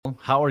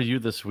How are you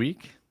this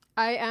week?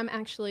 I am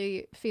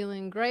actually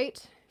feeling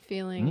great,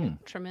 feeling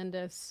Mm,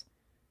 tremendous.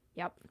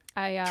 Yep.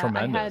 I had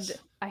tremendous.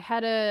 I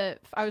had a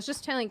I was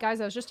just telling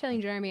guys, I was just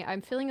telling Jeremy,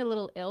 I'm feeling a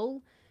little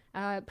ill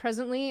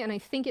presently, and I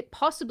think it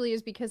possibly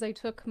is because I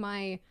took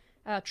my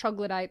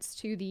troglodytes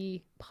to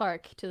the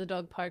park, to the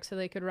dog park, so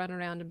they could run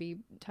around and be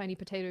tiny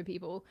potato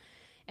people.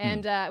 Hmm.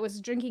 And I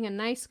was drinking a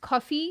nice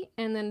coffee,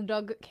 and then a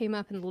dog came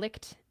up and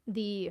licked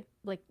the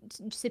like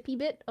sippy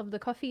bit of the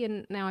coffee,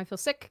 and now I feel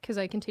sick because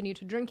I continue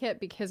to drink it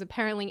because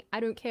apparently I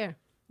don't care.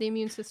 The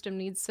immune system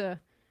needs to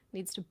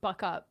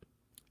buck up. So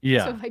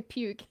Yeah. if I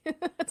puke,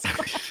 that's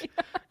why.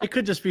 It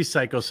could just be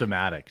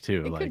psychosomatic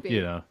too. It could Like, be.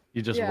 you're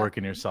just Yeah.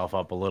 working yourself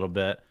up a little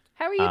bit.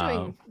 How are you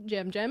Um,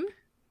 doing, Jem?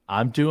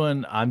 I'm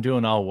doing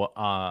well.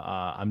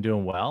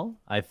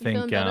 I You feeling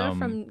think, better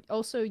from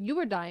also you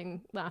were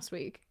dying last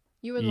week.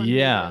 You were the one who made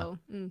me yeah, ill.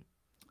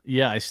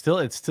 yeah. It's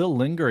still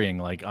lingering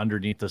like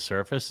underneath the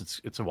surface.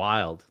 It's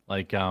wild.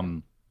 Like,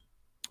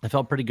 I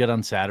felt pretty good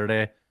on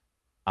Saturday.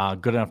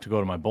 Good enough to go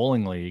to my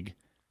bowling league.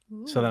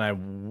 So then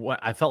Ooh.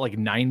 I felt like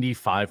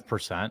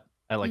 95%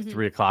 at like Mm-hmm.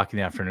 3 o'clock in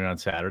the afternoon on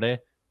Saturday.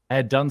 I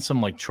had done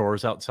some like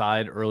chores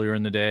outside earlier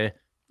in the day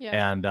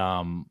Yeah. and,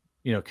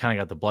 kind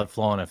of got the blood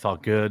flowing. I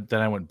felt good.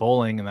 Then I went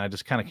bowling and I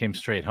just kind of came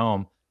straight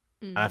home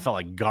and I Mm. felt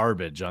like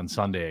garbage on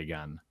Sunday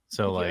again.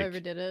 So Like you like,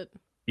 overdid it.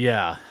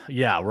 yeah,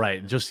 yeah,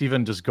 right. Just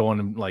going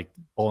and like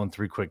bowling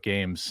three quick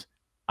games.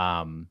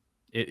 Um,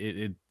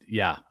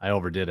 yeah, I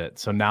overdid it.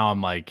 So now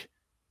I'm like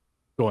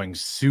going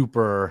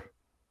super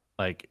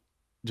like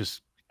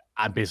just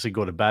I basically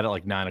go to bed at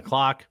like 9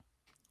 o'clock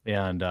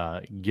and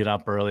get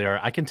up earlier.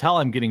 I can tell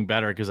I'm getting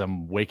better because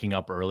I'm waking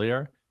up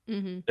earlier.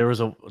 Mm-hmm. There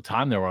was a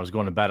time there where I was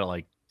going to bed at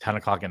like 10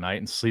 o'clock at night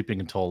and sleeping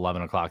until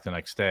 11 o'clock the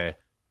next day.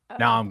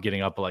 Now Oh. I'm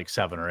getting up at like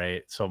 7 or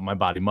 8. So my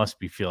body must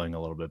be feeling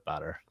a little bit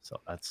better. So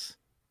So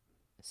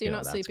you're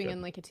not that's sleeping good.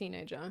 in like a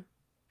teenager.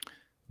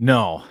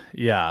 No,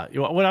 yeah.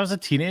 When I was a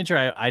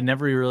teenager, I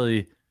never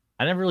really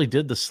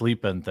did the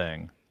sleep in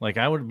thing. Like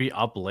I would be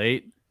up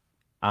late,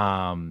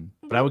 What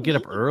but do I you would get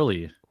mean? up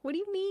early. What do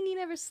you mean you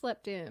never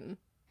slept in?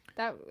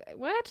 That what? I feel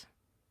like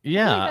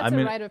Yeah, I that's a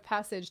mean, rite of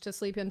passage to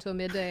sleep until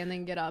midday and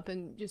then get up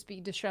and just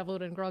be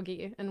disheveled and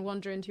groggy and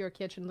wander into your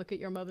kitchen, look at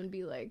your mom and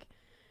be like,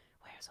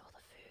 "Where's all the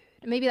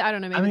food?" Maybe I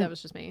don't know. I Maybe that mean,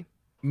 was just me.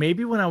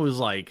 maybe when I was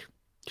like,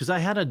 because I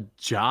had a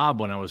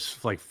job when I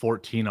was like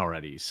 14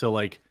 already. So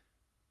like,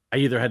 I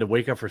either had to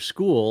wake up for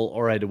school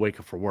or I had to wake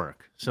up for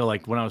work. So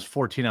like when I was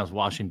 14, I was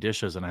washing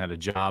dishes and I had a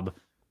job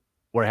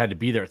where I had to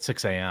be there at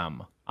 6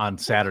 a.m. on Is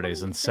that a Saturdays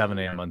common and 7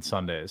 thing? a.m. on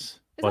Sundays.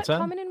 Is What's that that?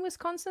 common in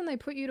Wisconsin? They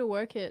put you to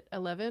work at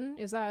 11.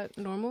 Is that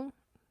normal?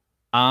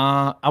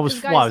 Because I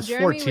guys, was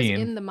Jeremy was 14.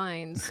 in the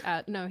mines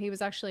at no, he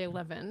was actually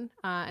 11,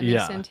 and they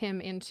Yeah, sent him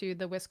into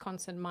the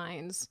Wisconsin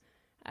mines,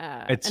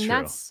 it's and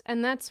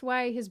true. that's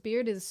why his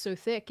beard is so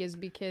thick, is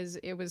because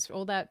it was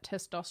all that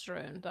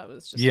testosterone that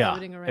was just Yeah,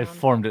 floating it around.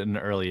 formed at an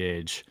early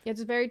age.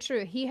 It's very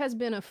true. He has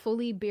been a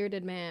fully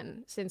bearded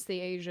man since the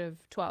age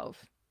of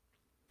 12.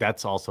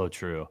 That's also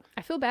true.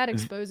 I feel bad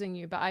exposing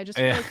you, but I just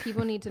feel Eh, like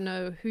people need to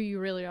know who you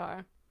really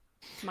are.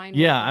 It's mind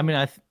Yeah, I boggling.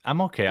 mean,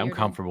 I'm okay. I'm Bearded.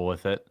 comfortable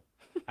with it.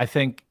 I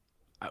think,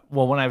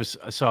 well, when I was,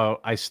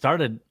 so I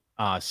started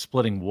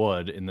splitting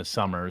wood in the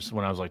summers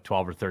when I was like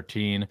 12 or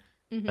 13. And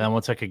Mm-hmm. then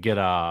once I could get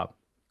a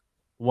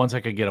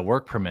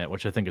work permit,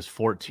 which I think is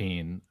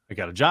 14, I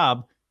got a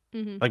job.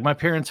 Mm-hmm. Like my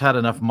parents had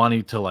enough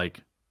money to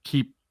like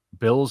keep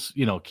bills,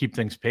 keep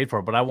things paid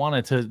for, but I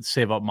wanted to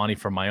save up money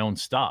for my own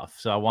stuff.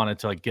 So I wanted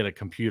to like get a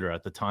computer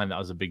at the time. That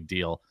was a big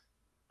deal.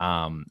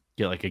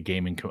 Get like a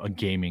gaming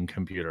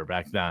computer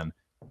back then.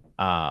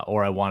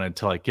 Or I wanted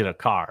to like get a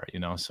car,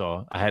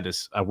 so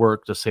I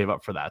worked to save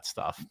up for that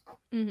stuff.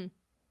 Mm-hmm.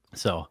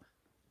 So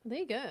There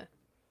you go.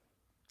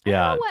 I don't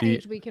yeah, know what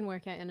age we can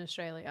work at in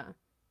Australia. I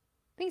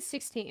think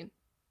 16.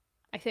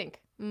 I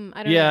think. I don't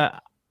know. yeah,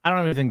 I don't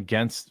have anything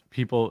against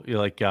people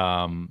like,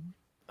 are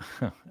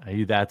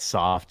you that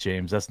soft,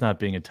 James? That's not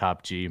being a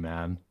top G,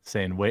 man.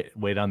 Saying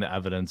wait on the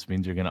evidence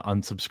means you're gonna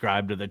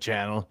unsubscribe to the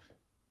channel.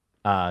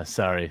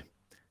 Sorry.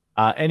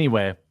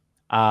 Anyway,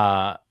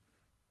 uh,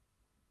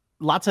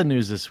 lots of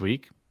news this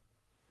week.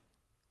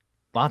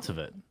 Lots of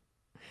it.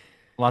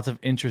 Lots of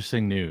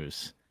interesting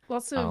news.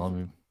 Lots Let of.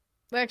 me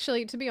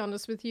Actually, to be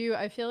honest with you,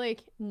 I feel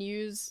like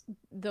news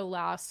the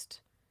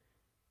last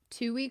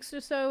 2 weeks or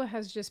so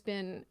has just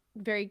been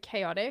very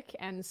chaotic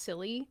and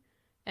silly.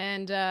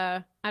 And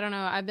I don't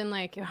know. I've been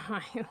like, oh,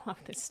 I love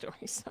this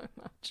story so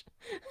much.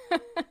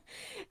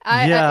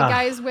 Yeah.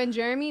 Guys, when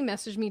Jeremy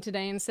messaged me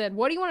today and said,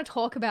 "What do you want to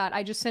talk about?"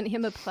 I just sent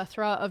him a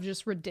plethora of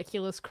just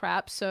ridiculous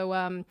crap.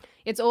 So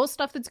it's all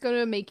stuff that's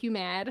gonna make you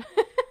mad.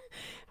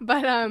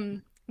 But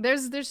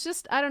there's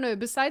just I don't know.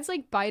 Besides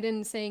like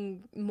Biden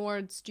saying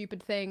more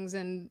stupid things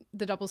and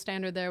the double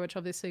standard there, which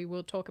obviously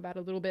we'll talk about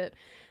a little bit.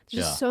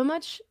 There's just Yeah. so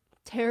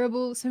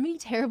many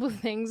terrible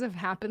things have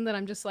happened that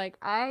I'm just like,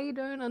 I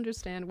don't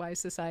understand why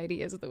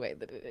society is the way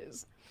that it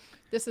is.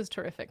 This is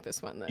terrific,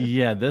 this one, though.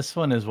 Yeah, this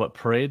one is what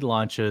Parade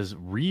launches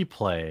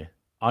replay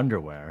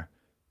underwear.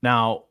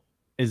 Now,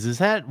 is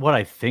that what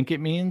I think it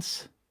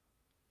means?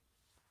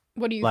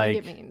 What do you think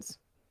it Like means?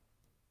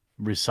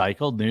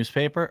 recycled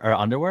newspaper or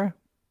underwear?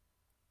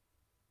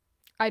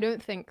 I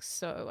don't think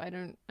so. I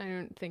don't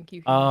think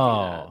you can do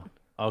that. Oh,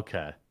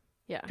 okay.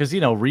 Yeah. Because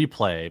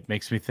replay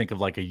makes me think of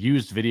like a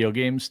used video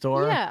game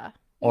store Yeah.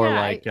 or Yeah.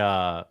 like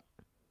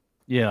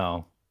you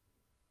know,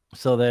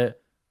 so they're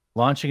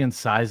launching in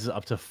sizes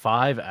up to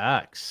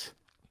 5X,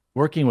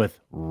 working with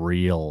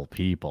real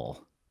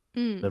people.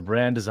 Mm. The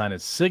brand designed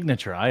its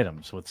signature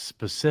items with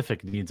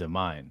specific needs in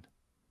mind.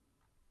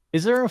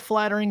 Is there a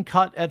flattering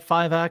cut at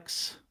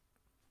 5X?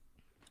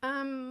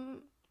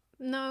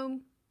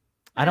 No.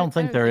 I don't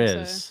I think don't there think so.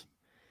 is.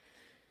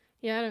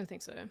 Yeah, I don't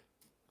think so.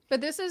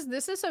 But this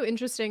is so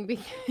interesting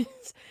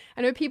because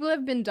I know people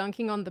have been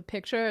dunking on the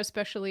picture,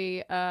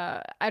 especially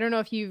I don't know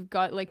if you've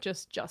got like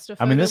just a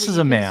I mean, photo this where is you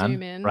a can man,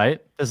 zoom in.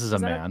 right? This is a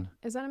Is that man.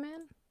 is that a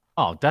man?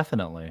 Oh,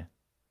 definitely.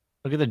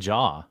 Look at the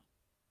jaw.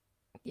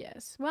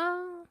 Yes.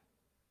 Well,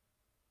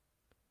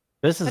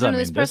 This I is, don't I know.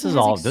 This mean, this person is has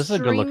all, this is a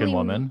good looking extremely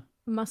woman.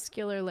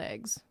 muscular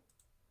legs.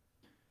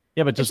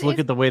 Yeah, but just look It's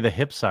at the way the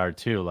hips are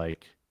too.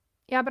 Like,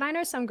 yeah, but I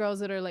know some girls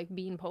that are like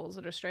bean poles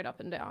that are straight up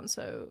and down,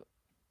 so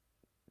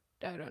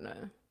I don't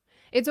know.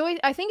 It's always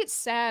I think it's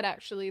sad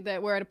actually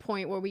that we're at a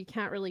point where we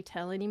can't really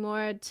tell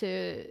anymore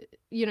to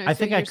I so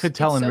think I could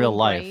tell it's in so real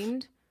life.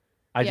 ingrained.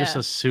 I just Yeah.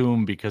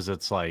 assume because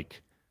it's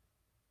like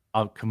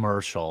a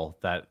commercial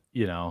that,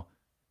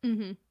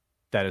 Mhm.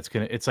 that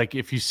it's like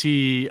if you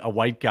see a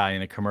white guy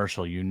in a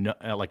commercial,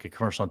 like a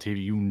commercial on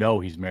TV,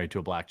 he's married to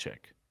a black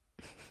chick.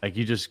 Like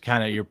you just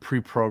kind of, you're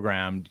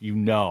pre-programmed,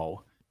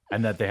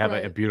 and that they have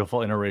a Right. beautiful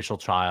interracial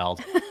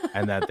child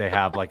and that they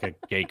have like a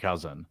gay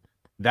cousin.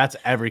 That's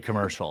every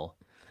commercial.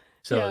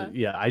 So Yeah.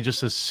 yeah, I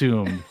just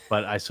assumed,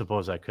 but I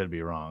suppose I could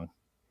be wrong.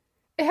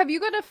 Have you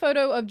got a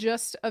photo of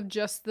just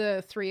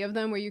the three of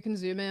them where you can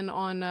zoom in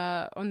on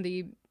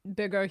the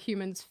bigger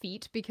human's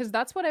feet? Because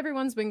that's what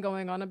everyone's been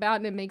going on about,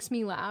 and it makes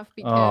me laugh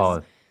because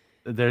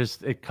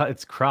Oh,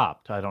 it's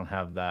cropped. I don't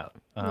have that.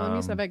 well, let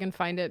me see if I can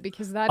find it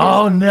because that is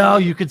Oh a no,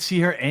 really you could see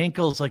her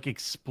ankles like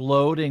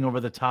exploding over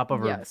the top of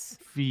her yes.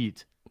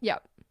 feet.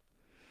 Yep.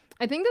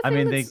 I think the I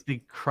thing mean, that's they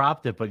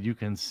cropped it, but you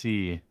can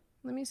see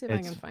let me see if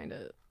I can it's. find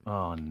it.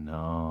 Oh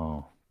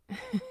no.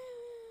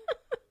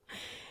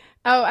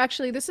 Oh,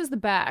 actually, this is the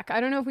back.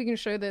 I don't know if we can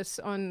show this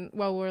on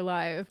while we're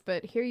live,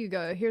 but here you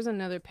go. Here's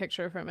another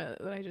picture from it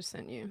that I just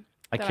sent you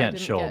I that I can't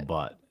didn't show a get.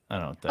 butt. I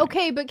don't think.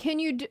 Okay, but can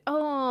you do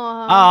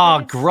oh, but Oh,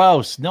 it's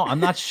gross. No, I'm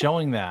not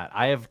showing that.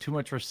 I have too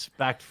much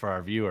respect for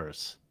our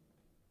viewers.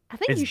 I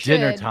think It's you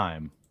dinner should.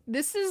 time.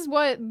 This is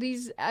what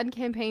these ad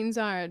campaigns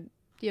are,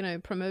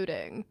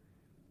 promoting.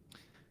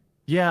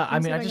 Yeah, Let I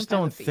me see mean, if I I can just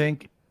find the don't feed.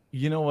 think,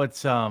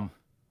 what's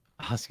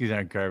Huskies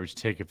aren't garbage.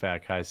 Take it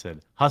back. I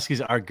said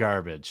Huskies are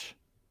garbage.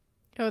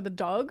 Oh, the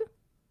dog?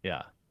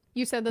 Yeah.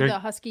 You said that They're the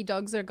husky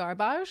dogs are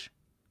garbage?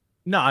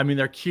 No, I mean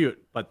they're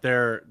cute, but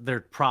they're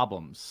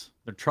problems.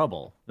 They're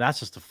trouble. That's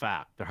just a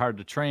fact. They're hard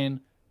to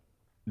train.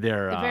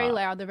 They're They're very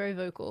loud, they're very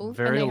vocal,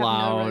 and very they have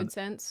no loud, road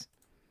sense.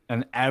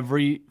 and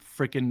every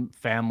freaking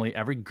family,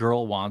 every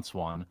girl wants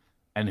one,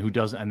 and who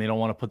doesn't, and they don't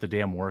want to put the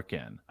damn work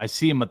in. I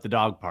see them at the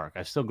dog park.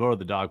 I still go to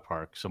the dog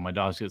park, so my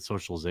dogs get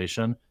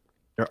socialization.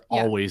 They're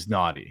Yeah. always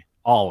naughty,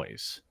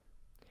 always.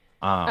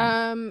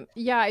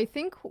 Yeah, I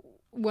think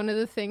one of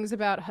the things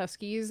about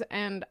huskies,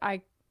 and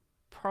I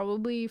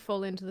probably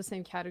fall into the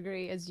same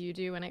category as you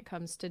do when it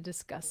comes to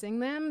discussing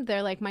them,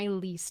 they're like my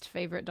least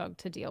favorite dog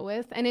to deal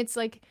with. And it's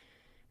like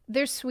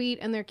they're sweet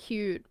and they're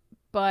cute,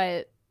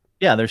 but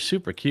Yeah, they're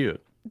super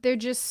cute. they're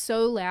just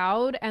so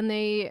loud and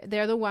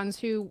they're the ones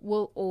who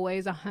will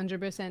always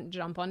 100%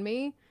 jump on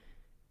me.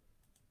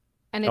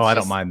 And Oh, it's I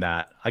don't just mind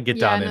that. I get yeah,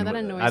 down no, in. that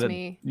I annoys don't.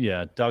 me.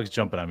 Yeah, dogs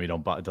jumping on me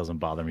it doesn't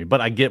bother me,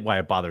 but I get why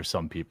it bothers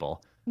some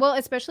people. Well,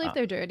 especially if Uh,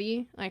 they're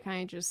dirty. Like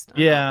I'm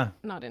yeah,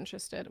 not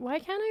interested. Why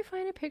can't I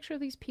find a picture of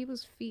these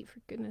people's feet for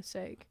goodness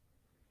sake?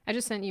 I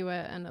just sent you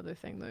another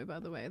thing though, by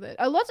the way, that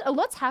a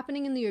lot's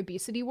happening in the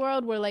obesity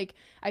world where like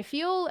I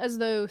feel as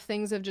though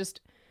things have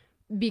just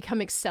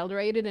become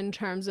accelerated in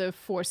terms of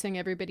forcing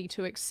everybody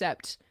to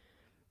accept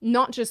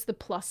not just the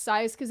plus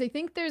size, because I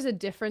think there's a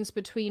difference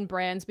between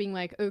brands being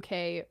like,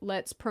 okay,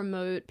 let's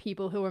promote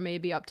people who are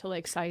maybe up to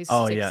like size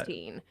Oh yeah,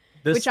 16,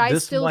 this which I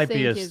this still might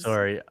be think a is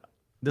story.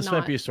 This might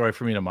not be a story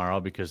for me tomorrow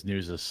because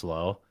news is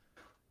slow.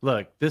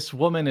 Look, this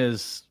woman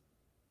is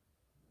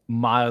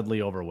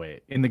mildly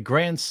overweight. In the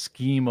grand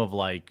scheme of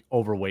like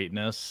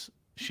overweightness,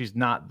 she's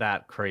not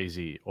that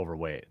crazy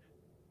overweight.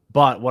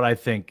 But what I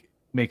think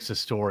makes the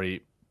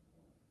story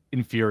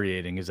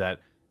infuriating is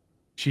that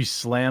she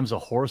slams a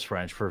horse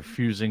wrench for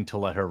refusing to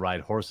let her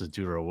ride horses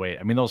due to her weight.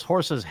 I mean, those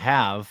horses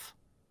have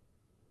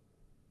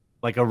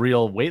like a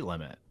real weight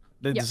limit.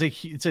 yep.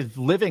 It's a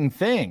living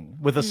thing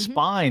with a Mm-hmm.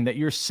 spine that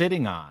you're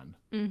sitting on.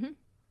 Mm-hmm.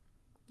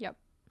 Yep.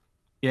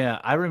 Yeah,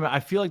 I remember. I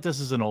feel like this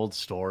is an old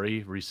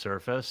story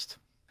resurfaced.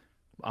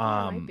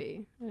 It might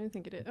be. I don't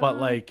think it is. But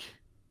like,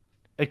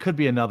 it could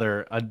be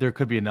another. There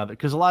could be another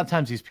because a lot of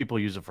times these people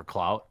use it for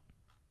clout.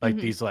 Like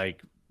Mhm. these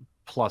like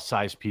plus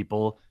size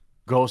people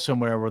go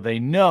somewhere where they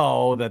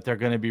know that they're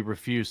going to be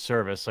refused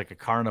service, like a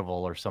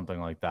carnival or something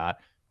like that,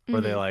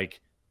 where they Mhm.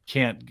 like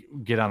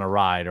can't get on a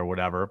ride or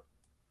whatever.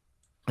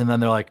 And then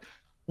they're like,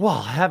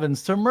 well,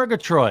 heavens to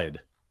Murgatroyd.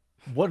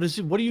 What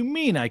do you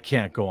mean I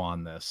can't go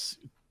on this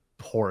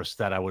horse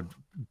that I would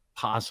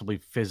possibly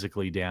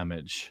physically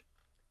damage?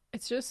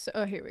 It's just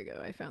oh here we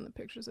go. I found the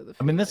pictures of the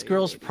I mean, feet this that you're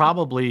girl's waiting.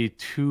 probably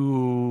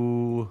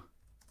two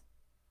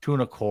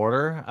and a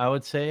quarter, I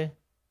would say.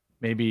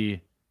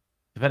 Maybe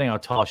depending on how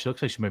tall. She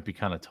looks like she might be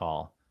kind of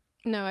tall.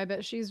 No, I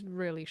bet she's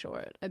really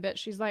short. I bet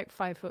she's like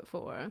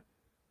 5'4",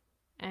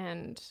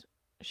 and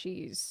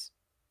she's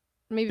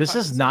maybe This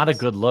five is foot not a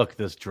six. good look,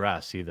 this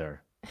dress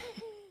either.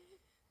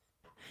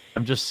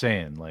 I'm just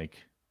saying,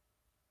 like,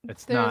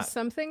 it's There's not.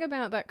 something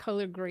about that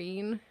color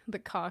green, the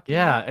khaki.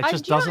 Yeah, it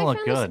just Do you know, doesn't I look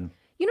found this. good.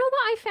 You know what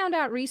I found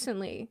out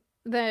recently?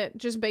 That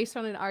just based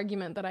on an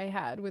argument that I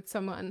had with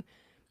someone.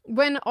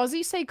 When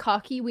Aussies say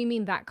khaki, we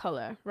mean that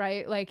color,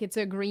 right? Like it's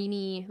a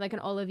greeny, like an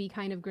olivey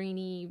kind of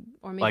greeny,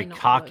 or maybe Like not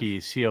olive. cocky,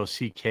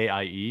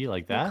 COCKIE,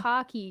 like No, that.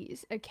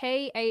 khakis, a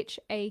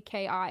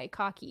Khaki,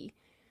 khaki.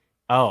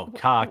 Oh,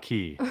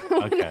 cocky.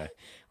 when, Okay.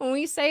 when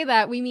we say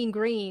that, we mean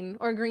green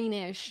or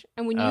greenish,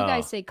 and when you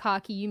guys Oh. say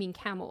khaki, you mean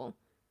camel.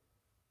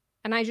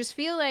 And I just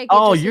feel like it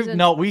Oh, just you isn't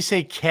no, we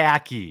say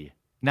khaki,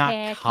 not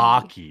khaki.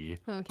 cocky.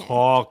 Okay.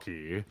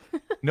 Cocky.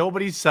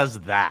 Nobody says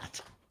that.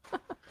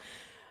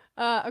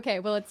 Okay,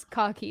 well it's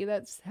khaki.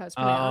 That's how it's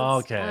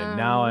pronounced. Okay,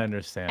 now I And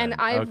understand.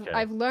 I've Okay.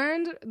 I've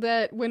learned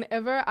that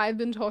whenever I've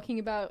been talking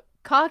about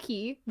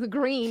khaki, the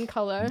green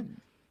color, and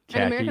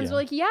Khaki, Americans are yeah.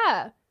 like,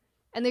 yeah.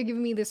 And they're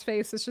giving me this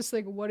face. It's just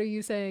like, what are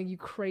you saying, you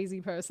crazy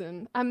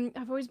person?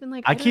 I've always been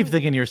like, I I keep don't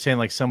thinking you're saying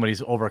like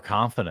somebody's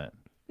overconfident.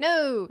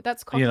 no,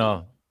 that's You cocky.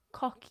 know,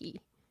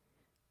 Cocky.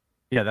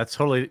 yeah, that's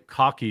totally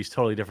cocky is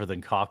totally different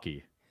than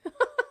cocky.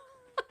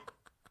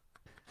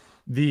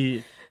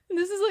 The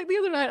This is like the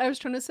other night I was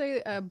trying to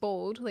say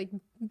bald, like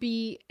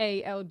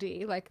BALD,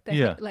 like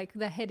yeah, like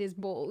the head is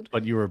bald.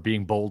 but you were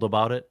being bold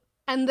about it.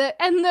 And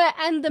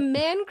the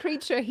man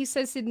creature, he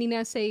says Sydney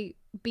now say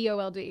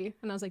BOLD,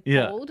 and I was like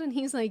Yeah, bold, and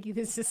he's like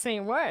it's the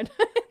same word.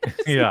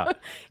 yeah,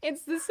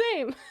 It's the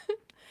same.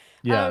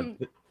 yeah. Um,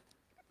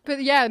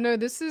 but yeah, no,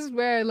 this is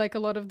where like a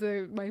lot of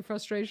the my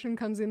frustration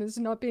comes in is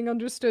not being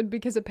understood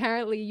because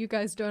apparently you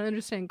guys don't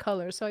understand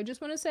color. So I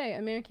just want to say,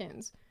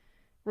 Americans,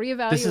 This is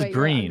reevaluate your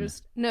green.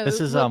 underst. No,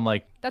 This is look,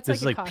 like that's this like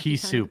is a like cocky pea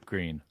kind of. soup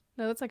green.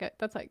 No, that's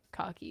like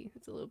cocky.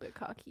 It's a little bit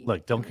cocky.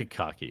 Look, don't get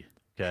cocky.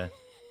 Okay.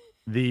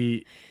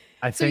 The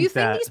I So you think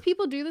think these that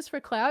people do this for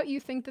clout?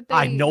 You think that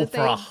I they know that for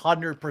they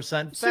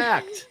 100% so,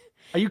 fact.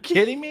 Are you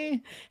kidding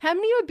me? how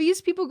many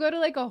obese people go to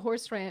like a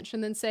horse ranch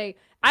and then say,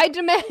 "I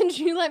demand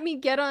you let me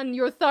get on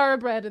your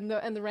thoroughbred," and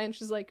the ranch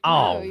is like,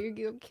 "No, Oh,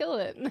 you'll kill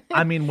it."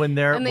 I mean And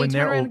they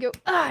turn around and go,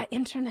 "Ah,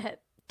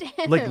 internet,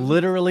 like damn."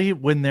 literally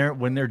when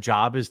their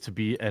job is to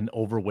be an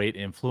overweight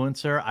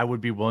influencer, I would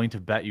be willing to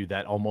bet you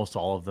that almost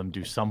all of them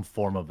do some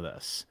form of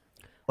this.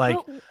 Like,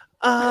 But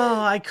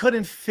oh, I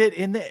couldn't fit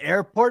in the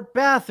airport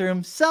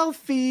bathroom.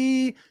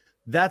 Selfie.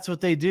 That's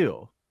what they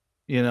do.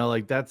 You know,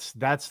 like that's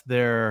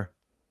their,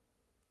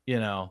 you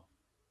know,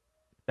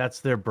 that's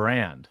their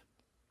brand.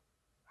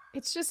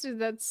 it's just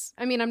that's.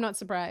 I mean, I'm not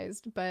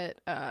surprised, but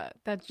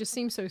that just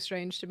seems so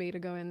strange to me to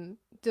go and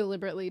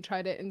deliberately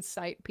try to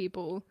incite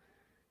people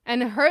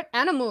and hurt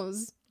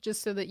animals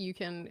just so that you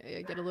can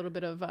get a little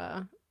bit of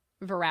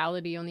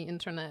virality on the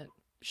internet.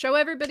 Show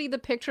everybody the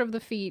picture of the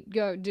feet.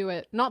 Go do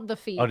it. Not the Oh,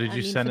 feet. did I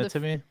you mean send it to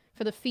me?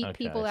 for the feet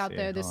Okay, people I out see.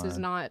 there, Hold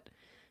on.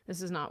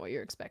 this is not what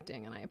you're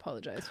expecting, and I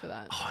apologize for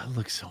that. Oh, it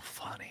looks so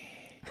funny.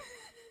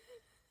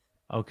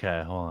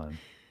 Okay, hold on.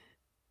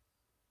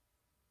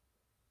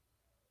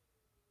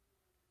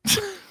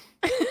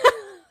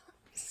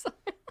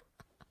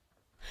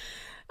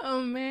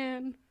 Oh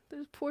man,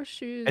 those poor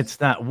shoes. It's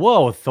not.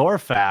 Whoa,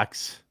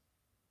 Thorfax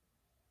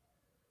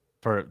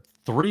for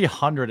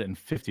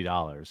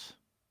 $350.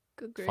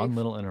 Good grief. Fun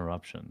little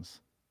interruptions.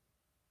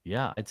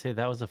 Yeah, I'd say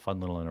that was a fun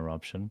little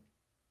interruption.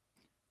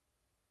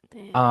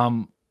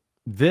 Damn.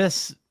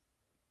 This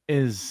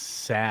is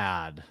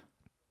sad.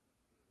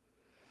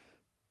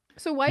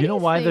 So why You do know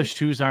you why the think?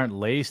 shoes aren't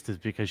laced is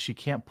because she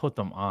can't put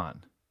them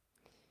on.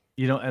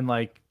 You know, and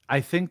like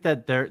I think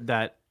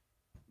that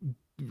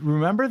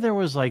remember there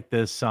was like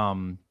this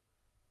okay,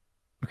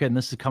 and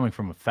this is coming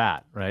from a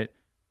fat, right?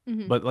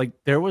 Mhm. But like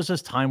there was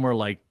this time where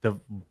like the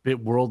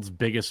world's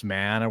biggest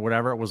man or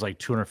whatever it was like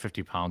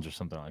 250 pounds or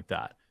something like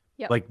that.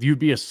 Yep. Like you'd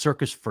be a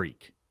circus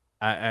freak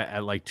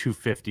at like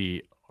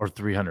 250 or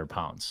 300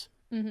 pounds.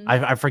 Mhm.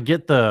 I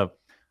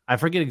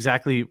forget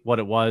exactly what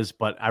it was,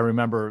 but I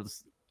remember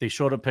they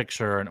showed a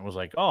picture and it was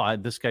like, oh,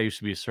 this guy used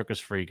to be a circus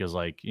freak, is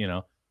like, you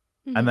know,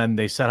 Mhm. and then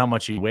they said how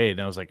much he weighed,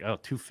 and I was like, oh,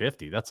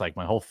 250. That's like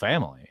my whole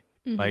family.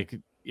 Mhm. Like,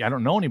 I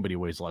don't know anybody who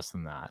weighs less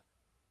than that.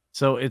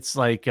 So it's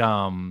like,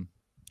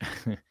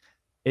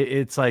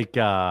 it's like,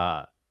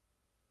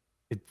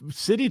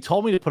 City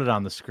told me to put it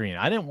on the screen.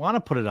 I didn't want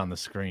to put it on the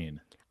screen.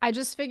 I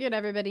just figured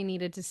everybody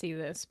needed to see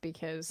this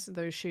because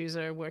those shoes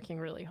are working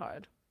really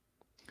hard.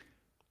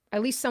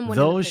 At least someone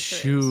in the Those picture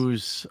is.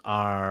 shoes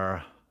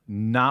are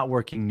not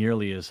working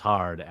nearly as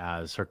hard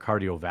as her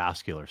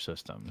cardiovascular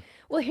system.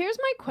 Well, here's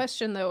my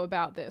question though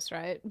about this,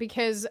 right?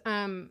 Because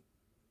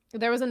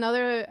there was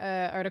another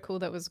article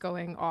that was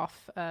going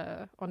off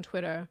on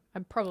Twitter,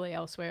 and probably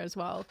elsewhere as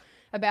well,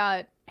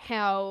 about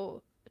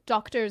how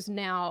doctors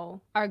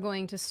now are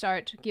going to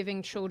start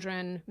giving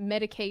children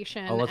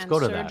medication Let's and go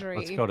to surgery.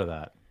 that. Let's go to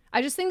that.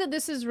 I just think that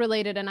this is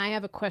related, and I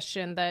have a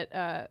question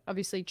that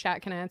obviously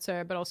chat can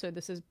answer, but also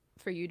this is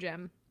for you,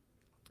 Jem.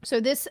 So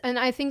this, and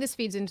I think this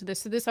feeds into this.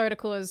 So this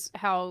article is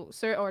how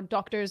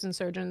doctors and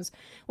surgeons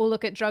will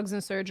look at drugs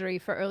and surgery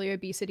for early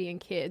obesity in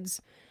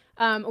kids.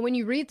 When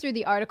you read through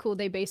the article,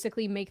 they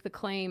basically make the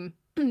claim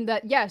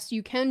that yes,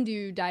 you can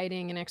do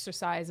dieting and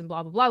exercise and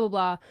blah, blah, blah, blah,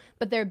 blah.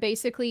 But they're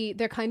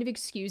kind of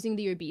excusing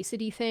the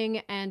obesity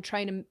thing and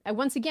trying to, and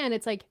once again,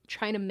 it's like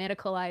trying to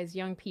medicalize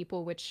young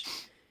people, which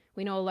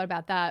we know a lot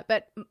about that.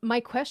 But my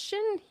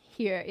question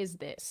here is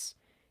this.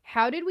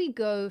 How did we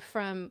go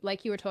from,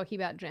 like you were talking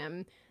about,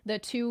 Jem, the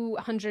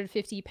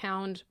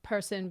 250-pound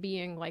person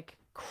being like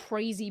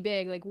crazy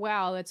big, like,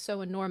 wow, that's so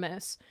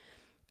enormous,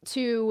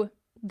 to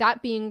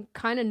that being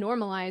kind of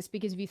normalized?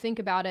 Because if you think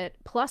about it,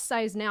 plus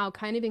size now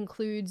kind of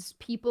includes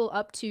people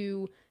up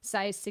to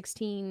size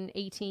 16,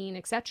 18,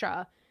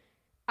 etc.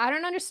 I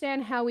don't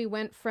understand how we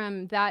went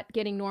from that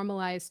getting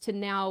normalized to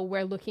now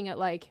we're looking at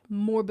like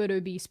morbid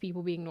obese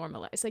people being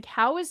normalized. Like,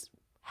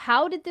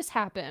 how did this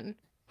happen?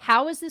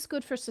 How is this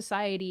good for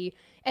society?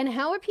 And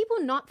how are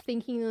people not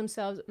thinking to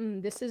themselves,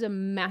 this is a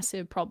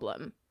massive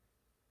problem?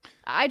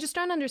 I just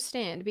don't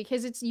understand,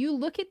 because you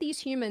look at these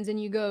humans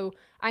and you go,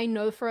 I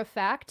know for a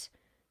fact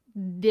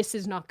this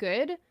is not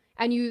good.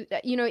 And you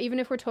know, even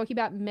if we're talking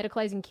about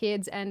medicalizing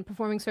kids and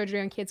performing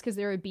surgery on kids because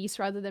they're obese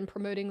rather than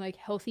promoting like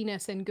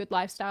healthiness and good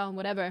lifestyle and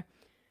whatever,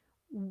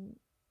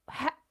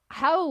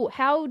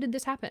 how did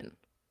this happen?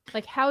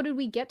 Like, how did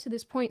we get to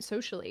this point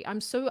socially? I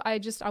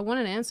want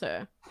an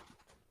answer.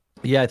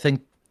 Yeah, I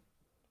think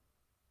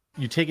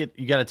you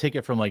got to take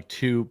it from like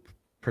two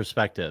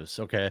perspectives.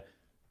 Okay.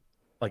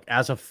 Like,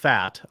 as a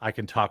fat, I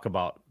can talk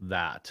about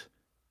that.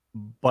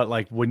 But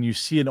like when you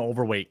see an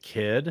overweight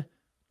kid,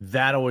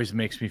 that always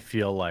makes me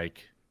feel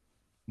like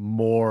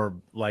more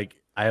like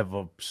I have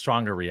a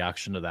stronger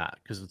reaction to that,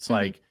 because it's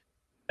like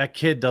that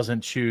kid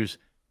doesn't choose.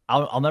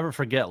 I'll never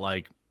forget,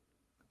 like,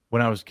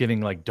 when I was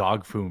getting like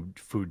dog food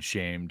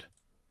shamed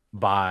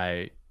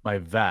by my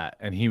vet,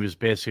 and he was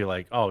basically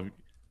like, oh,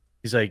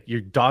 he's like, your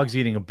dog's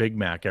eating a Big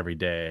Mac every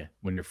day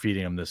when you're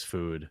feeding him this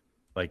food.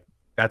 Like,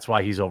 that's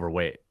why he's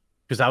overweight.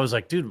 Because I was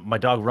like, dude, my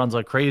dog runs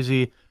like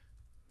crazy.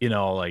 You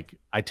know, like,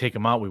 I take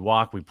him out, we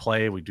walk, we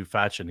play, we do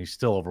fetch, and he's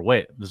still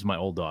overweight. This is my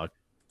old dog.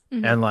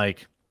 And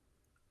like,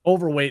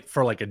 overweight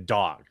for like a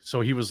dog.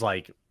 So he was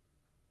like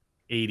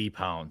 80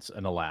 pounds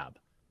in a lab.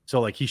 So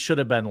like, he should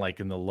have been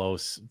like in the low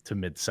to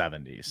mid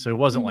 70s. So it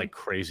wasn't like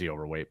crazy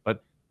overweight,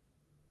 but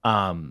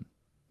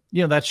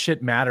you know, that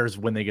shit matters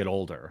when they get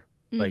older.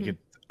 Like,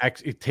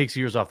 it takes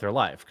years off their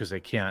life because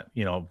they can't,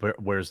 you know,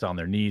 wears down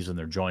their knees and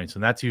their joints.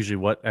 And that's usually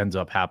what ends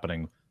up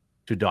happening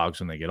to dogs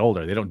when they get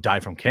older. They don't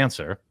die from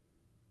cancer.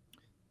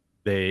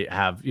 They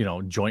have, you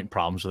know, joint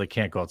problems, so they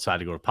can't go outside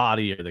to go to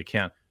potty, or they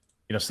can't,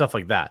 you know, stuff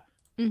like that.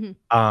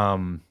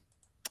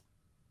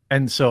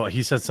 And so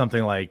he said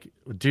something like,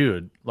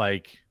 dude,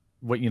 like,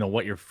 what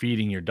you're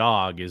feeding your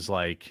dog is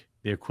like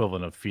the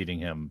equivalent of feeding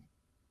him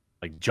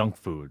like junk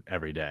food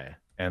every day,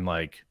 and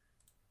like,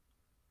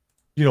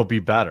 you know, be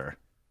better.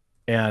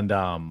 And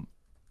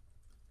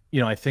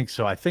you know, I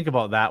think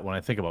about that when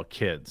I think about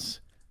kids.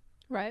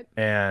 Right.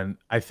 And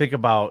I think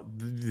about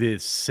the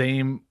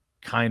same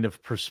kind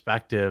of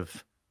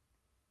perspective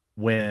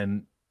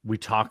when we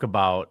talk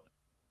about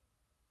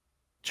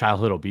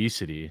childhood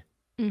obesity.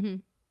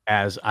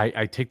 As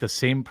I take the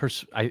same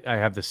I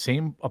have the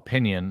same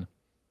opinion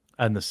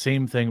and the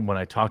same thing when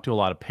I talk to a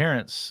lot of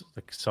parents.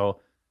 Like,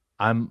 so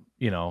I'm,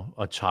 you know,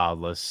 a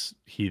childless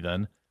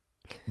heathen,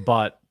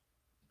 but,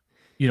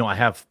 you know, I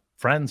have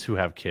friends who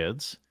have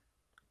kids,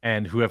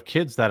 and who have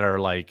kids that are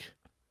like,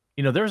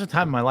 you know, there was a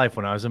time in my life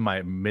when I was in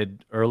my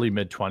early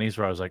mid 20s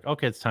where I was like,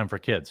 okay, it's time for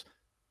kids.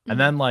 And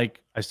then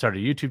like, I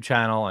started a YouTube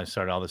channel, I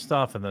started all this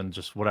stuff, and then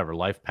just whatever,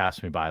 life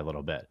passed me by a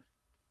little bit.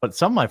 But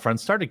some of my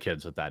friends started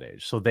kids at that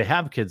age. So they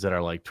have kids that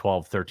are like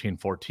 12, 13,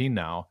 14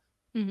 now.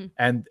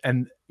 And,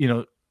 you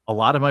know, a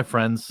lot of my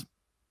friends,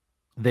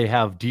 they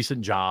have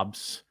decent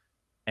jobs,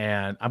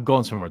 and I'm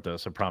going somewhere with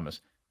this, I promise.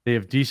 They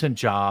have decent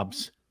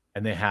jobs,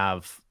 and they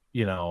have,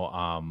 you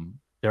know,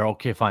 they're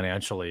okay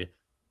financially.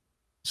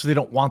 So they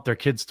don't want their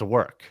kids to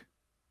work.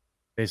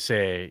 They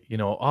say, you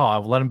know, oh,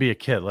 let him be a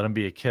kid, let him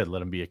be a kid,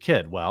 let him be a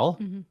kid. Well,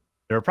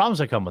 there are problems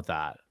that come with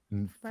that.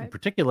 And in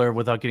particular,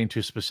 without getting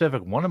too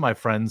specific, one of my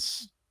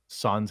friends'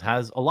 sons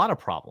has a lot of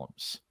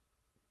problems.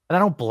 And I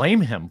don't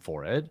blame him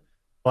for it,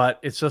 but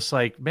it's just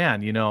like,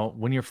 man, you know,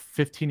 when you're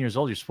 15 years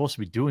old, you're supposed to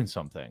be doing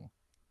something.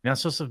 You're not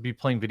supposed to be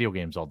playing video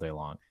games all day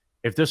long.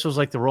 If this was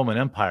like the Roman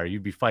Empire,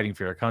 you'd be fighting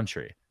for your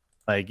country.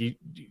 Like,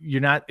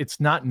 you're not, it's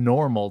not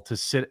normal to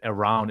sit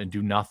around and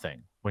do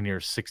nothing when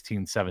you're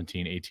 16,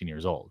 17, 18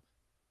 years old.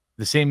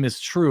 The same is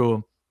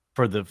true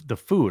for the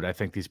food. I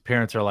think these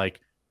parents are like,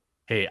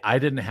 hey, I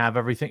didn't have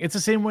everything. It's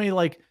the same way,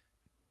 like,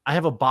 I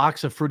have a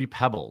box of Fruity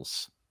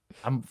Pebbles.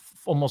 I'm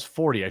almost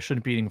 40. I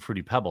shouldn't be eating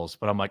Fruity Pebbles,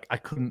 but I'm like,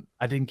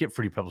 I didn't get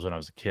Fruity Pebbles when I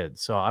was a kid.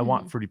 So I Mm-hmm.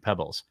 want Fruity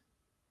Pebbles.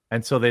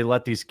 And so they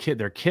let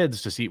their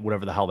kids just eat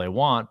whatever the hell they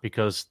want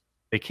because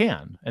they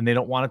can, and they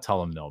don't want to tell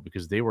them no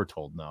because they were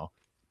told no.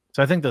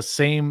 So I think the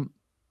same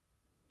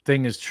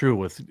thing is true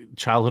with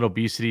childhood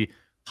obesity,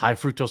 high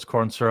fructose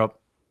corn syrup,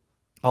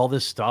 all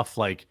this stuff.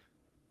 Like,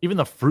 even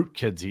the fruit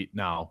kids eat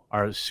now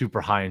are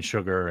super high in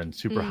sugar and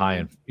super high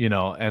in,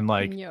 and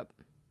like, Yep.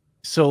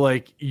 so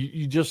like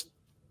you just,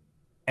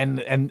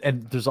 and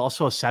there's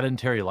also a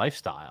sedentary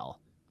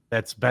lifestyle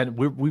that's been,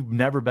 we've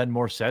never been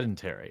more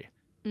sedentary.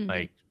 Mm-hmm.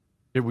 Like,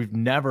 we've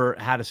never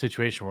had a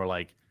situation where,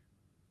 like,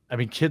 I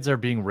mean, kids are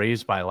being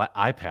raised by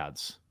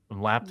iPads and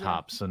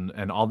laptops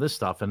and all this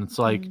stuff. And it's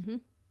like,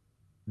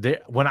 Mm-hmm.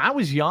 when I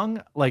was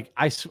young, like,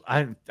 I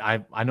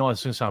know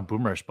it's going to sound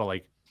boomerish, but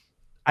like,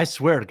 I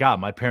swear to God,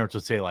 my parents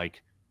would say,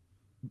 like,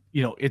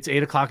 it's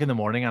 8 o'clock in the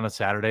morning on a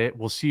Saturday.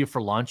 We'll see you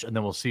for lunch and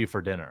then we'll see you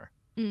for dinner.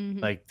 Mm-hmm.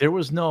 Like, there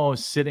was no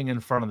sitting in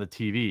front of the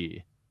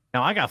TV.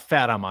 Now, I got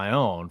fat on my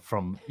own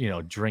from,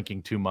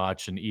 drinking too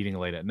much and eating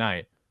late at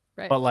night.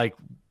 Right. But like,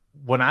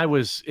 when I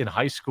was in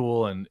high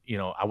school and,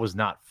 I was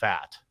not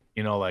fat,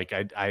 like,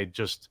 I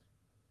just,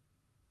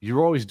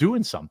 you're always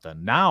doing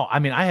something. Now, I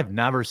mean, I have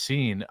not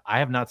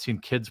seen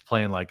kids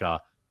playing like a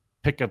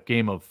pickup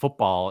game of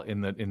football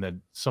in the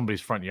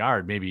somebody's front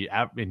yard, maybe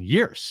in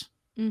years.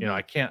 Mm-hmm.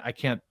 I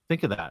can't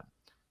think of that.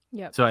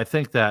 Yep. So I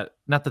think that,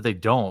 not that they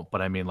don't,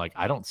 but I mean, like,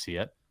 I don't see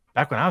it.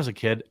 Back when I was a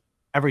kid,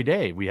 every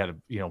day we had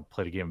to,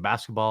 play a game of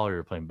basketball, or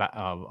you're playing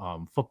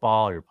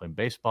football, or you're playing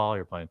baseball, or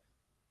you're playing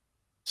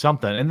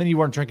something. And then you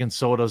weren't drinking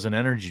sodas and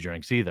energy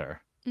drinks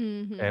either.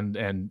 Mm-hmm.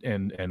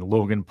 And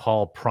Logan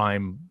Paul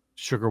prime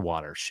sugar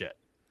water shit.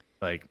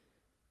 Like,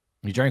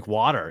 you drank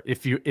water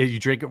if you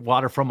drink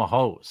water from a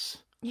hose.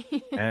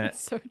 And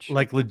so true.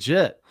 like,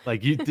 legit,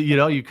 like,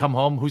 you come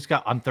home,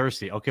 I'm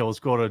thirsty. Okay, let's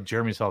go to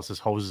Jeremy's house. His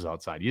hose is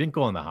outside. You didn't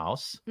go in the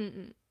house.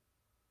 Mm-mm.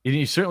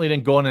 You certainly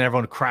didn't go in and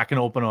everyone cracking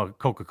open a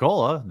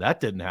Coca-Cola. That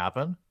didn't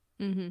happen.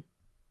 Mm-hmm.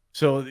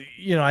 So,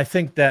 I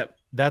think that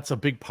that's a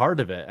big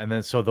part of it. And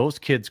then, so those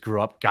kids grew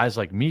up, guys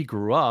like me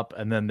grew up,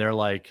 and then they're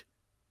like,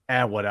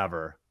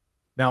 whatever.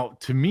 Now,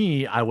 to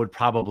me, I would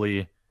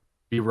probably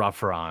be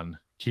rougher on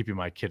keeping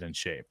my kid in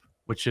shape,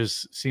 which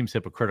seems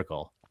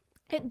hypocritical.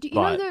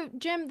 Though,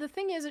 Jim, the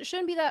thing is, it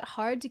shouldn't be that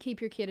hard to keep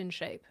your kid in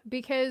shape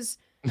because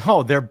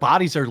no, their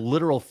bodies are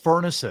literal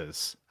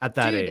furnaces at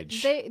that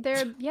age.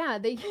 They're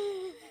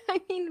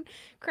I mean,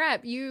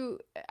 crap.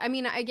 I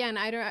mean, again,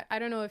 I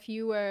don't know if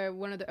you were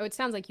one of the. Oh, it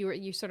sounds like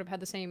you sort of had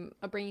the same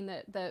upbringing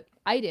that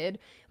I did,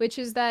 which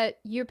is that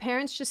your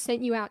parents just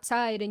sent you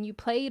outside and you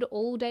played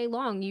all day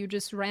long. You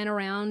just ran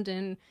around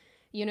and.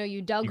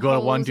 You dug. You go to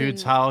one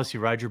dude's house,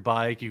 you ride your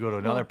bike, you go to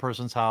another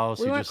person's house.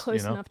 We weren't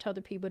close enough to other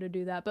people to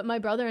do that, but my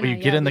brother and I. You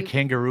get in the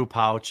kangaroo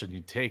pouch and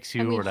he takes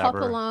you, and we or whatever.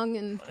 hop along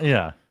and.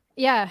 Yeah.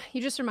 Yeah,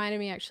 you just reminded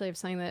me actually of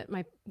something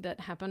that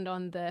happened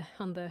on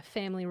the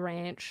family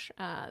ranch.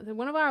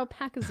 One of our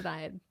alpacas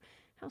died.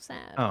 How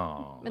sad.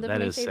 Oh, my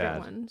favorite sad.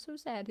 One. So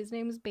sad. His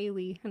name was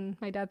Bailey, and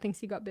my dad thinks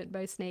he got bit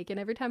by a snake. And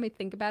every time I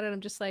think about it,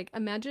 I'm just like,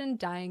 imagine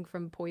dying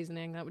from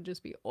poisoning. That would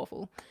just be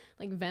awful.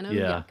 Like venom.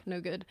 Yeah. Yuck,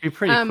 no good. Be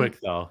pretty quick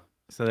though.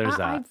 So there's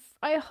that.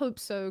 I hope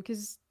so,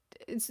 because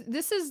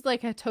this is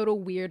like a total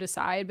weird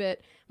aside, but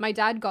my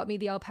dad got me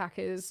the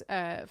alpacas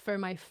for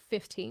my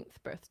 15th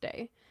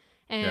birthday,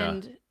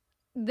 and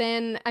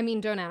then, I mean,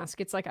 don't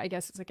ask. It's like, I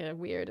guess it's like a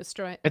weird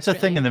It's a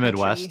thing in the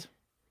Midwest.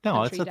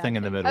 No, it's a thing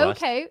in the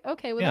Midwest. Okay,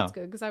 well, that's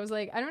good, because I was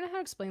like, I don't know how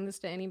to explain this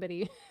to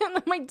anybody.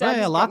 My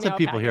dad lots of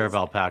people here have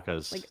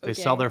alpacas. Like, they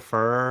sell their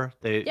fur.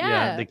 They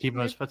keep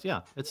them as pets.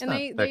 Yeah, it's not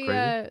that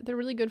crazy. They're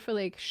really good for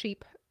like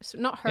sheep, so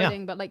not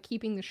herding, but like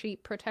keeping the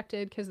sheep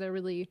protected, because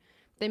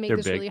they make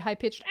this really high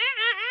pitched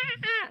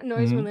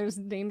noise when there's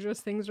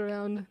dangerous things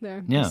around.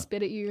 They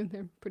spit at you.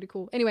 They're pretty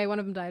cool. Anyway, one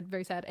of them died.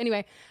 Very sad.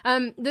 Anyway,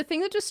 the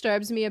thing that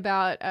disturbs me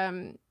about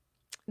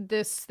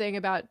this thing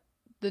about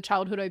the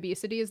childhood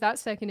obesity is that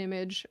second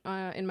image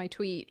in my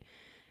tweet.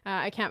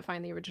 I can't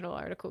find the original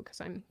article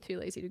because I'm too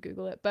lazy to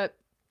Google it. But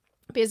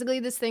basically,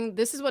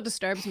 this is what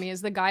disturbs me,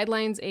 is the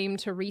guidelines aim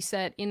to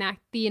reset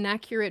the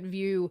inaccurate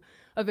view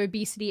of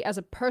obesity as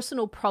a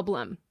personal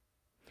problem.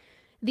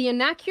 The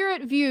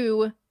inaccurate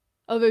view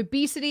of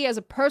obesity as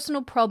a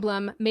personal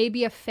problem may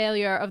be a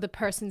failure of the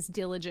person's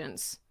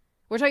diligence.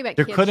 We're talking about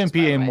there kids, couldn't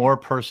be a more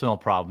personal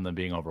problem than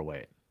being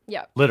overweight.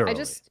 Yeah. Literally.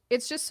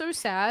 It's just so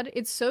sad.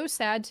 It's so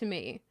sad to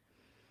me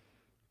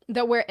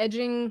that we're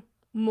edging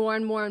more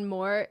and more and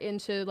more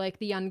into like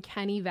the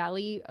uncanny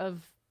valley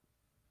of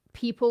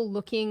people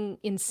looking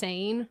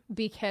insane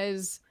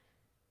because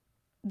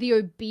the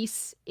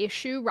obese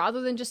issue,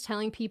 rather than just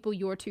telling people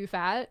you're too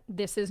fat,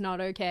 this is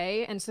not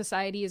okay, and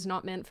society is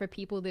not meant for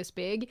people this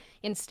big.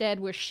 Instead,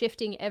 we're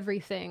shifting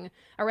everything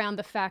around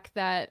the fact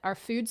that our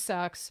food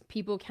sucks.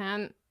 People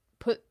can't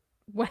put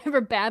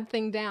whatever bad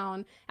thing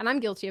down. And I'm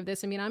guilty of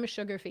this. I mean, I'm a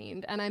sugar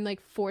fiend, and I'm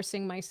like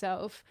forcing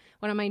myself.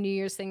 One of my New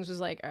Year's things was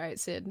like, all right,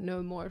 Sid,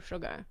 no more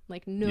sugar.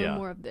 Like, no Yeah,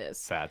 more of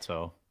this.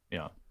 fatso.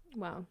 Yeah.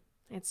 Well,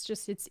 it's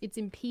just it's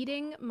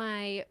impeding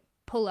my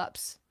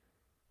pull-ups.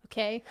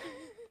 Okay?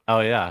 Oh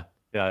yeah,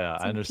 yeah, yeah.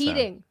 It's I understand.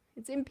 impeding.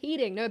 It's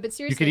impeding. No, but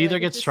You could seriously, either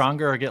like it get just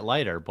stronger or get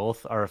lighter.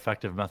 Both are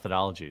effective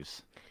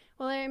methodologies.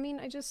 well, I mean,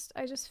 I just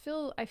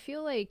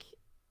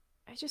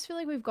feel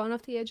like we've gone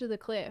off the edge of the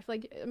cliff.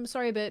 Like, I'm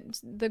sorry, but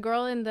the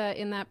girl in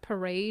that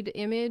parade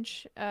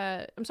image,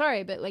 I'm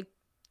sorry, but like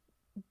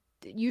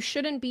you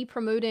shouldn't be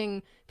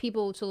promoting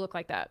people to look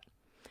like that.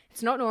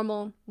 It's not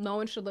normal. No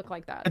one should look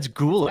like that. It's It's bad.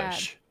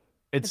 ghoulish.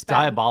 It's It's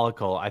bad.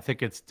 diabolical. I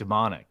think it's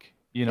demonic.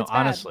 It's bad.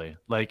 Honestly,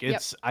 like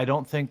Yep. I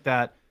don't think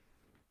that,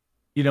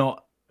 you know,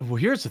 well,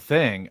 here's the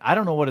thing. I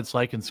don't know what it's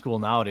like in school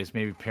nowadays.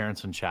 Maybe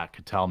parents in chat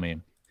could tell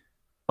me.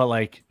 But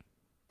like,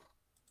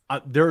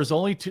 there's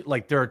only two,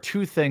 like, there are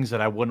two things that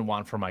I wouldn't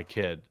want for my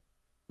kid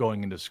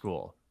going into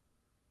school.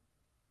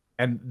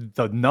 And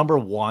the number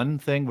one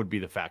thing would be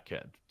the fat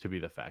kid, to be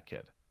the fat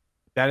kid.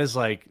 That is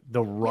like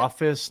the Yep.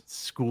 roughest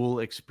school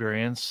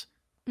experience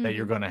that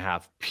you're Mhm. going to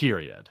have,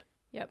 period.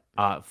 Yep.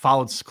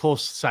 Followed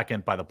close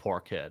second by the poor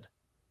kid.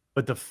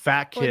 But the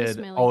fat Or the kid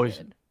smelly always,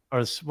 kid.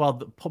 or well,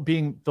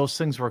 being those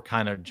things were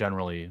kind of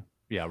generally,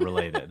 yeah,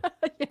 related.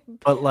 Yeah,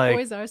 But like,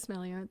 boys are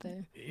smelly, aren't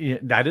they? yeah,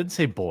 I didn't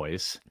say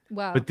boys,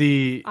 Wow. but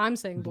the I'm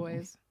saying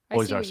boys. I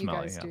boys see are what you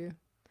smelly. guys Yeah. do.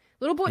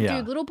 Little boy, Yeah.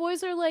 dude, little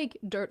boys are like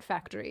dirt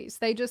factories.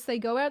 They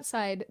go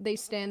outside, they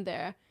stand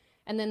there,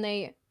 and then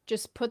they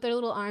just put their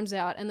little arms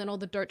out, and then all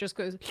the dirt just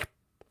goes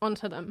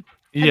onto them.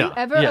 Have you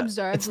ever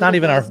observed It's not little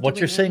even our. boys What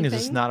you're doing saying is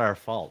it's anything? not our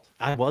fault.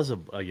 I was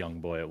a young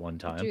boy at one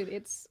time. Dude,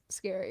 it's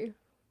scary.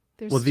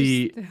 There's Well,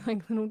 just they're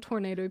like little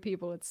tornado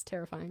people. It's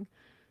terrifying.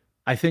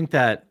 I think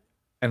that,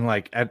 and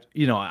like,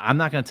 I'm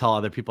not going to tell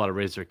other people how to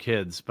raise their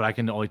kids, but I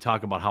can only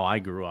talk about how I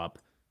grew up.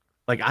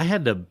 Like, I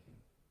had to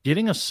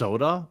getting a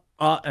soda,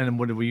 and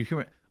when you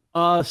hear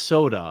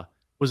soda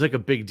was like a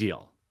big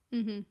deal.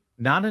 Mm-hmm.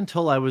 Not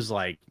until I was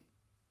like,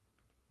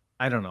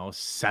 I don't know,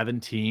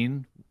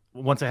 17.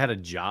 Once I had a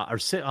job, or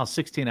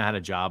 16, I had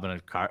a job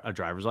and a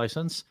driver's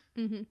license.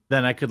 Mm-hmm.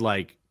 Then I could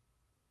like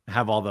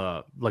have all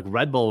the like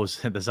Red Bull was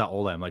that's how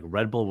old I am. Like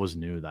Red Bull was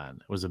new then.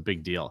 It was a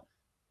big deal.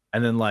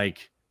 And then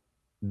like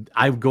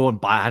I would go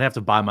and buy, I'd have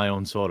to buy my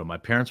own soda. My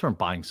parents weren't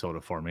buying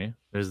soda for me.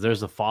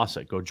 There's a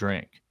faucet, go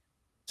drink.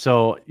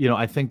 So,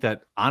 I think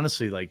that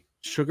honestly, like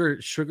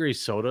sugary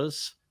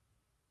sodas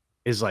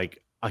is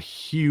like a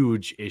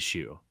huge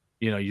issue.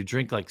 You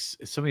drink like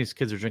some of these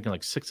kids are drinking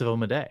like 6 of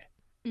them a day.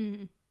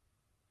 Mm-hmm.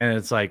 And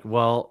it's like,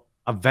 well,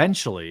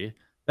 eventually,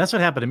 that's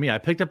what happened to me. I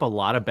picked up a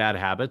lot of bad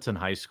habits in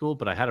high school,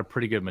 but I had a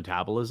pretty good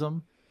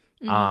metabolism.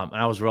 Mm-hmm.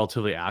 And I was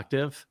relatively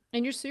active.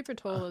 And you're super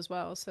tall as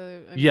well,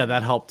 so I Yeah, mean,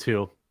 that helped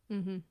too.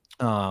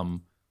 mm-hmm.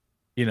 Um,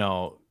 you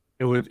know,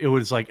 it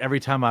was like every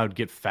time I would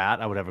get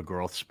fat, I would have a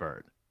growth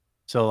spurt.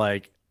 So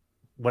like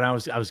when I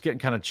was getting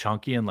kind of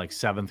chunky in like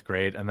 7th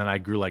grade, and then I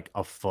grew like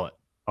a foot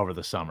over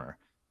the summer.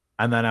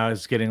 And then I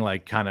was getting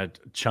like kind of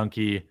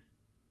chunky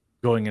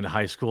going into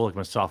high school, like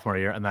my sophomore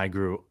year, and then I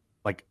grew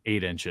like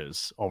 8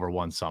 inches over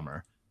one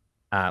summer.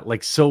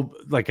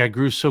 Like I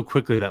grew so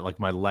quickly that like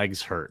my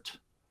legs hurt.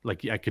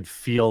 Like I could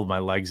feel my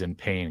legs in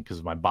pain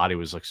because my body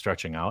was like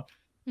stretching out.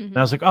 And I Mm-hmm.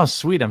 was like, oh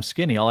sweet, I'm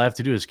skinny. All I have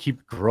to do is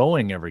keep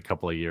growing every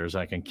couple of years.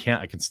 I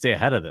can stay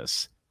ahead of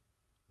this.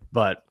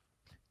 But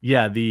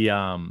yeah, the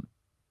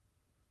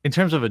in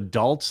terms of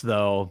adults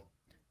though,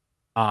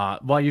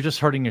 well, you're just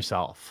hurting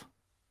yourself.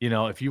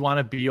 If you want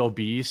to be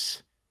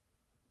obese,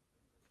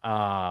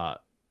 uh,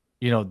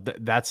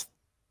 that's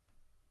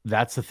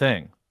the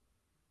thing.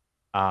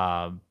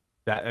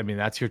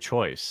 That's your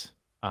choice.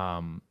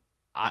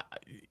 I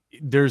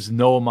There's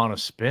no amount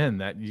of spin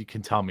that you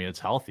can tell me it's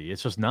healthy.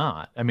 It's just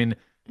not. I mean,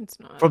 It's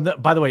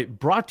not. by the way,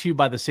 brought to you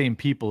by the same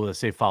people that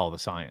say follow the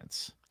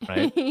science,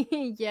 right?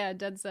 Yeah,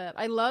 dead set.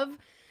 I love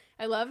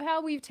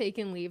how we've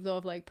taken leave though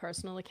of like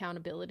personal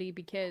accountability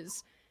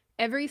because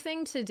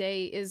everything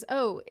today is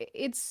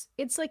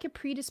it's like a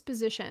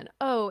predisposition.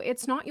 Oh,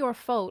 it's not your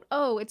fault.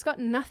 Oh, it's got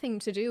nothing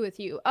to do with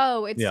you.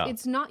 Oh, Yeah.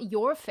 it's not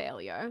your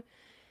failure.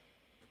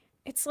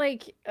 It's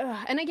like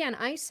and again,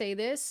 I say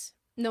this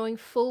knowing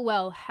full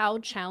well how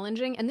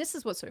challenging, and this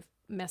is what's sort of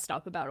messed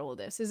up about all of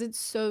this, is it's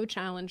so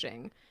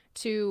challenging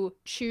to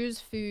choose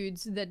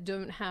foods that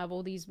don't have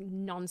all these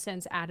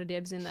nonsense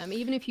additives in them.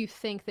 Even if you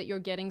think that you're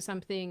getting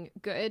something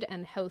good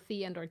and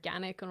healthy and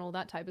organic and all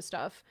that type of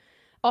stuff,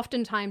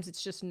 oftentimes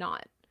it's just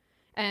not.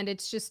 And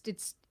it's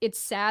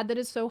sad that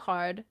it's so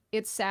hard.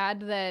 It's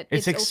sad that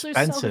It's it's also so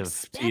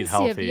expensive to eat expensive.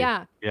 healthy.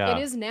 Yeah, it Yeah.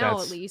 is now at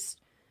That's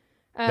least.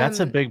 that's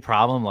a Um, big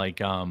problem. Like,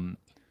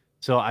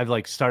 so I've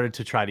like started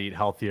to try to eat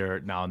healthier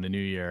now in the new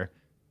year.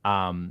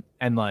 And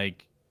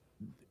like,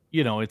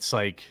 it's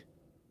like,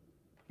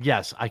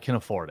 yes, I can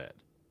afford it.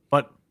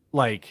 But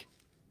like,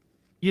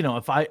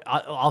 if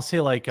I'll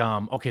say like,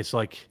 okay, so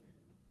like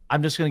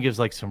I'm just gonna give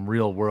like some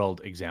real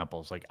world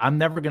examples. Like I'm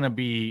never gonna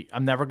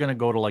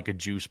go to like a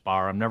juice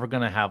bar. I'm never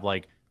gonna have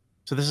like,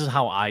 so this is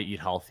how I eat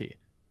healthy.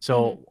 Hmm.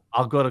 So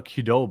I'll go to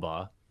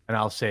Qdoba and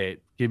I'll say,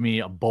 give me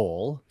a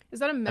bowl. Is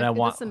that And I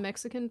want, that's a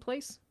Mexican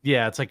place?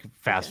 yeah, it's like Okay.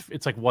 fast.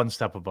 It's like one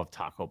step above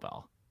Taco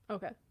Bell.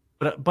 Okay.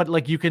 But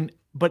like you can,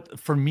 but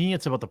for me,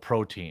 it's about the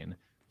protein.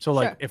 So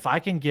like Sure. if I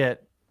can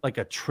get like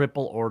a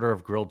triple order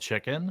of grilled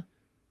chicken,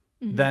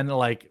 Hmm. then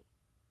like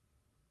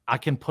I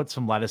can put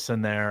some lettuce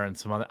in there and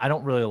some other. I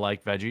don't really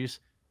like veggies,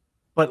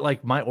 but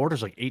like my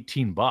order's like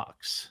 18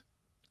 bucks.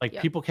 Like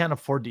Yep. people can't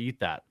afford to eat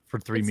that for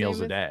three It's same meals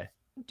a with, day,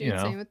 you dude.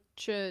 know? Same with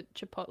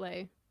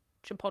Chipotle,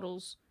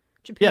 Chipotles,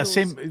 Yeah, Chipoodles.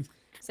 same.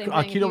 Same thing.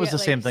 If Keto you was get the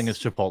like same thing as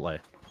Chipotle.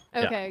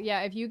 Yeah. okay,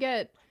 yeah, if you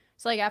get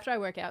so like after I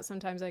work out,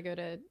 sometimes I go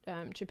to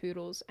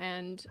Chipoodles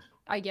and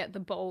I get the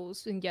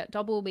bowls and get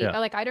double meat. Yeah.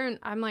 Like I don't,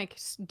 I'm like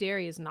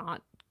dairy is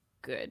not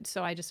good,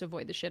 so I just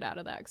avoid the shit out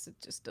of that because it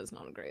just does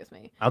not agree with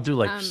me. I'll do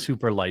like Um,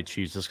 super light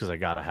cheese just because I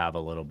gotta have a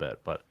little bit,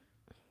 but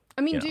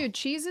I mean, you know, dude,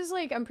 cheese is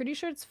like I'm pretty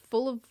sure it's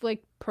full of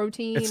like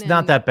protein it's not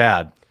and that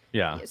bad.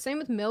 Yeah. yeah, same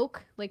with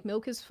milk. Like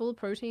milk is full of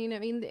protein. I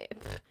mean,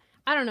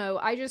 I don't know.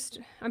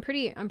 I'm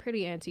pretty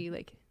anti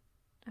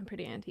I'm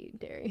pretty anti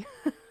dairy.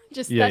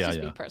 Just Yeah, that's yeah, just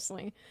me yeah.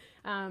 personally.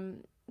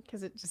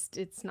 Because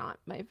it's not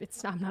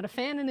I'm not a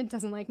fan and it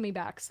doesn't like me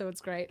back, so it's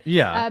great.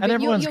 Yeah, and But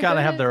everyone's you'll got to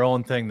go have to their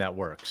own thing that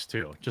works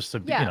too. Just to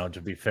be, yeah,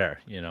 to be fair,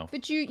 you know.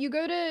 but you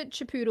go to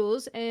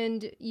Chipoodles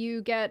and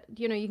you get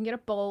you can get a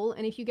bowl,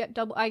 and if you get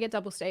double, I get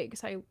double steak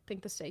because I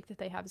think the steak that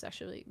they have is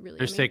actually really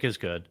Their yummy. steak is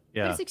good. But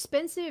Yeah. it's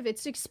expensive.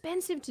 It's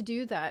expensive to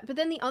do that. But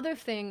then the other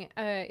thing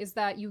is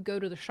that you go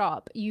to the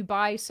shop, you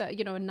buy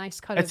a nice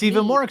cut It's of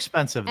even meat, more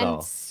expensive and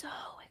it's though. so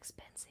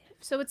expensive.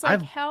 So it's like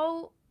I've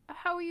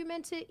how are you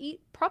meant to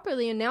eat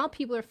properly? And now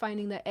people are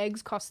finding that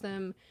eggs cost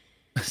them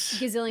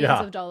gazillions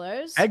yeah, of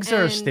dollars. eggs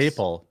are a And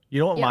staple. You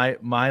know what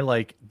yep. my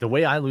like the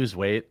way I lose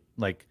weight,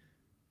 like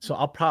so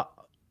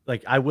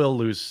I will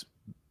lose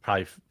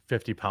probably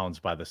 50 pounds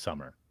by the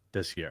summer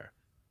this year.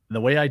 And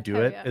the way I do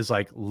Oh it yeah. is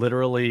like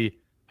literally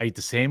I eat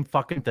the same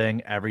fucking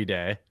thing every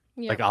day.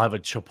 Like Yep. I'll have a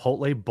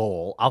Chipotle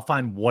bowl. I'll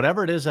find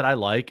whatever it is that I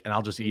like and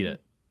I'll just eat Hmm.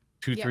 it.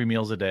 Two, Yep. 3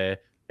 meals a day.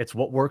 It's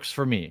what works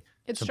for me.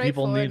 It's Some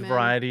people straightforward, need man.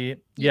 variety. You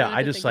Yeah, don't have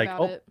I to just think like,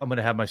 about oh, it. I'm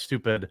gonna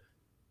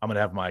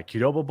have my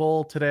Qdoba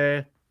bowl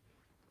today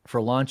for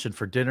lunch and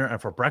for dinner,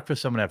 and for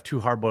breakfast, I'm gonna have two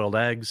hard-boiled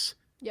eggs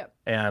Yep.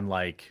 and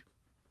like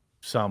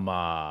some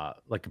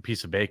like a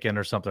piece of bacon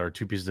or something, or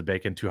two pieces of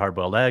bacon, two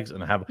hard-boiled eggs,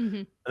 Hmm.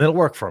 and it'll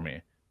work for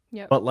me.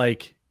 Yep. But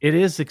like it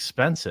is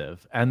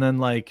expensive. And then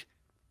like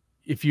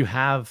if you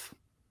have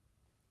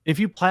if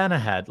you plan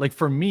ahead, like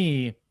for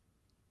me,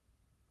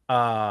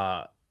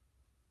 uh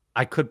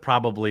I could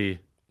probably,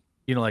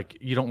 like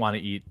you don't want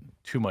to eat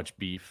too much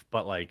beef,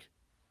 but like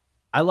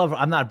I'm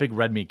not a big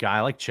red meat guy.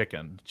 I like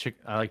chicken.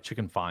 I like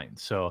chicken fine.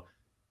 So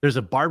there's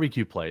a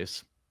barbecue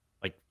place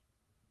like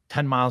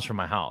 10 miles from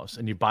my house,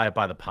 and you buy it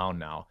by the pound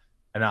now.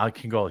 And I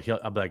can go,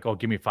 I'll be like, oh,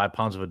 give me 5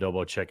 pounds of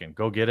adobo chicken.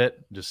 Go get it.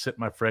 Just sit in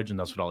my fridge, and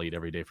that's what I'll eat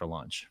every day for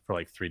lunch for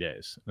like 3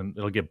 days. And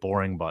it'll get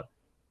boring, but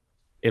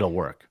it'll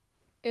work.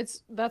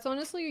 That's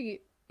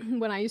honestly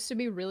when I used to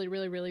be really,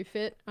 really, really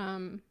fit,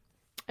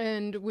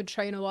 and would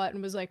train a lot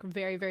and was like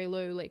very, very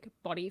low like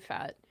body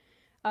fat.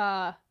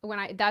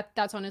 When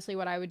that's honestly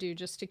what I would do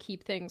just to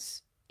keep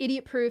things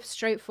idiot proof,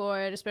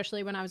 straightforward,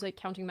 especially when I was like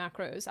counting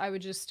macros.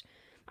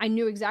 I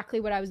knew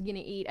exactly what I was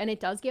gonna eat, and it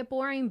does get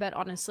boring, but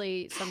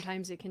honestly,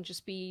 sometimes it can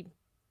just be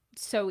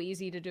so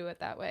easy to do it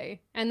that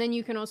way. And then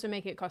you can also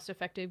make it cost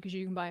effective because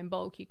you can buy in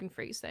bulk, you can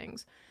freeze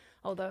things.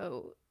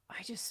 Although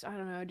I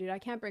don't know, dude. I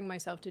can't bring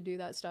myself to do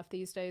that stuff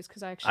these days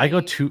because I I go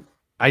actually, to,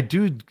 I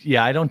do,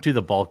 yeah, I don't do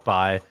the bulk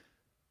buy.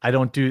 I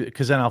don't do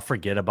because then I'll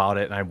forget about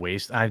it and I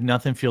waste.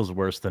 Nothing feels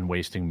worse than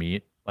wasting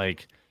meat.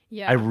 Like I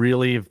yeah.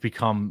 really have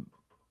become,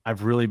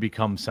 I've really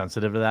become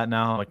sensitive to that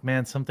now. Like,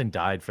 man, something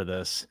died for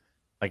this.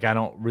 Like, I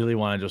don't really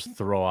want to just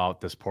throw out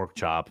this pork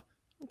chop,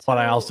 but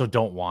I So also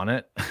don't want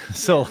it.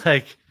 So, yeah.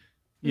 like,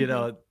 you Hmm.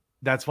 know,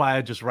 that's why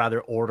I just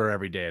rather order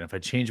every day. And if I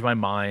change my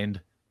mind,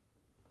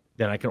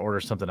 then I can order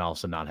something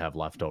else and not have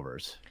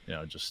leftovers.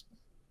 Just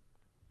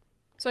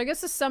So I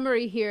guess the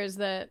summary here is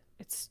that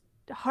it's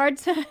hard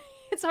to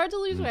it's hard to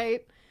lose mm.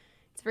 weight.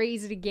 It's very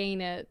easy to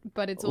gain it,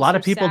 but it's A lot also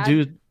of people sad.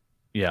 do.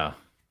 Yeah.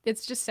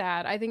 It's just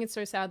sad. I think it's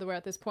so sad that we're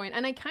at this point.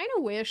 And I kind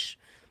of wish,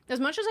 as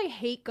much as I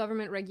hate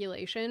government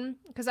regulation,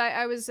 because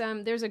I was,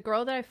 there's a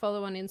girl that I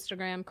follow on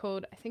Instagram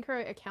called, I think her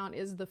account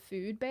is The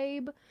Food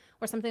Babe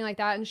or something like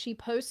that. And she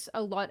posts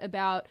a lot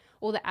about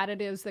all the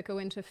additives that go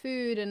into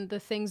food and the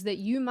things that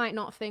you might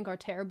not think are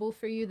terrible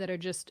for you that are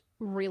just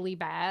really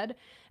bad.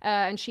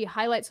 And she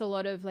highlights a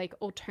lot of like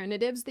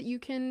alternatives that you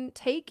can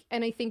take.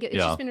 And I think it's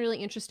just Yeah. been really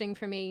interesting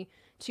for me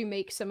to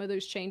make some of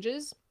those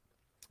changes.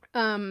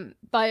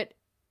 But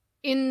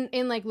in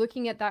like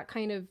looking at that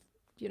kind of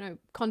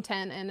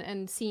content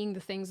and seeing the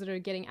things that are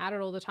getting added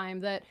all the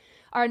time that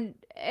are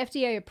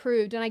FDA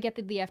approved, and I get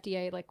that the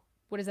FDA, like,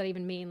 what does that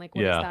even mean? Like,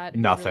 what is Yeah. that? Who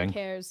really Nothing.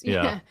 cares?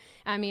 Yeah. Yeah.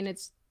 I mean,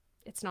 it's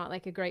not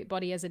like a great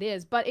body as it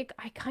is, but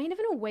I kind of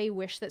in a way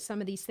wish that some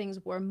of these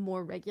things were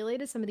more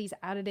regulated, some of these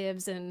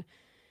additives and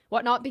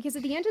whatnot, because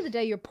at the end of the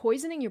day, you're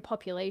poisoning your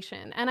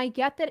population. And I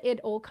get that it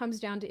all comes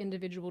down to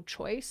individual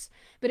choice,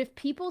 but if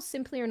people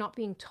simply are not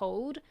being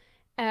told,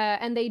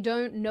 and they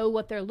don't know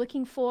what they're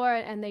looking for,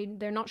 and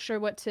they're not sure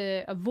what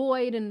to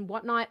avoid and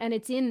whatnot, and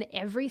it's in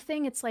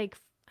everything, it's like,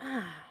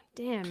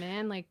 damn,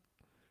 man, like,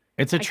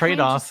 it's a I can't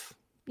trade-off. just,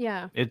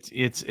 yeah.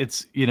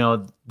 It's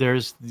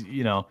there's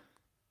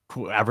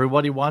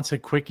everybody wants it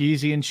quick,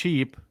 easy, and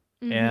cheap,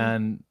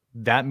 and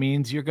that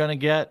means you're gonna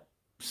get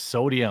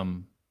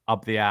sodium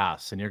up the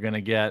ass, and you're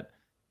gonna get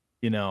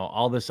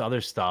all this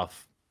other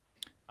stuff.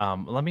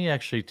 Let me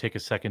actually take a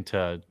second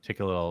to take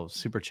a little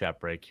super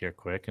chat break here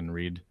quick and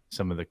read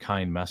some of the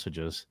kind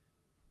messages.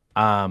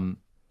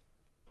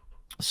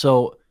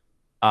 So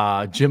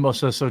Jimbo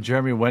says, so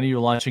Jeremy, when are you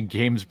launching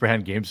games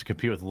brand games to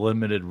compete with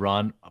limited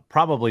run?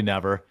 Probably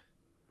never.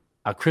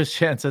 Chris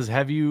Chan says,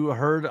 have you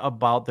heard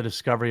about the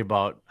discovery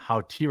about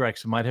how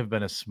T-Rex might have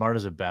been as smart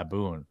as a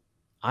baboon?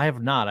 I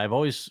have not. I've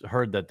always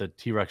heard that the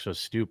T-Rex was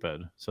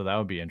stupid, so that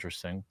would be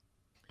interesting.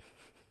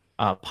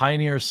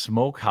 Pioneer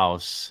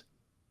Smokehouse's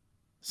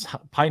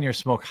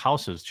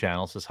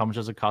channel says, how much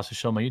does it cost to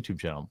show my YouTube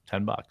channel?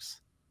 $10.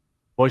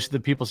 Voice of the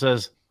People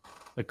says,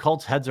 the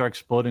cult's heads are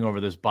exploding over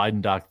this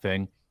Biden doc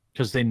thing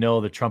because they know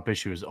the Trump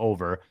issue is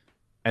over,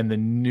 and the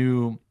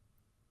new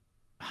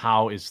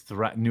House is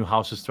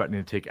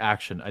threatening to take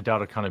action. I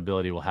doubt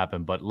accountability will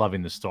happen, but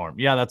loving the storm.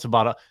 Yeah, that's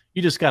about it.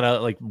 You just gotta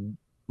like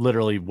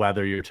literally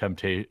weather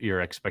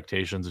your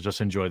expectations and just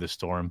enjoy the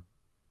storm.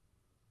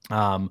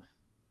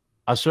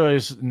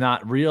 Australia's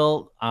not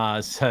real.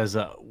 Says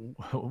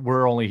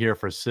we're only here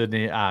for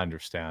Sydney. I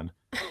understand.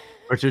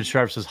 Richard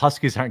Sharp says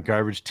Huskies aren't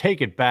garbage.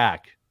 Take it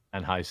back.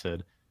 And hi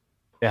Sid.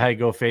 The Hey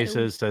Go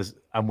Faces says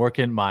I'm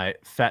working my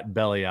fat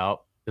belly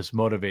out. This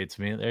motivates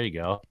me. There you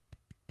go.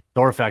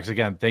 Thorfax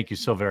again. Thank you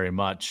so very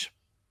much.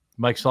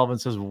 Mike Sullivan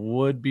says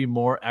would be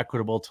more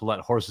equitable to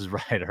let horses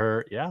ride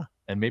her. Yeah,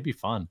 and maybe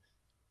fun.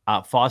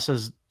 Foss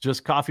says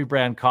just coffee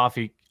brand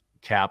coffee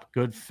cap.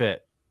 Good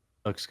fit.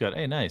 Looks good.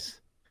 Hey,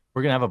 nice.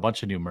 We're gonna have a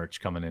bunch of new merch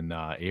coming in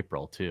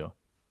April too.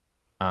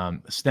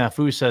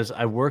 Snafu says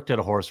I worked at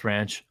a horse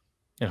ranch,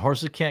 and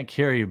horses can't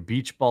carry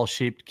beach ball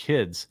shaped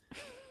kids.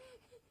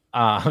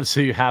 So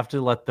you have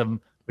to let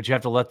them, but you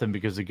have to let them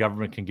because the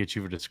government can get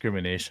you for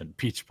discrimination.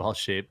 Beach ball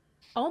shape.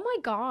 Oh my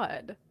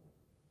God,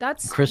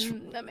 that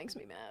makes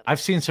me mad. I've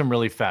seen some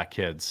really fat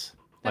kids.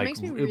 That makes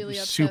me really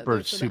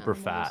upset. Super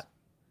fat.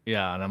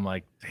 Yeah, and I'm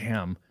like,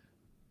 damn.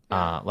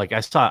 Like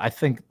I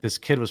think this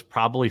kid was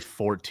probably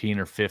 14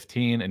 or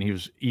 15, and he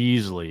was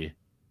easily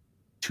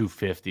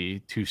 250,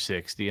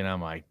 260, and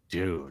I'm like,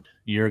 dude,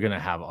 you're gonna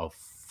have a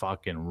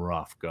fucking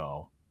rough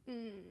go.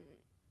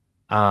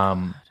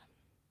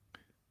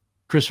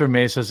 Christopher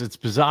May says it's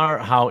bizarre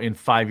how in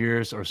 5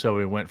 years or so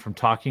we went from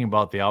talking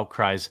about the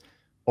outcries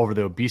over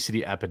the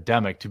obesity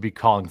epidemic to be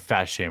calling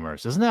fat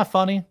shamers. Isn't that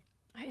funny?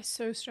 It's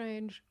so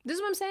strange. This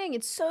is what I'm saying.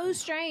 It's so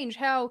strange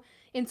how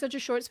in such a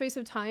short space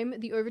of time,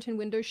 the Overton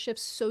window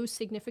shifts so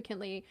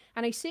significantly.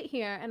 And I sit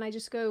here and I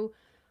just go,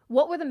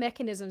 what were the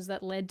mechanisms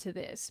that led to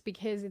this?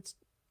 Because it's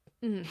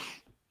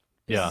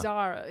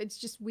bizarre. It's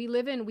just, we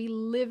live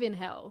in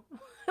hell.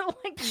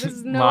 Like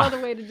there's no other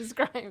way to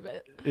describe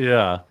it.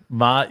 Yeah.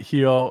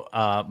 Mayo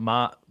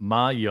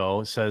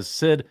says,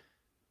 Sid,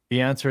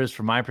 the answer is,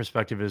 from my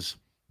perspective, is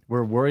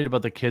we're worried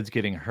about the kids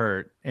getting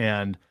hurt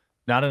and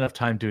not enough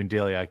time doing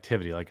daily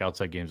activity like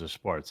outside games or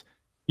sports.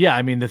 Yeah,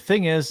 I mean, the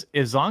thing is,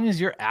 as long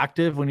as you're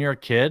active when you're a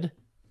kid,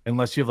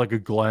 unless you have like a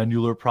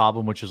glandular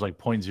problem, which is like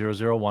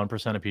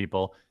 0.001% of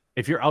people,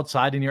 if you're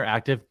outside and you're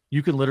active,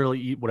 you can literally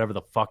eat whatever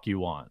the fuck you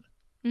want.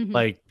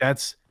 Like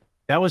that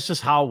was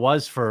just how it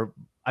was for,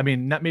 I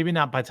mean, maybe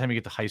not by the time you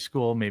get to high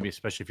school, maybe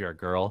especially if you're a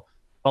girl,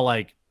 but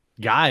like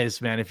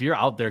guys, man, if you're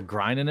out there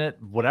grinding it,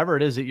 whatever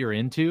it is that you're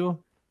into,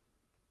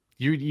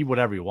 you eat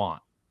whatever you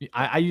want.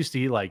 I used to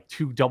eat like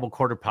 2 double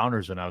quarter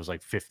pounders when I was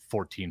like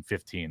 14,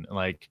 15.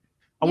 Like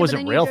I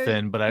wasn't rail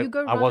thin, but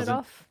I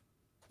wasn't.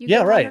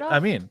 Yeah, right. I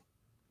mean,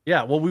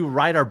 yeah. Well, we would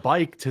ride our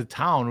bike to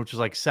town, which was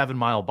like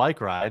 7-mile bike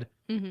ride,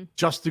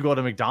 just to go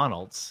to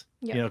McDonald's.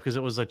 You know, because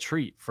it was a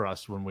treat for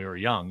us when we were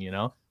young. You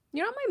know.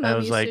 You know what my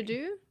mom used to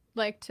do,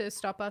 like to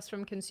stop us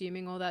from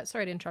consuming all that.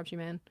 Sorry to interrupt you,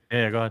 man.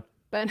 Yeah, go ahead.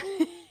 But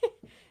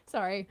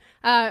sorry.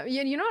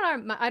 You know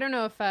what? I don't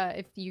know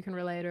if you can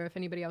relate or if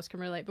anybody else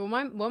can relate. But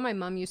what my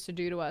mom used to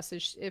do to us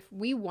is if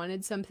we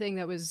wanted something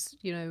that was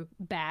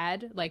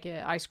bad, like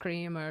ice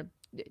cream or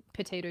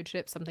potato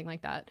chips, something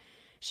like that,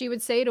 she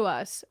would say to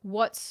us,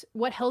 what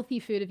healthy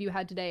food have you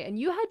had today? And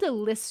you had to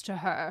list to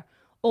her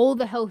all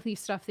the healthy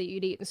stuff that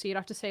you'd eat. And so you'd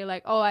have to say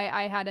like, oh,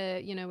 I had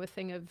a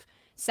thing of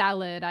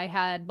salad, I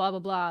had blah blah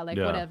blah, like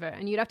whatever.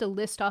 And you'd have to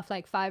list off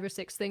like 5 or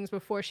 6 things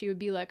before she would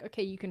be like,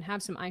 okay, you can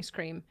have some ice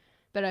cream,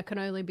 but it can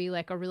only be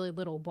like a really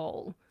little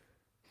bowl.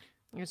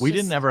 We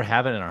didn't ever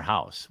have it in our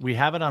house. We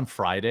have it on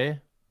Friday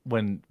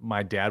when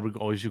my dad would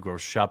always do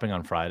grocery shopping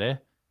on Friday.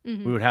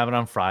 We would have it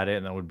on Friday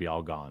and then it would be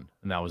all gone.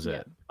 And that was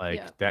it.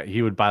 Like that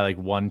he would buy like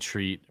one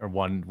treat or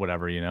one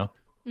whatever,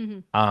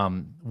 Wayne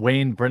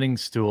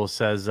Brenningstool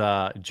says,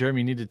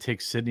 Jeremy, you need to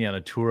take Sydney on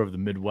a tour of the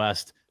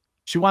Midwest.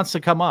 She wants to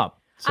come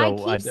up, I so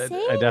keep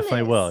saying I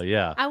definitely will. this.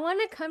 Yeah, I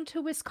want to come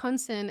to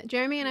Wisconsin.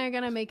 Jeremy and I are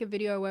gonna make a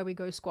video where we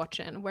go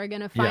squatching. We're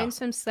gonna yeah. find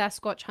some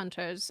Sasquatch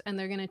hunters, and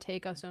they're gonna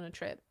take us on a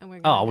trip, and we're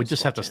Oh, gonna we go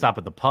just have to squatching. stop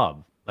at the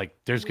pub. Like,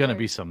 there's gonna be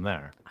Weird. some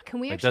there. Can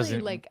we It actually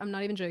doesn't. like? I'm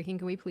not even joking.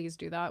 Can we please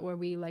do that where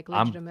we like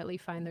I'm. legitimately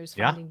find those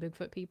Yeah, finding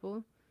Bigfoot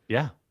people,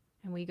 yeah,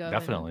 and we go and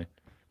definitely.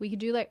 we could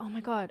do like, oh my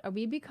god, are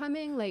we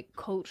becoming like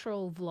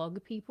cultural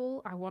vlog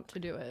people? I want to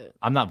do it.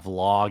 I'm not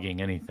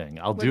vlogging anything.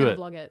 I'll We're do gonna it.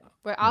 vlog it.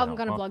 I'm No,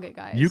 gonna well, vlog it,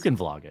 guys. you can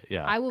vlog it.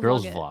 Yeah, I will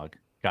girls vlog it. vlog.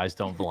 Guys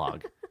don't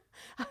vlog.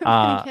 I'm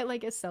gonna Uh, get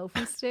like a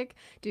selfie stick,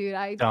 dude.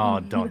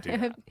 don't do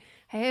that.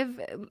 I have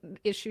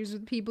issues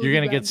with people. You're who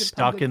gonna go get into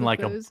stuck public in with like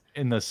those.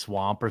 in the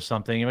swamp or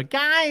something. You're like,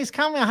 guys,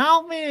 come and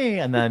help me,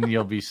 and then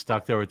you'll be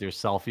stuck there with your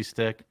selfie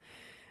stick.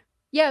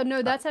 Yeah,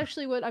 no, that's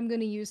actually what I'm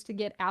gonna use to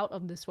get out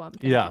of the swamp.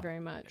 Thank Yeah. you very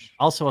much.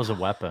 Also as a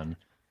weapon.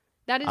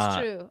 That is Uh,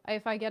 true.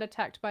 If I get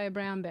attacked by a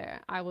brown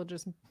bear, I will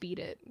just beat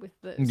it with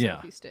the Yeah.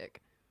 selfie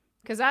stick,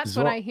 because that's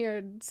what Zor- I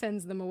hear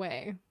sends them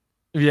away.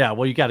 Yeah,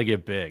 well, you got to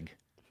get big.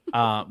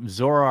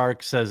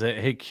 Zorark says,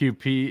 "Hey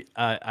QP,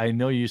 I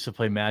know you used to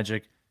play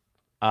Magic.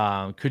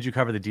 Could you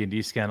cover the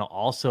D&D scandal?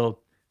 Also,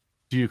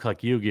 do you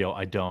collect Yu-Gi-Oh?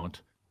 I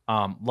don't.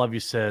 Love you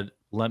said,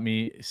 let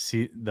me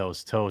see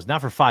those toes.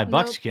 Not for $5.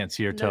 Nope, You can't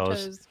see your no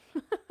toes.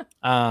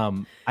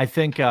 I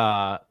think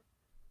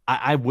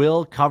I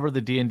will cover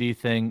the D&D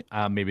thing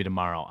maybe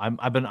tomorrow.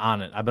 I've been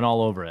on it. I've been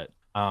all over it.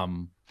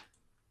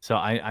 So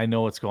I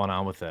know what's going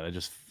on with it. I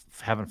just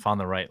haven't found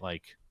the right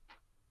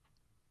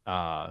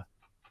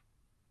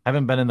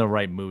haven't been in the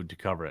right mood to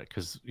cover it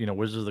because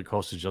Wizards of the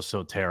Coast is just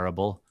so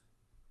terrible.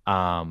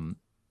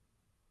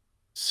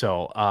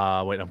 So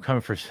wait, I'm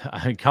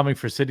coming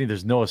for Sydney.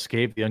 There's no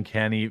escape. The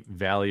uncanny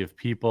valley of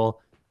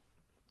people.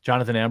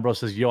 Jonathan Ambrose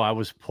says, "Yo, I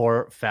was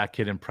poor fat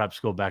kid in prep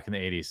school back in the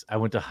 '80s. I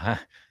went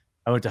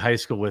to high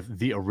school with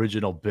the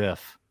original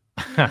Biff."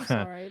 I'm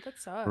sorry, that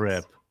sucks.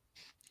 Rip.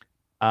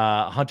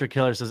 Hunter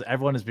Killer says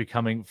everyone is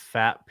becoming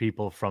fat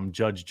people from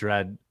Judge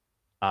Dredd,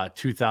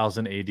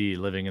 2000 AD,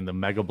 living in the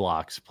mega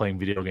blocks, playing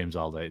video games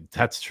all day.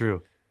 That's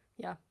true.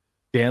 Yeah.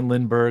 Dan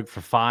Lindbergh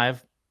for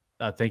 5.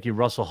 Thank you.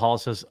 Russell Hall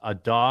says a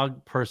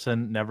dog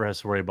person never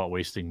has to worry about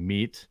wasting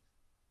meat.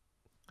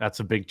 That's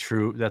a big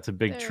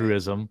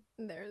truism.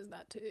 There is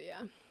that too,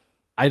 yeah.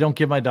 I don't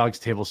give my dogs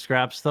table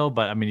scraps though,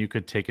 but I mean you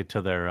could take it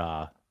to their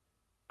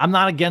I'm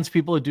not against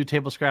people who do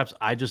table scraps.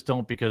 I just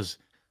don't because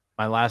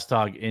my last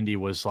dog, Indy,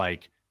 was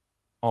like,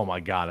 oh my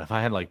God, if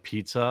I had like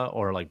pizza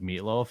or like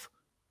meatloaf,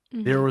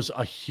 there was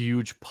a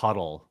huge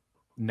puddle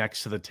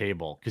next to the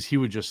table because he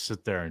would just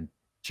sit there and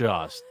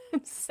just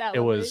Salivate. it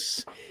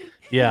was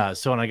yeah.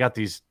 So when I got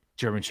these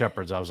German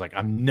Shepherds, I was like,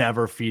 I'm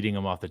never feeding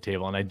them off the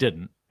table, and I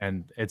didn't,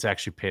 and it's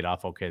actually paid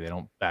off okay. They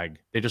don't beg;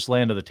 they just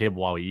lay under the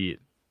table while we eat.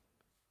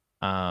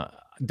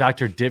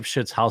 Dr.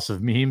 Dipshit's House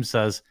of Memes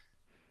says,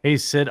 "Hey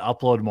Sid,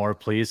 upload more,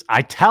 please."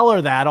 I tell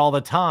her that all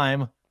the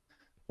time.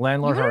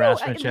 Landlord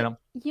harassment channel.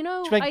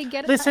 Like, I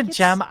get it. Listen,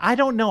 Jem, I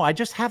don't know. I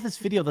just have this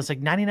video that's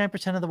like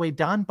 99% of the way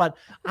done, but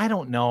I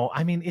don't know.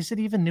 I mean, is it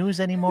even news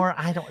anymore?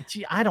 I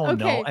don't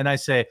know. And I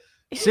say,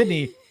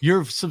 Sydney,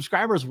 your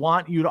subscribers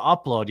want you to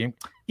upload.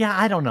 Yeah,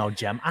 I don't know,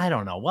 Jem. I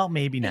don't know. Well,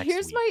 maybe next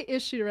Here's week. my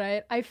issue,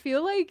 right? I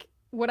feel like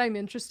what I'm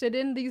interested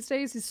in these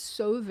days is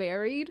so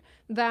varied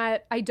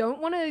that I don't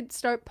want to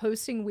start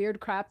posting weird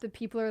crap that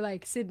people are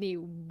like, Sydney,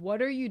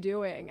 what are you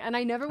doing? And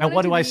I never want And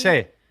what do I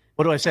say?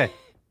 What do I say?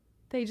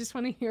 They just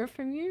want to hear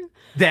from you.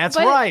 That's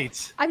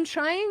right. I'm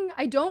trying.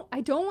 I don't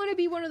want to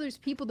be one of those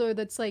people though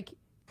that's like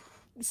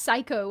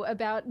psycho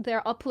about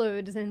their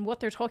uploads and what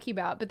they're talking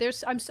about. But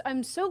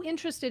I'm so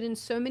interested in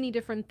so many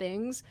different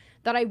things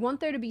that I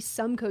want there to be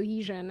some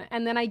cohesion.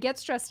 And then I get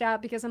stressed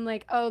out because I'm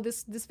like, oh,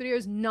 this video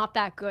is not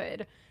that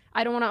good.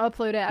 I don't want to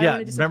upload it. I don't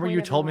want to remember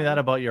you told me that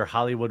everyone. about your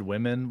Hollywood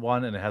Women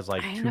one, and it has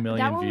like 2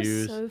 million that one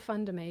views. Was so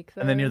fun to make. Though.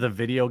 And then you're the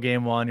video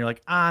game one. You're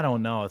like, I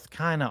don't know. It's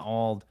kind of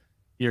old.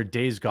 Your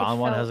Days Gone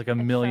one has like a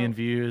million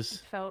views.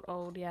 It felt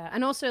old, yeah.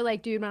 And also,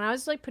 like, dude, when I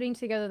was like putting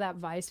together that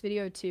Vice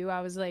video too,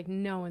 I was like,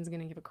 no one's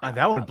gonna give a crap.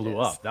 That one blew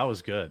up. That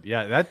was good.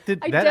 Yeah, that did.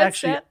 That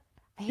actually.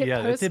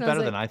 Yeah, that did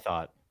better than I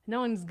thought. No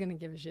one's gonna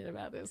give a shit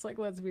about this. Like,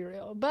 let's be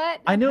real. But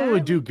I knew it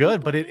would do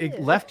good, but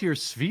it left your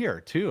sphere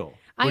too,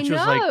 which was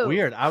like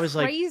weird. I was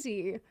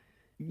crazy.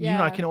 You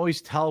know, I can always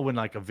tell when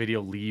like a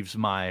video leaves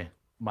my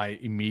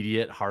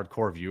immediate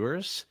hardcore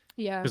viewers.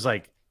 Yeah. Because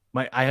like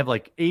I have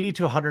like 80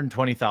 to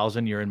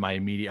 120,000. You're in my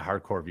immediate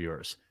hardcore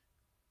viewers.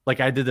 Like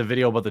I did the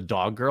video about the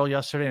dog girl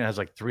yesterday, and it has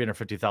like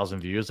 350,000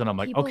 views, and I'm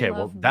like, people okay,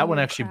 well that one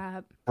actually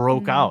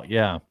broke out.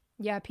 Yeah.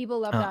 Yeah, people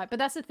love that. But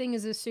that's the thing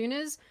is, as soon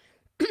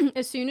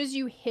as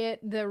you hit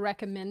the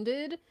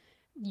recommended,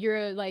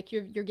 you're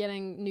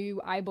getting new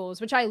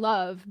eyeballs, which I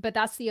love. But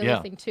that's the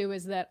other thing too,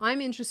 is that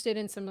I'm interested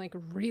in some like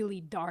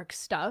really dark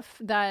stuff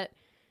that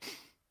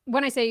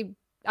when I say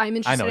I'm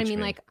interested, I mean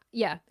like,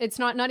 yeah, it's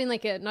not in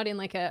like a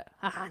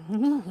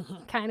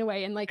kind of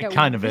way, in like it a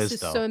kind of this is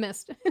though. so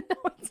messed.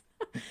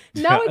 No,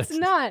 No, it's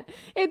not.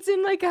 It's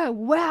in like a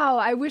wow,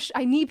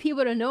 I need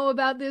people to know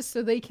about this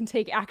so they can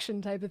take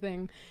action type of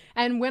thing.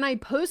 And when I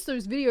post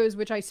those videos,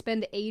 which I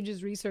spend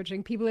ages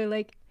researching, people are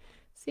like,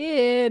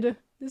 Sid,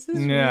 this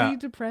is Yeah. really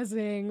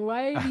depressing.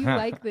 Why do you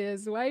like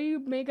this? Why do you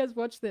make us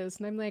watch this?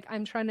 And I'm like,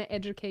 I'm trying to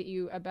educate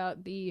you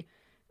about the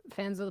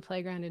fans of the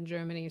playground in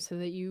Germany so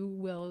that you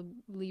will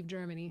leave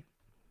Germany.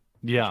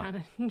 Yeah.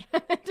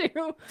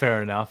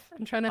 Fair enough.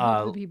 I'm trying to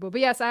help the people.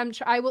 But yes,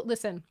 I will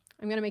listen.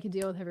 I'm gonna make a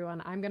deal with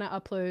everyone. I'm gonna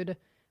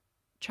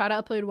try to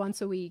upload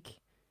once a week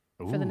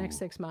for the next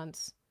 6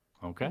 months.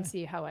 Okay. And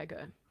see how I go.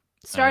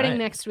 Starting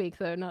next week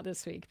though, not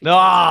this week. No,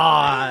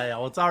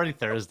 well, it's already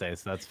Thursday,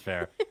 so that's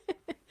fair.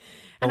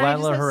 The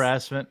landlord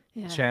harassment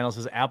channel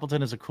says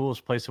Appleton is the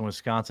coolest place in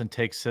Wisconsin.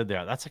 Take Sid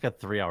there. That's like a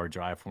 3-hour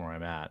drive from where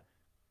I'm at.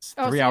 It's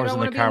 3 hours in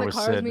the car with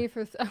Sid.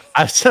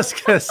 I was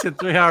just gonna sit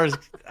 3 hours.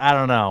 I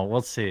don't know.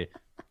 We'll see.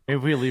 Maybe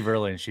we leave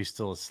early and she's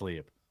still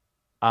asleep.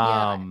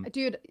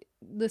 Dude,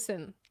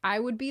 listen. I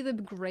would be the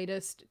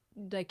greatest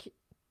like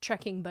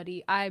trekking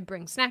buddy. I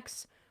bring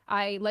snacks.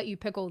 I let you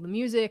pick all the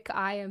music.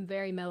 I am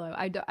very mellow.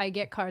 I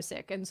get car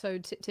sick, and so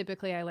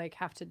typically I like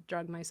have to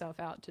drug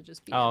myself out to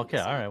just be. Oh, okay.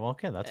 All right. Well,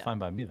 okay. That's fine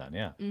by me then.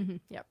 Yeah.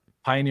 Yep.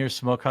 Pioneer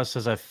Smokehouse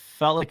says I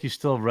felt like you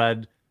still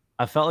read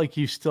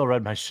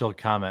my shield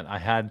comment. I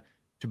had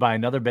to buy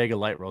another bag of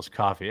light roast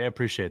coffee. I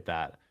appreciate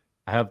that.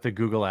 I hope the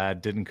Google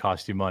ad didn't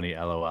cost you money.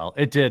 LOL.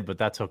 It did, but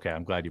that's okay.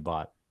 I'm glad you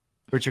bought.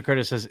 Richard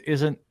Curtis says,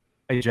 isn't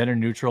a gender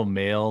neutral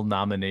male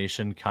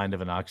nomination kind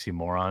of an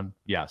oxymoron?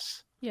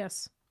 Yes.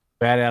 Yes.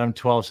 Bad Adam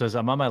 12 says,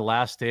 I'm on my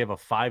last day of a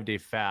 5-day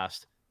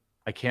fast.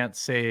 I can't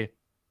say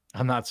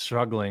I'm not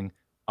struggling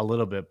a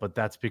little bit, but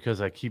that's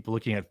because I keep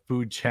looking at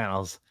food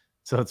channels.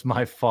 So it's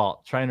my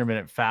fault. Try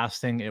intermittent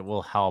fasting. It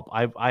will help.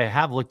 I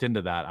have looked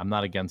into that. I'm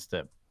not against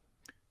it.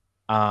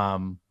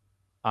 Mayo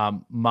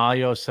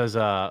says,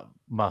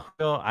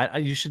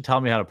 you should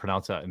tell me how to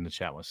pronounce that in the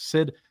chat. Was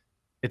Sid,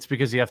 it's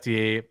because of the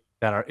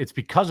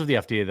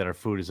FDA that our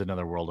food is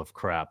another world of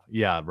crap.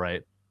 Yeah,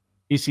 right.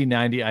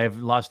 EC90, I have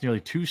lost nearly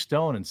 2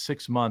 stone in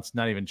 6 months,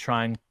 not even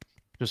trying.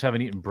 Just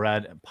haven't eaten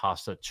bread and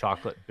pasta,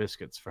 chocolate,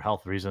 biscuits for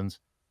health reasons.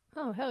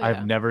 Oh, hell yeah.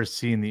 I've never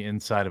seen the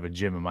inside of a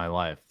gym in my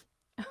life.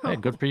 Hey,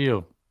 good for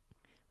you.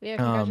 Yeah,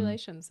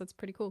 congratulations. That's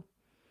pretty cool.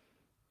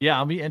 Yeah,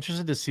 I'll be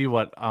interested to see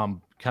what kind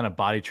of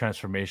body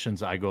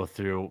transformations I go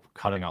through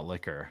cutting out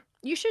liquor.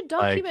 You should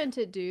document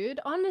it,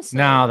 dude. Honestly.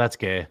 No, that's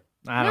gay.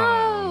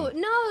 No,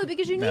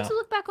 because you need to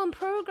look back on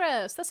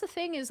progress. That's the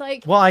thing is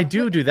like. Well, I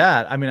do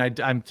that. I mean,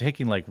 I'm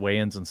taking like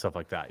weigh-ins and stuff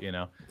like that, you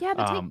know. Yeah,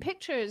 but take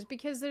pictures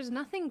because there's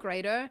nothing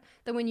greater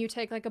than when you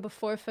take like a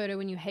before photo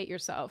when you hate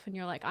yourself and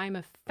you're like, I'm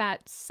a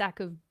fat sack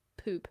of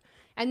poop.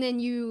 And then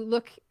you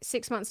look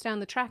 6 months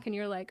down the track and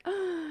you're like,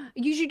 oh,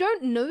 you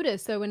don't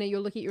notice though when you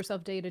look at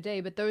yourself day to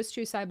day, but those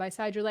two side by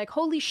side, you're like,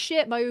 holy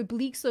shit, my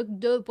obliques look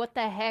dope. What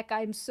the heck?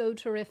 I'm so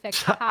terrific.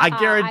 I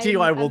guarantee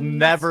you I will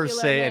never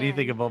say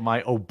anything about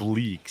my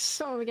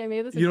obliques. Oh, okay,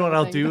 maybe you know what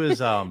I'll do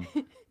is I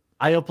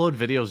upload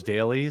videos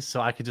daily so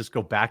I could just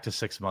go back to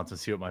 6 months and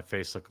see what my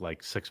face looked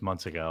like 6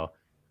 months ago.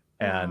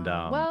 And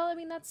well, I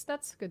mean that's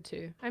good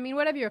too. I mean,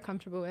 whatever you're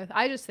comfortable with.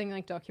 I just think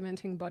like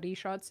documenting body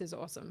shots is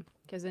awesome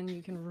because then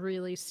you can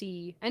really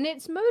see, and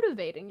it's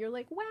motivating. You're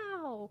like,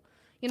 wow,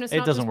 you know.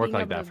 It doesn't work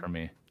like that for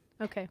me.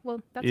 Okay, well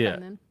that's fine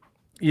then.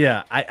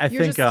 Yeah, I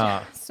think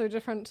just so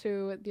different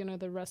to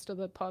the rest of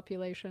the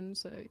population.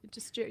 So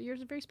you're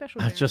very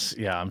special.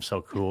 I'm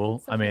so cool.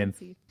 So I mean,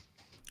 fancy.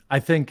 I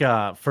think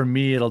for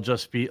me it'll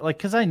just be like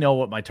because I know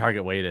what my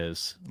target weight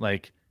is.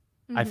 Like,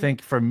 I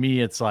think for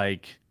me it's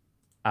like.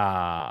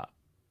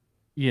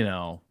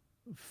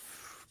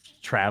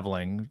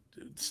 Traveling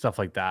stuff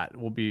like that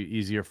will be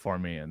easier for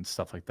me and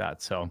stuff like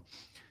that. So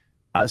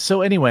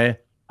anyway,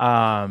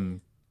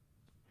 the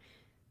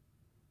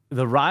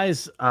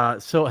rise.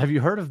 So have you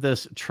heard of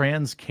this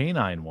trans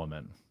canine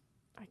woman?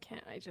 I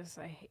can't. I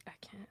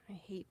can't. I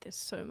hate this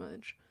so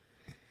much.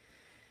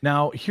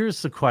 Now,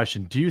 here's the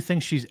question. Do you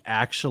think she's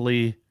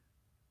actually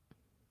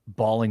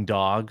balling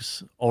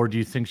dogs or do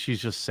you think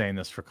she's just saying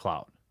this for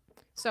clout?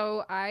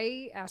 So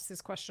I asked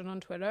this question on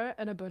Twitter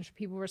and a bunch of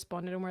people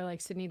responded and were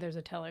like, Sydney, there's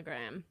a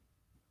Telegram.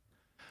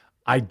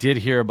 I did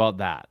hear about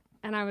that.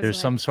 And I was There's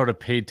like, some sort of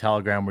paid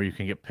Telegram where you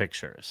can get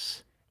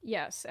pictures.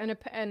 Yes. And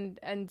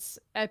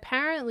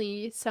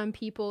apparently some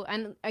people,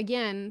 and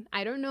again,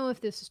 I don't know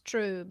if this is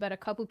true, but a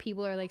couple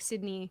people are like,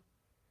 Sydney,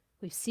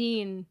 we've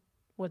seen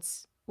what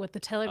the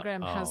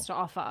Telegram has to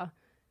offer.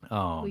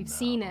 We've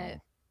seen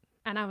it.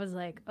 And I was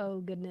like, oh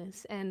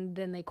goodness. And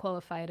then they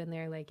qualify it and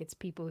they're like, it's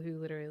people who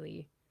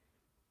literally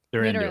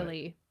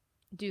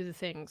do the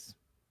things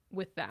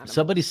with that.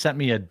 Somebody sent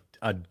me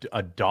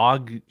a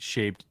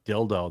dog-shaped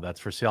dildo that's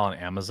for sale on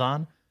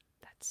Amazon.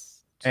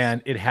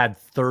 And it had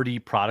 30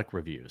 product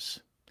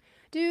reviews.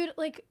 Dude,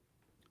 like...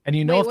 And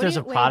if there's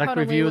a product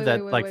review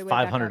that like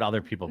 500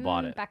 other people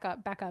bought it. Back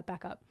up.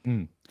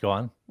 Go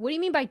on. What do you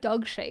mean by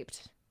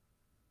dog-shaped?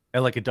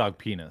 Like a dog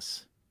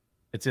penis.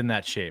 It's in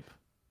that shape.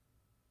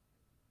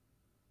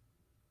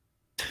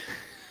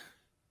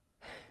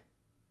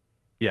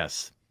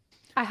 Yes.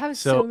 I have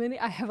so So many.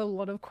 I have a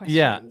lot of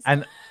yeah, questions.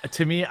 and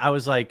to me, I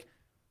was like,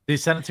 they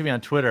sent it to me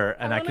on Twitter,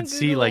 I and I want to could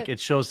see Google like it, it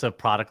shows the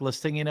product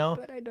listing,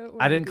 but I don't I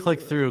want to didn't click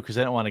Google it. through because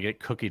I didn't want to get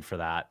cookied for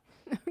that.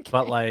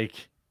 But Okay.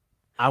 like,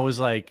 I was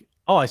like,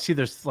 oh, I see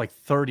there's like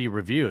 30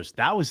 reviews.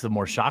 That was the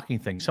more shocking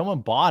thing. Someone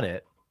bought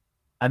it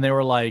and they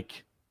were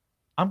like,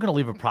 I'm gonna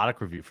leave a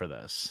product review for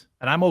this.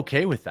 And I'm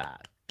okay with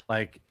that.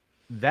 Like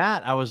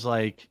that, I was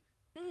like,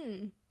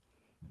 Mm.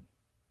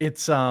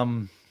 it's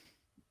and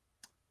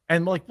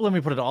like let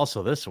me put it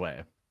also this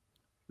way.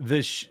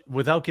 This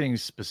without getting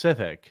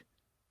specific,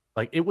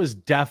 like it was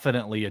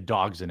definitely a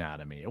dog's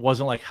anatomy. It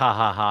wasn't like ha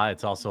ha ha.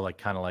 It's also like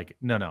kind of like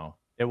no.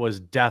 It was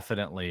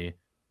definitely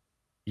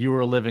you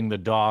were living the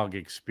dog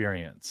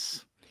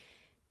experience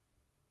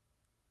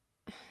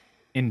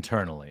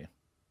internally.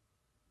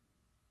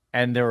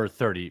 And there were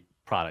 30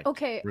 product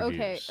Okay, okay,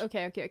 reviews.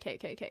 okay, okay, okay,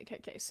 okay, okay, okay,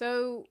 okay.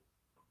 So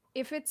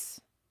if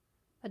it's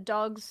a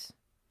dog's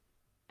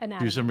Do some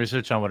anatomy,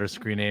 research on what her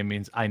screen name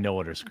means. I know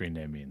what her screen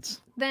name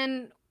means.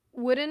 then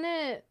wouldn't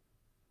it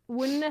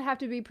have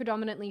to be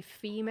predominantly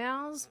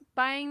females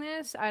buying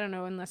this? I don't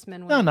know, unless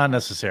men No, want not to.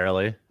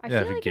 necessarily. I Yeah,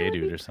 feel if a like it gay would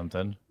dude be. or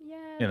something, Yeah,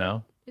 you but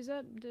know. is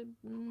that the?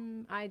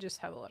 I just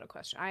have a lot of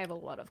questions. I have a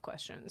lot of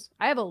questions.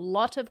 I have a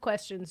lot of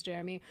questions,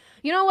 Jeremy.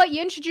 You know what?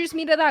 You introduced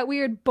me to that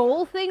weird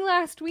bowl thing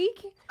last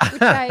week,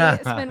 which I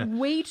spent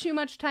way too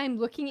much time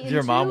looking Did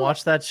your mom into.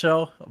 watch that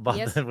show? About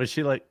Yes. that? Was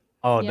she like,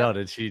 oh Yep. no,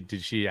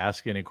 did she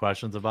ask you any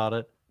questions about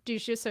it? Dude,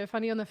 she's so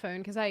funny on the phone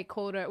because I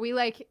called her. We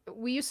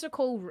used to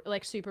call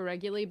like super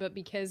regularly, but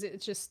because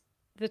it's just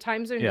the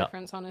time zone Yeah.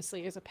 difference,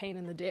 honestly, is a pain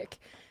in the dick.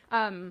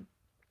 Um,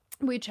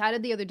 we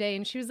chatted the other day,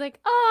 and she was like,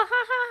 "Oh,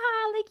 ha ha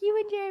ha! Like you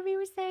and Jeremy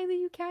were saying that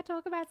you can't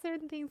talk about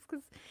certain things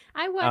because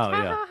I watch. Oh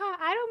Ha yeah. ha ha!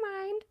 I don't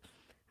mind."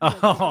 I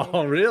was like, "Okay."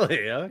 Oh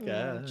really? Okay.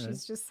 Yeah, all right.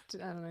 she's just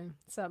I don't know,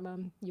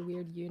 some you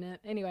weird unit.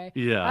 Anyway,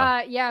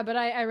 Yeah. yeah, but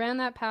I ran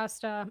that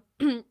past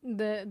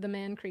the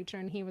man creature,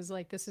 and he was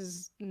like, "This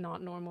is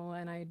not normal,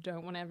 and I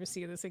don't want to ever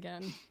see this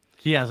again."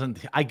 He hasn't.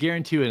 I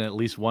guarantee you, in at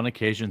least one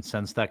occasion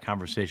since that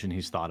conversation,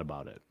 he's thought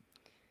about it.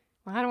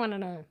 Well, I don't want to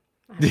know.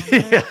 I don't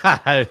wanna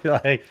know. Yeah,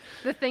 like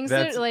The things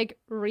that's that like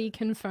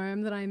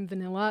reconfirm that I'm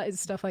vanilla is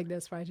stuff like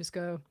this, where I just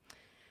go,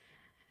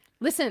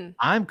 "Listen,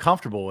 I'm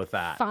comfortable with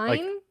that. fine,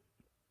 Like,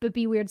 but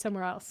be weird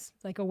somewhere else,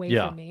 like away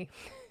yeah, from me."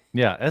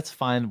 yeah, that's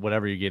fine.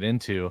 Whatever you get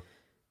into,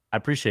 I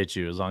appreciate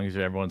you as long as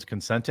everyone's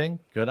consenting.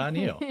 Good on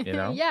you. You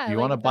know, Yeah, you like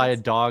want to if buy a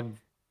that's dog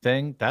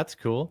thing? That's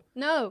cool.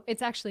 no,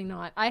 it's actually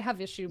not. I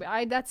have issue, but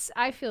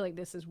I feel like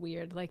this is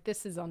weird. Like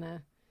this is on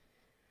a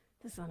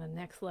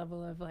next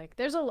level of like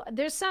there's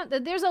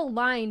a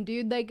line,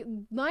 dude. Like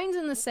lines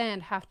in the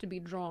sand have to be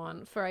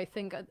drawn for I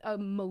think a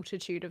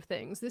multitude of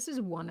things. This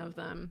is one of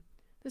them.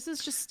 This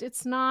is just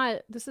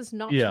this is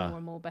not Yeah.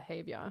 normal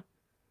behavior.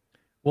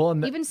 Well,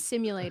 and Even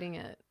simulating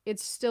it,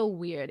 it's still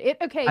weird. It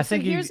okay, I so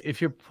think here's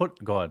if you're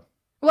put, go ahead.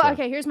 well, Sorry.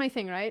 okay, here's my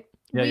thing, right?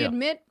 Yeah, We yeah.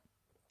 admit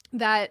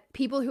that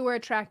people who are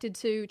attracted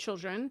to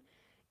children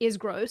is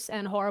gross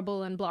and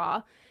horrible and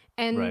blah.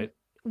 And Right.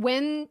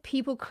 when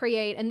people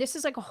create, and this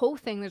is like a whole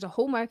thing, there's a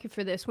whole market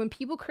for this. When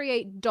people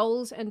create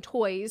dolls and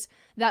toys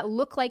that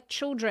look like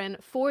children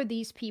for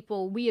these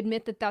people, we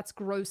admit that that's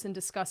gross and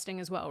disgusting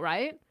as well,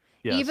 right?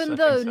 Yes, Even I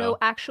though think no so.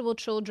 actual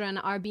children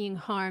are being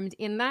harmed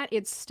in that,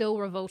 it's still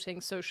revolting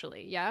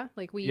socially. Yeah?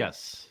 Like we,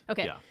 Yes.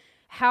 okay. Yeah.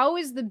 How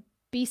is the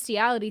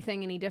bestiality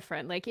thing any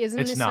different? Like, isn't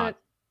It's this not.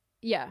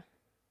 yeah.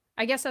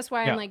 I guess that's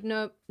why I'm Yeah. like,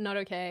 nope, not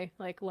okay.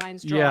 Like,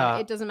 lines drawn. Yeah.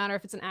 It doesn't matter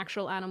if it's an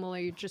actual animal or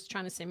you're just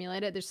trying to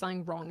simulate it. There's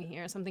something wrong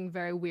here. Something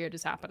very weird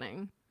is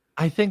happening.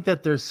 I think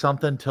that there's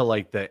something to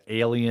like the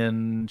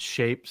alien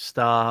shape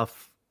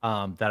stuff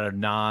that are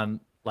non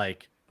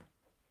like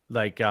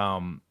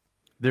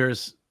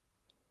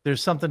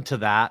there's something to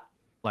that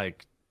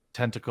like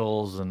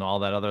tentacles and all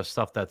that other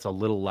stuff that's a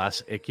little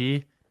less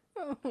icky.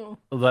 Oh,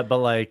 But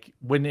like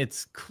when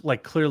it's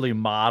like clearly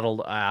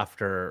modeled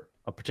after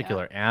a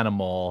particular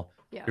animal,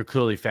 yeah. you're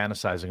clearly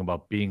fantasizing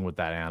about being with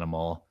that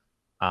animal.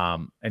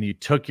 And you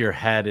took your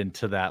head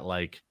into that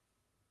like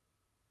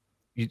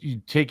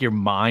you take your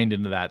mind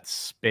into that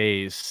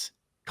space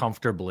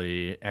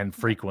comfortably and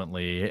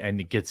frequently and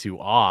it gets you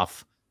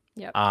off.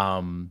 Yep.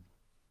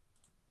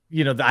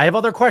 You know, I have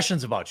other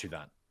questions about you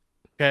then.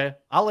 Okay.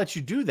 I'll let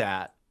you do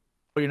that,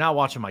 but you're not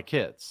watching my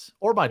kids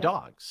or my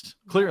dogs.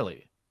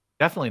 Clearly.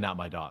 Definitely not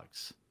my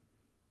dogs.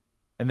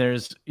 And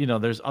there's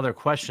other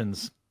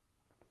questions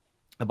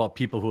about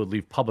people who would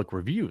leave public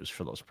reviews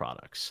for those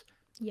products.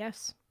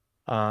 Yes.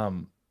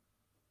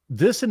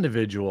 This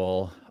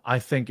individual, I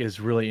think, is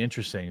really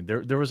interesting.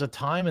 There was a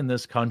time in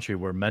this country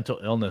where mental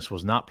illness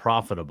was not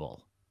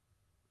profitable.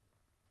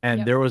 And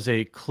Yep. there was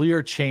a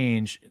clear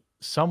change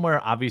somewhere,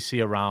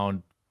 obviously,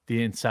 around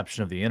the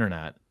inception of the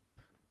internet,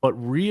 but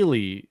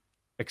really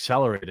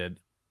accelerated.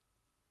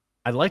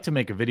 I'd like to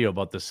make a video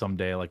about this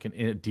someday, like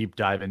a deep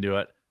dive into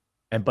it,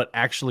 but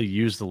actually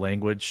use the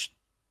language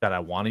that I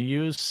want to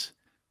use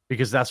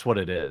because that's what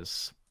it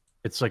is.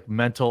 It's like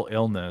mental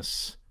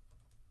illness,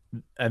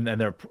 and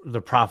they're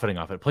profiting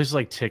off it. Places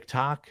like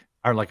TikTok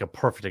are like a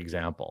perfect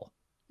example.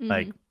 Mhm.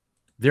 Like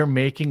they're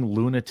making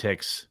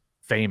lunatics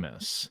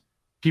famous.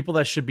 People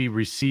that should be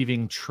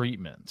receiving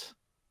treatment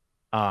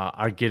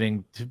are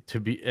getting to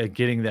be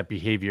getting that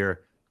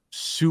behavior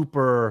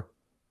super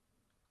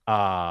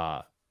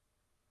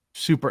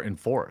super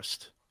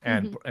enforced,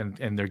 and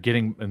they're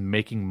getting and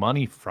making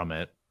money from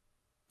it.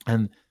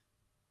 And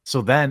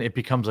so then it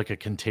becomes like a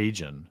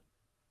contagion.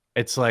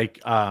 It's like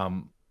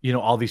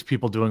all these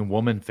people doing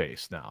woman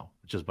face now,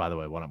 which is, by the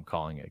way, what I'm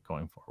calling it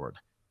going forward.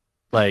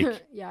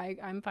 Like Yeah,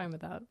 I'm fine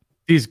with that.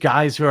 these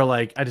guys who are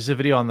like, I just did a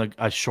video on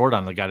a short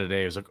on the guy today.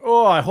 He was like,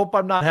 oh, I hope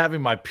I'm not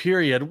having my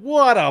period.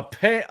 What a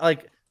pain.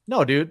 Like,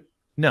 no, dude.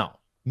 No.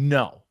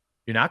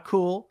 You're not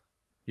cool.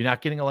 You're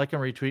not getting a like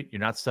and retweet. You're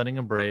not stunning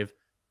and brave.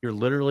 You're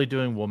literally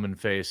doing woman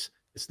face.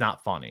 It's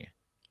not funny.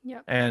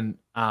 Yeah. And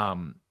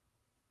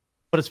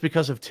but it's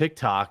because of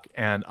TikTok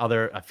and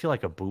other, I feel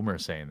like a boomer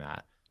saying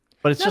that.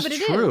 But it's just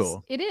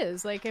true. It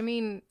is. Like, I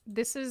mean,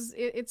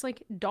 it's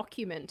like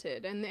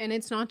documented, and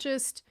it's not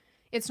just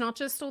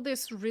all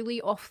this really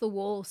off the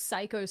wall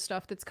psycho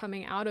stuff that's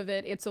coming out of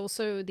it. It's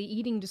also the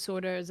eating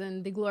disorders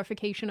and the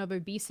glorification of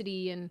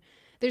obesity, and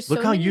there's Look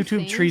so how many YouTube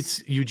things.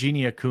 treats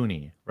Eugenia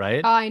Cooney,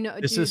 right? I know,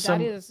 This dude, is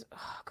that is,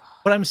 oh god.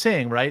 But I'm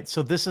saying, right?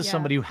 So this is Yeah.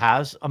 somebody who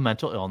has a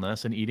mental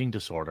illness, an eating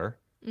disorder.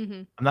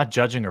 Mm-hmm. I'm not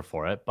judging her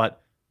for it,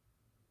 but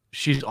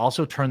she's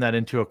also turned that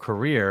into a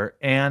career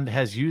and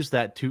has used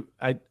that to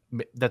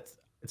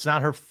it's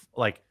not her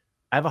like,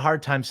 I have a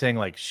hard time saying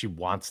like she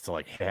wants to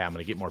like, hey, I'm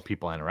going to get more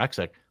people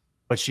anorexic,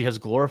 but she has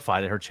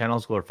glorified it. Her channel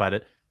has glorified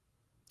it.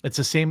 It's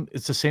the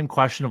same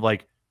question of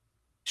like,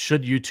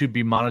 should YouTube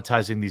be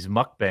monetizing these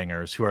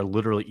mukbangers who are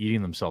literally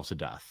eating themselves to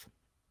death?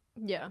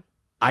 Yeah.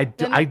 I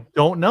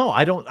don't know.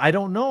 I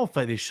don't know if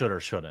they should or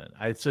shouldn't.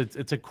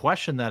 It's a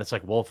question that it's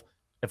like, well,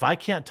 if I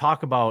can't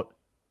talk about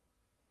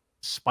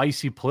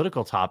spicy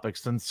political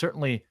topics, then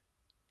certainly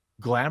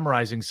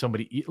glamorizing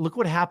somebody. Look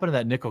what happened to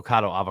that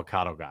Nikocado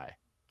avocado guy.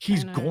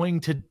 He's going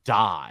to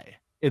die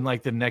in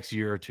like the next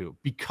year or two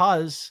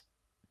because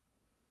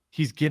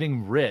he's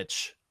getting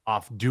rich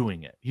off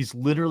doing it. He's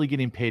literally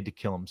getting paid to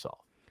kill himself.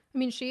 I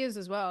mean, she is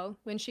as well.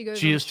 When she goes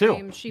she on is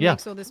stream, too. she Yeah.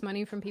 makes all this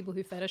money from people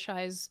who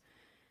fetishize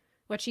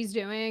what she's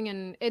doing,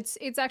 and it's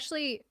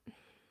actually,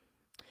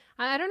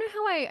 I don't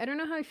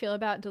know how I feel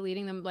about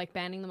deleting them, like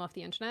banning them off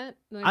the internet.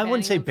 Like I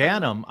wouldn't say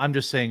ban from... them. I'm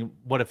just saying,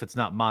 what if it's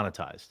not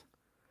monetized?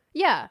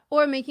 Yeah,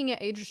 or making it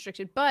age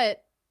restricted.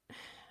 But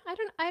I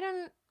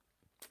don't.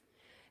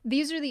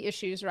 These are the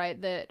issues,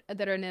 right? That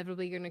are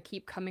inevitably going to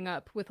keep coming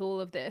up with all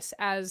of this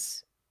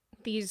as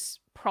these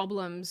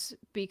problems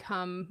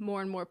become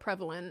more and more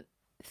prevalent.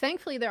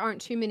 Thankfully, there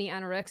aren't too many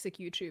anorexic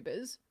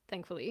YouTubers.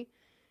 Thankfully.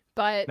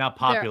 But not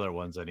popular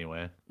ones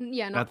anyway.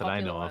 Yeah, not that I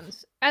know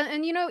ones.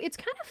 And you know, it's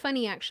kind of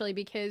funny actually,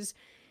 because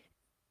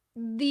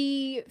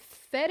the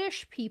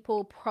fetish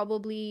people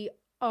probably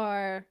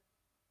are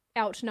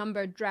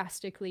outnumbered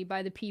drastically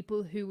by the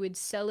people who would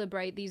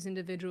celebrate these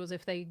individuals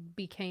if they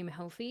became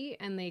healthy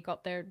and they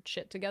got their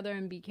shit together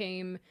and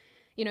became,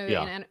 you know,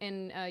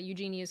 in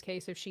Eugenia's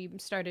case, if she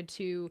started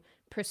to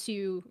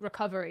pursue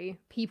recovery,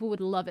 people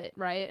would love it,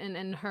 right?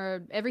 And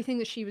her, everything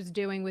that she was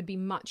doing would be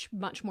much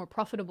more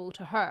profitable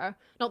to her.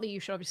 Not that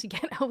you should obviously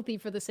get healthy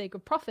for the sake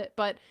of profit,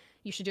 but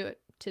you should do it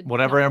to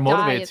whatever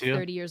motivates you.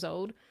 30 years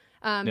old.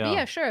 But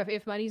yeah, sure,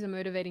 if money's a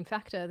motivating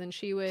factor, then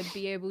she would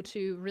be able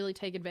to really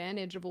take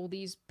advantage of all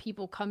these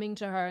people coming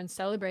to her and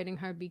celebrating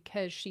her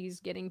because she's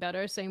getting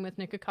better. Same with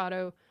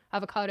Nikocado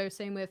Avocado,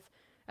 same with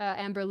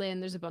Amber Lynn.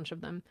 There's a bunch of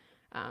them.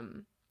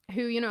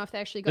 Who, you know, if they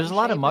actually got there's a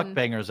lot of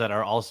mukbangers that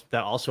are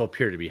also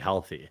appear to be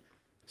healthy.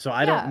 So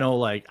I don't know,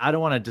 like, I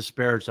don't want to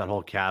disparage that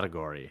whole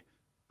category.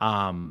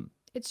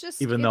 It's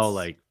just, even though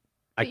like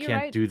I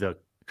can't do right. the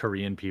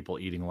Korean people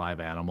eating live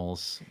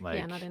animals. Like,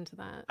 yeah, not into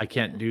that. I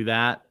can't do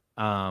that.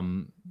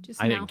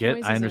 Just I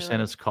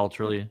understand it's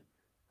culturally.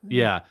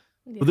 Yeah.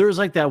 But there's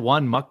like that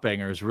one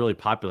mukbanger is really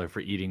popular for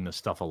eating the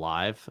stuff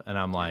alive. And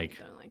I'm like,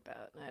 I don't like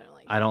that.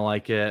 I don't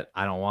like it.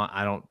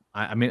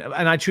 I mean,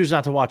 and I choose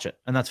not to watch it,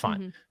 and that's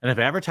fine. And if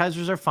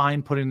advertisers are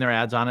fine putting their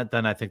ads on it,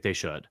 then I think they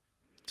should.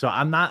 So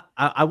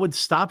I would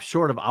stop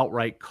short of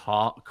outright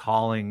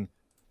calling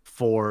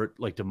for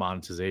like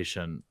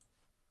demonetization,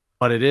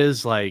 but it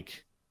is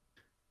like,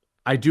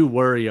 I do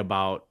worry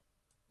about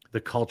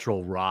the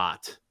cultural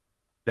rot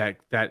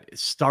that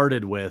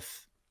started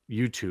with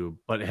YouTube,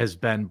 but has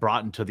been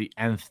brought into the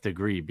nth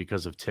degree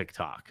because of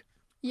TikTok.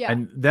 Yeah.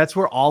 And that's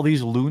where all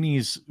these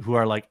loonies who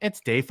are like, it's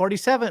day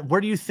 47. Where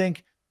do you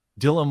think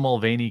Dylan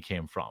Mulvaney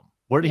came from?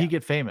 Where did he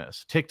get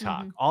famous?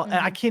 TikTok. And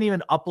I can't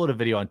even upload a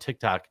video on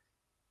TikTok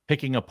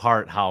picking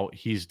apart how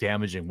he's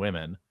damaging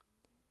women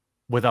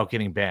without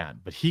getting banned.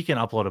 But he can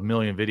upload a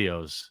million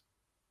videos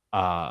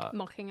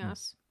mocking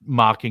us,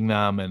 mocking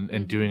them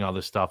and doing all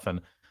this stuff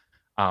and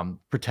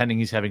pretending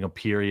he's having a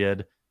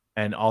period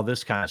and all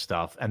this kind of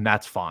stuff. And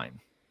that's fine.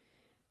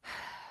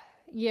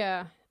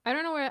 Yeah. I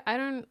don't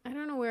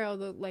know where all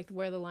the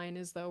where the line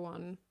is though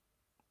on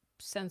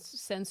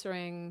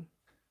censoring.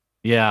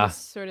 Yeah,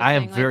 sort of I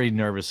am very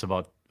nervous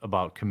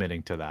about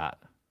committing to that.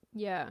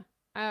 Yeah.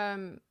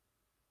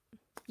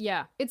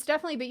 Yeah, it's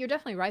definitely, but you're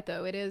definitely right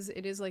though. It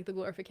is like the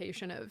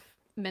glorification of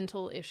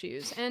mental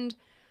issues. And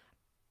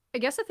I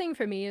guess the thing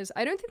for me is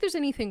I don't think there's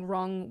anything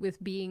wrong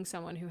with being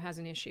someone who has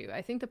an issue.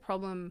 I think the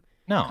problem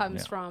No,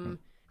 comes yeah. from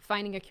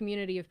finding a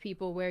community of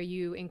people where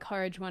you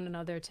encourage one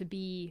another to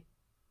be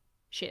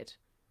shit.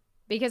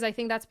 Because I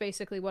think that's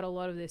basically what a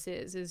lot of this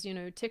is, you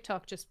know,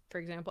 TikTok just for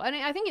example. And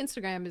I think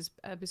Instagram is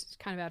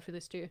kind of bad for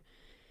this too.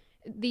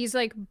 These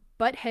like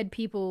butthead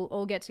people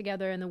all get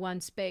together in the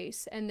one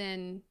space and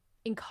then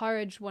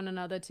encourage one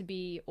another to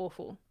be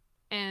awful.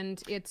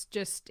 And it's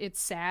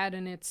sad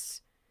and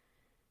it's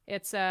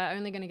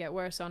only going to get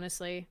worse,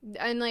 honestly.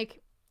 And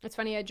like, it's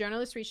funny. A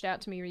journalist reached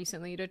out to me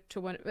recently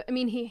to one. I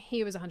mean,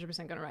 he was 100%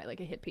 going to write like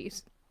a hit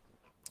piece.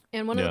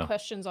 And one of the Yeah.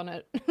 questions on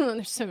it,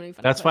 there's so many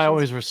funny That's why I questions.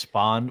 always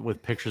respond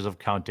with pictures of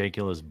Count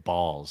Dacula's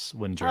balls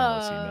when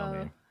journalists email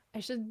Uh, me. I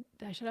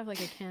should have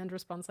like a canned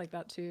response like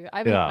that too. I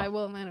haven't. Yeah. I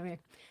will anyway.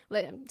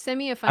 Send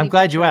me a I'm funny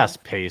glad you picture of.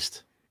 asked,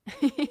 Paste.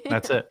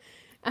 That's it.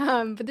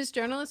 But this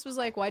journalist was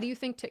like, "Why do you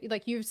think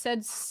like you've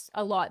said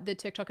a lot that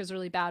TikTok is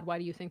really bad? Why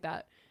do you think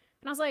that?"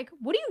 And I was like,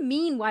 "What do you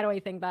mean? Why do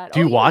I think that? Do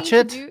All you you watch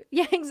need to it? do,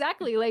 yeah,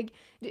 exactly. Like,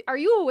 are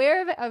you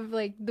aware of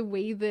like the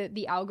way that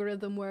the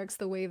algorithm works,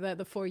 the way that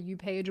the For You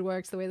page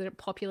works, the way that it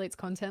populates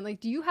content? Like,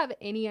 do you have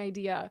any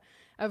idea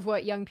of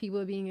what young people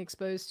are being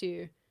exposed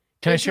to?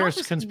 Can I It's share a not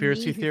just me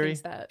conspiracy who thinks theory?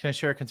 that. Can I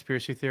share a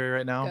conspiracy theory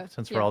right now, Go,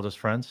 since we're yeah, all just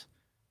friends?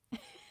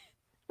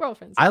 we're all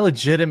friends. I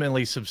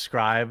legitimately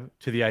subscribe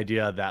to the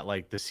idea that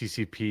like the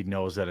CCP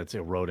knows that it's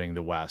eroding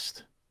the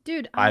West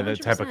Dude, by the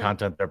type of 100%.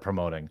 content they're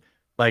promoting.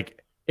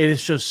 Like it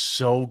is just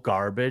so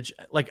garbage.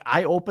 Like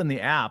I opened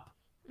the app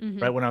Mm-hmm.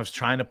 right when I was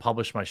trying to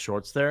publish my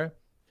shorts there,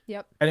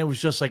 Yep. and it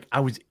was just like I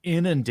was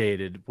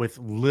inundated with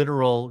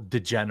literal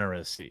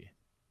degeneracy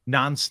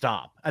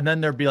nonstop. And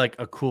then there'd be like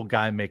a cool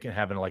guy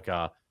having like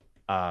a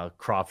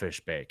crawfish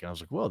bake. And I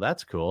was like, whoa,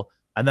 that's cool.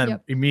 And then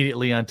Yep.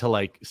 immediately onto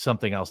like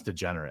something else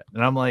degenerate.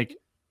 And I'm like,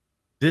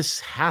 this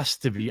has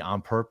to be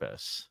on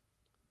purpose.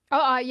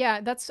 Oh,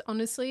 yeah. That's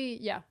honestly,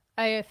 yeah.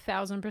 I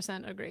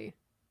 1,000% agree.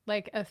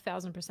 Like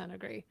 1,000%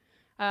 agree.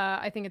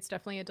 I think it's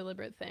definitely a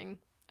deliberate thing.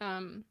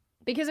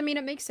 Because I mean,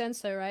 it makes sense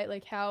though, right?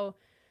 Like how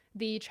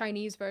the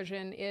Chinese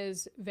version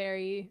is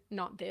very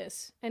not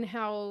this, and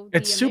how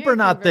It's the super American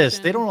not this.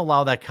 They version. don't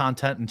allow that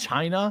content in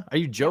China. Are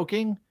you Yep.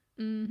 joking?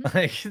 Hmm.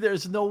 Like,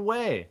 there's no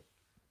way.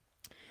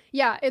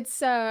 Yeah,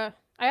 it's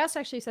I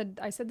also actually said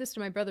this to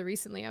my brother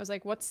recently. I was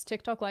like, "What's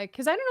TikTok like?"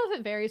 Because I don't know if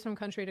it varies from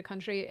country to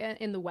country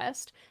in the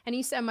West. And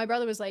he said, my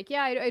brother was like,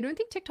 "Yeah, I don't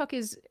think TikTok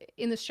is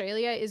in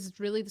Australia is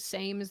really the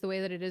same as the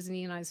way that it is in the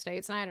United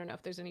States." And I don't know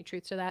if there's any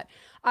truth to that.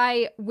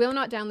 I will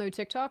not download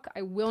TikTok.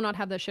 I will not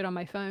have that shit on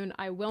my phone.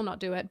 I will not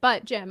do it.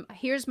 But Jem,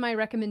 here's my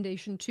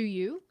recommendation to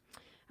you.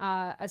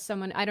 As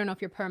someone, I don't know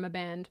if you're perma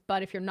banned,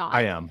 but if you're I not,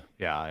 am.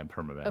 Yeah, I am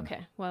permaban. okay.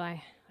 Well,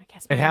 I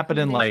guess It my happened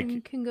in recommendation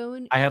like can go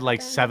in I had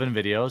like banned. 7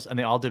 videos and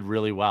they all did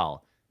really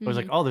well. I was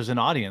like, Mm-hmm. "Oh, there's an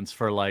audience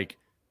for like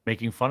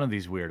making fun of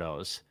these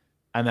weirdos."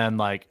 And then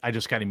like I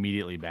just got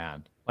immediately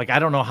banned. Like I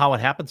don't know how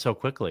it happened so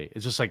quickly.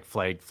 It's just like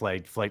flagged,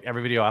 flagged, flagged.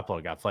 Every video I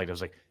uploaded got flagged. I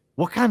was like,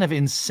 "What kind of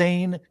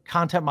insane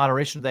content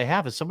moderation do they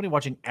have? Is somebody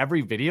watching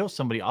every video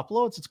somebody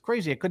uploads? It's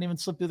crazy. I couldn't even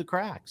slip through the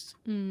cracks."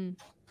 Mm.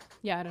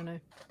 Yeah, I don't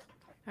know.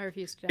 I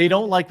refuse to They download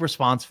don't it. like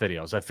response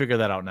videos. I figured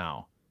that out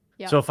now.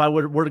 Yeah. So if I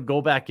were to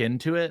go back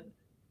into it,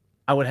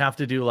 I would have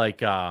to do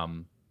like I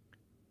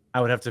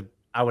would have to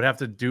I would have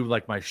to do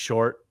like my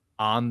short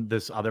on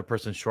this other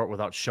person's short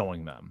without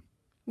showing them.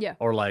 Yeah.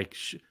 Or like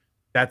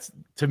that's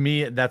to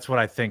me that's what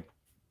I think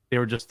they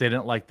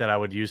didn't like that I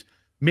would use.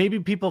 Maybe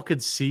people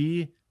could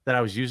see that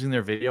I was using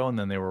their video and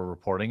then they were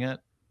reporting it.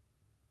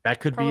 That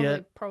could be Probably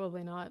it.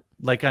 probably not.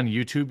 Like on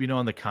YouTube,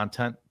 on the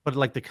content, but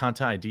like the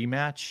content ID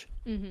match,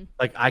 Mm-hmm.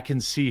 like I can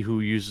see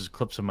who uses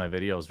clips of my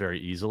videos very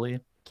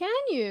easily. Can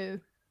you?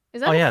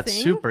 Is Oh that a yeah, it's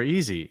thing? super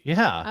easy.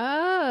 Yeah.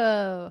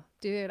 Oh,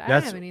 dude, I don't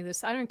That's have any of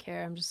this. I don't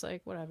care. I'm just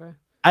like, whatever.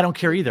 I don't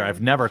care You either. do.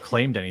 I've never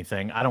claimed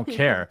anything. I don't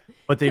care.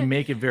 But they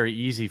make it very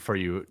easy for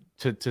you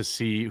to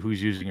see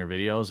who's using your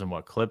videos and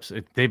what clips.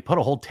 They put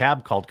a whole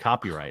tab called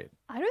copyright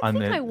I don't on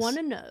think I want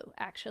this. to know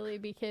actually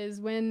because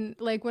when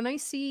I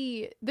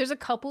see there's a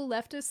couple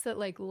leftists that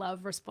like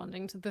love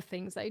responding to the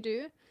things I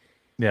do.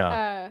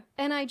 Yeah.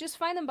 And I just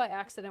find them by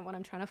accident when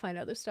I'm trying to find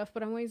other stuff,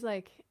 but I'm always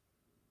like,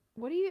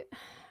 what do you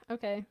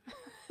okay.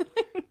 Add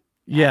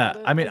Yeah. with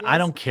it, I I mean, I guess.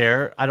 don't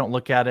care. I don't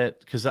look at it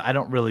because I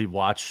don't really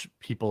watch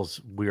people's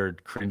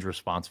weird cringe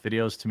response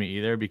videos to me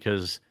either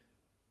because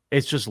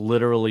it's just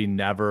literally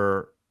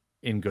never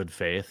in good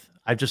faith.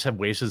 I just have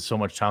wasted so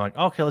much time. Like,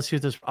 okay, let's see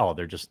what this. Oh,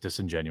 they're just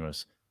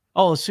disingenuous.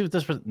 Oh, let's see what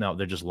this. No,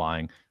 they're just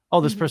lying.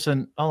 Oh, this Hmm.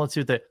 person. Oh, let's see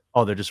what they.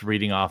 Oh, they're just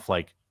reading off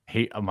like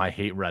hate my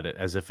hate Reddit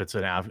as if it's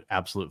an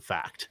absolute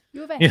fact.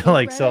 You have a You know, hate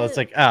like so. It's Reddit?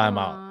 like I'm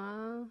out.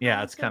 Aw, Yeah,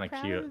 I'm it's so kind of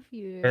proud cute. of And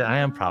you. I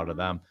am proud of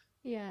Aw. them.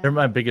 They're Yeah.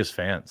 my biggest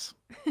fans.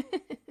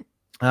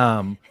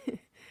 Um,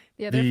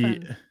 Yeah, they're the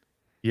fun.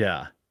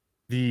 yeah.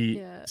 The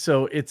Yeah.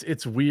 so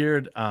it's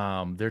weird. There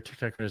are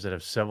TikTokers that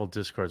have several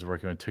discords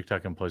working with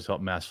TikTok employees to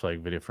help mass flag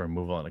video for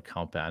removal and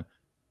account ban.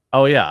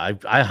 Oh yeah,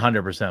 I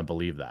 100%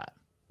 believe that.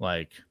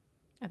 Like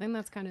I think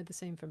that's kind of the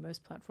same for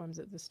most platforms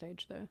at this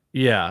stage, though.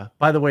 Yeah.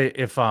 By the way,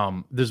 if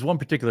there's one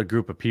particular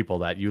group of people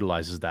that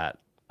utilizes that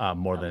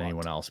more A than lot.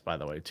 anyone else, by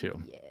the way,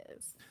 too.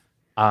 Yes.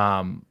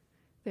 Um,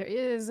 There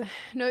is.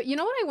 No, you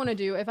know what I want to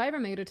do? If I ever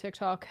made a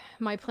TikTok,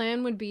 my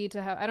plan would be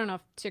to have, I don't know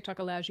if TikTok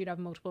allows you to have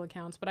multiple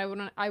accounts, but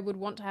I would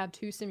want to have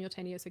 2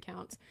 simultaneous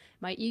accounts.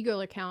 My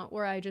ego account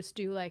where I just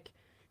do like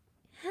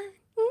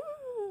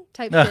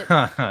type shit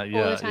all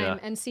the time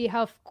and see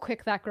how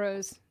quick that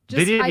grows.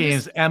 Video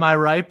games, am I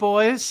right,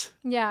 boys?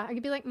 Yeah, I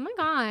could be like, oh my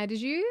god,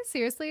 did you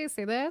seriously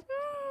say that?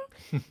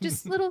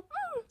 Just little,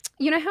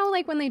 you know how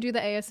like when they do the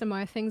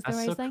ASMR things, they're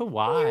always so like,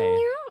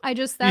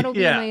 kawaii. that'll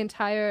be my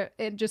entire,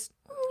 it just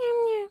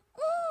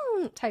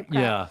type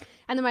crap. Yeah.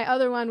 And then my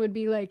other one would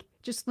be like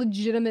just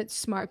legitimate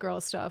smart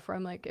girl stuff where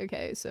I'm like,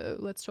 okay, so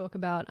let's talk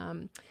about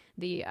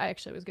I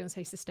actually was going to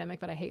say systemic,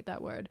 but I hate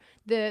that word.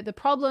 The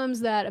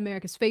problems that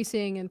America's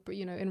facing and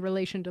in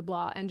relation to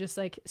blah, and just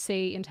like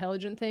say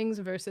intelligent things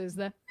versus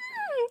the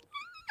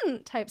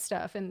type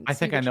stuff. And I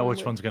think I know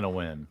which one's going to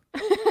win.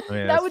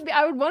 I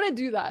would want to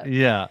do that.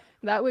 Yeah.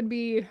 That would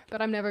be,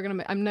 but I'm never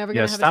gonna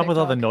Yeah, stop with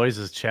all the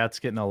noises. Chat's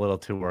getting a little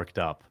too worked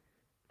up.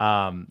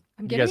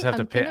 You guys have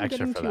to pay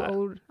extra for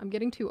that. I'm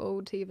getting too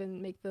old to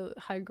even make the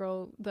high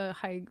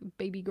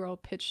baby girl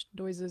pitch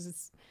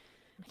noises.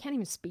 I can't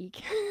even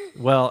speak.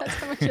 Well, that's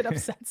how much it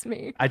upsets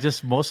me.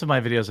 Most of my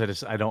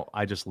videos,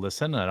 I just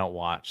listen and I don't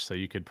watch. So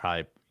you could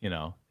probably,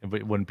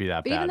 it wouldn't be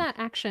that bad. Even that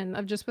action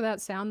of just without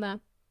sound,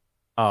 that.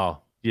 Oh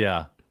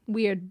yeah.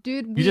 Weird,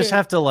 dude. Weird. You just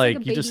have to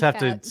you just have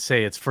to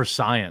say it's for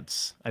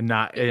science and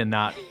not,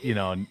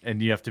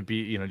 and you have to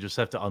be, just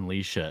have to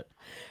unleash it.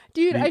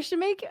 Dude, maybe I should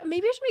make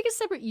a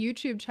separate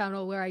YouTube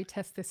channel where I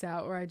test this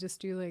out, where I just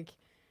do like,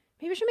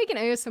 maybe I should make an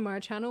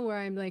ASMR channel where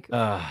I'm like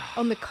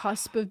on the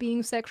cusp of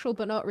being sexual,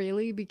 but not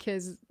really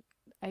because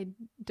I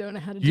don't know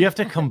how to do You have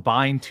to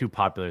combine 2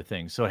 popular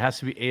things. So it has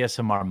to be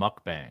ASMR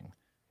mukbang.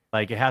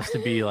 Like it has to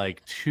be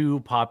like 2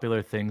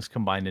 popular things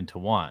combined into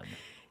one.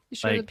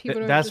 Sure like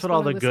that's what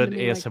all the good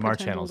ASMR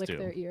channels do.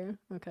 Their ear.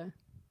 Okay.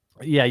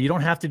 Yeah, you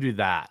don't have to do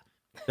that.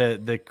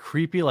 The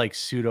creepy like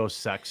pseudo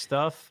sex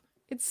stuff.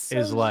 It's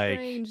so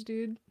strange,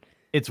 dude.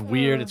 It's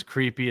weird. It's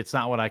creepy. It's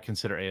not what I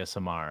consider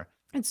ASMR.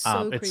 It's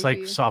so creepy. It's like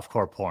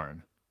softcore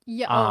porn.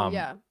 Yeah.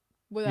 Yeah.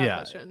 Without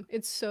question.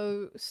 It's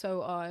so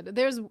odd.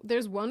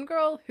 There's one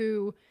girl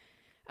who,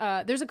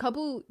 there's a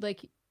couple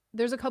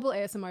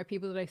ASMR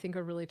people that I think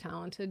are really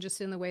talented just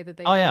in the way that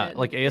they. Oh yeah,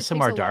 like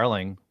ASMR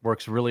Darling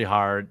works really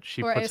hard.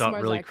 She puts out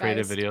really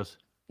creative videos.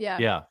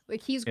 Yeah.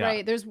 Like he's great.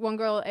 Yeah. There's one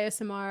girl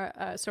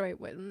ASMR,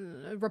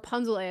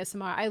 Rapunzel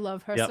ASMR. I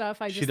love her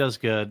stuff. She does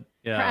good.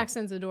 Yeah. Her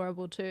accent's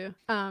adorable too.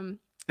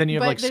 Then you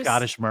have like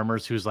Scottish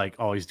Murmurs who's like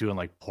always doing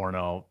like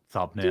porno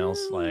thumbnails.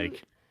 Dude,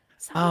 like,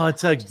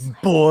 it's like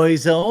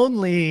boys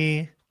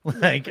only.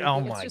 Like, oh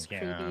my God.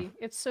 Creepy.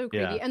 It's so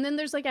creepy. Yeah. And then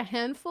there's like a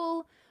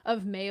handful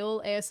of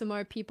male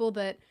ASMR people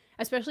that,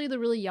 especially the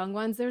really young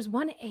ones. There's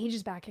one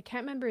ages back. I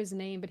can't remember his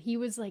name, but he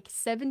was like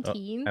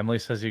 17. Emily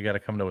says you got to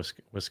come to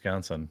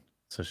Wisconsin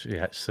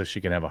so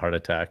she can have a heart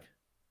attack.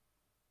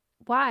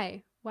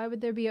 Why? Why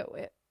would there be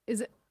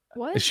is it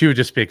what? She would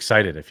just be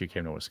excited if you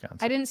came to Wisconsin.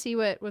 I didn't see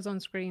what was on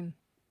screen.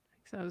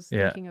 So I was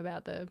thinking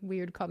about the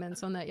weird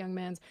comments on that young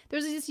man's.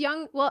 There's this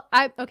young,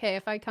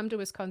 if I come to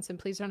Wisconsin,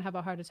 please don't have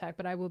a heart attack,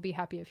 but I will be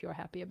happy if you're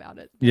happy about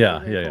it.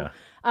 Yeah.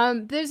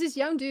 There's this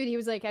young dude, he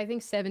was like, I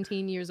think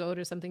 17 years old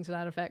or something to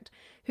that effect,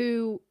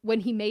 who,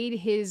 when he made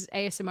his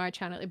ASMR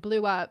channel, it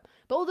blew up,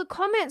 but all the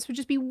comments would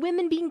just be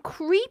women being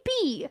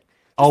creepy.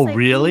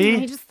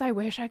 Really? I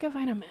wish I could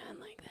find a man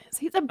like this.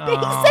 He's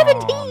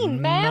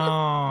 17, man.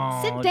 No.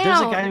 Sit down.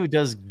 There's a guy who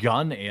does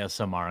gun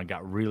ASMR and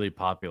got really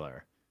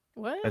popular.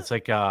 What? It's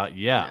like, I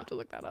have to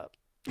look that up.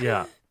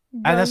 Yeah.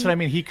 And that's what I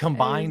mean. He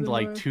combined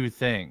like 2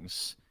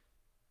 things.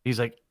 He's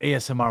like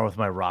ASMR with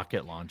my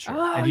rocket launcher.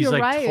 Oh, and he's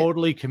like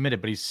totally committed,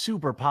 but he's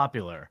super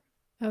popular.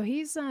 Oh,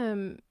 he's, are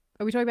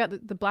we talking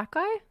about the black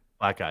guy?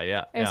 Black guy,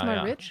 yeah.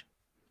 ASMR Rich?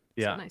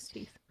 Yeah. Nice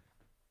teeth.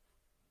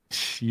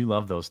 You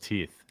love those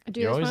teeth. Dude,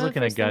 you're always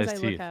looking at guys'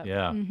 teeth.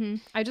 Yeah. Mm-hmm.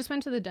 I just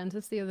went to the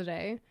dentist the other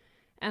day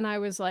and I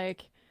was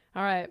like,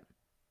 all right,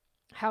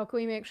 how can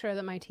we make sure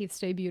that my teeth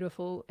stay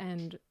beautiful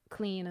and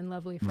clean and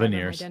lovely forever?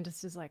 Veneers. My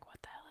dentist is like, what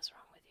the hell is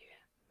wrong with you?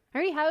 I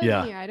already have a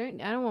veneer.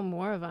 I don't want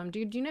more of them.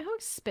 Dude, do you know how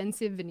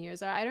expensive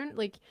veneers are? I don't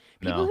like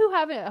people who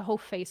have a whole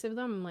face of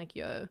them. I'm like,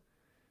 yo.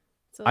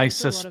 I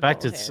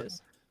suspect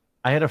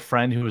I had a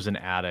friend who was an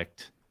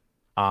addict,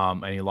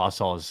 and he lost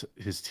all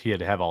he had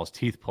to have all his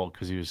teeth pulled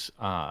because he was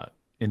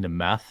into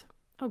meth.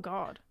 Oh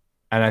God.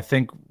 And I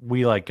think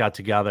we like got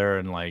together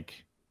and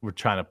like we're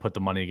trying to put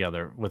the money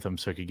together with him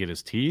so he could get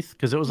his teeth,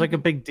 because it was like a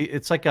big deal.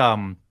 It's like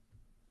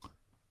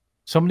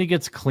somebody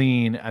gets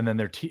clean and then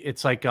their teeth.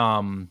 It's like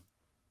they're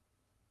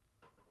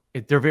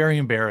very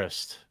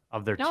embarrassed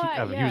of their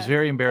teeth. He was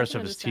very embarrassed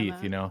of his teeth.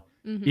 That.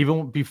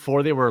 Even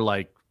before they were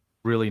like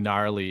really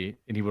gnarly,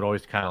 and he would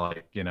always kind of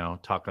like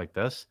talk like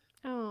this.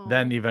 Oh.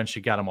 Then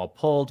eventually got them all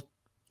pulled.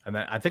 And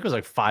then I think it was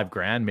like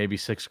 $5,000, maybe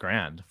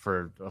 $6,000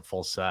 for a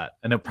full set.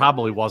 And it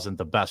probably wasn't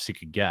the best you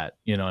could get.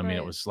 I mean,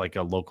 it was like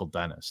a local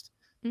dentist.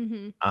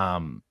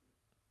 Um,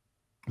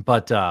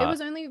 but It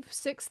was only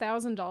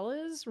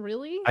 $6,000,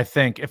 really? I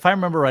think if I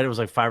remember right, it was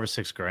like 5 or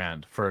 6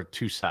 grand for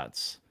 2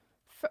 sets.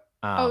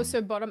 Oh, Um,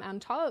 so bottom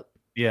and top?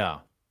 yeah.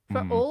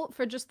 Mhm.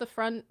 For just the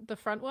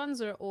front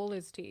ones or all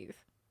his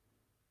teeth?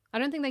 I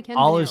don't think they can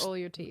All veneer is all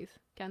your teeth,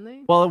 can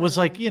they? well, it I was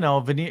don't like,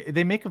 know. veneer.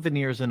 They make a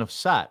veneers in a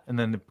set, and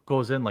then it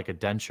goes in like a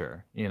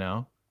denture.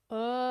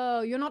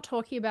 Oh, you're not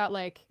talking about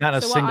like Not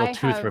a so what single I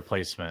tooth have.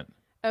 replacement.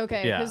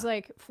 Okay, because Yeah.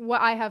 like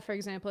what I have, for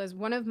example, is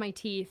one of my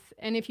teeth,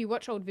 and if you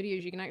watch old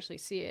videos, you can actually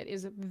see it,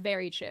 is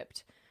very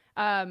chipped.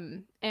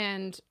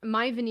 And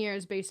my veneer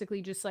is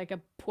basically just like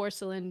a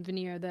porcelain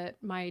veneer that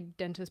my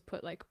dentist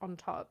put like on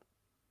top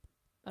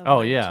of Oh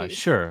my yeah, tooth.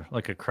 sure,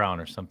 like a crown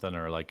or something,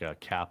 or like a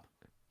cap.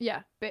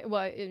 Yeah, but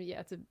well,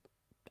 yeah,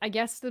 I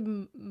guess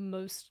the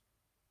most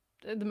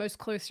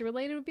closely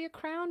related would be a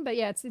crown, but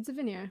yeah, it's a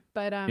veneer.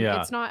 But Yeah.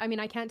 it's not. I mean,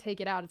 I can't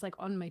take it out. It's like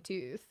on my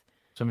tooth.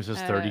 Somebody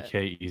says Uh,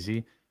 30K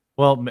easy.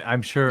 Well,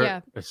 I'm sure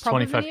yeah, it's proper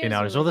 25K veneers are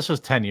nowadays. Well, like this was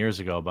 10 years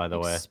ago, by the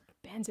way.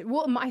 expensive.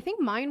 Well, I think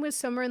mine was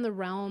somewhere in the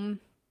realm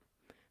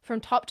from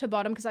top to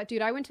bottom because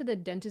dude, I went to the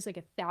dentist like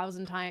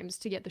 1,000 times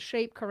to get the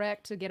shape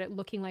correct, to get it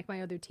looking like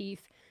my other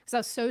teeth because I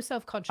was so I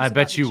self-conscious about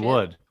bet the you chip.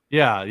 would.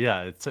 Yeah,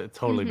 yeah, it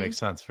totally Hmm. makes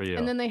sense for And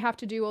you. then they have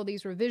to do all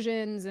these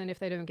revisions, and if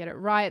they don't get it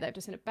right, they have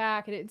to send it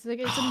back. And it's like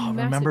it's a Oh,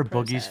 remember massive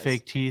Boogie's process.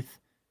 fake teeth?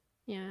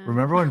 Yeah.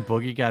 Remember when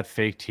Boogie got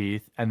fake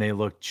teeth and they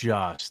looked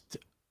just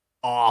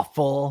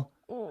awful?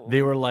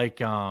 They Oh, were like,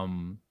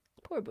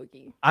 poor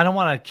Boogie. I don't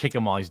want to kick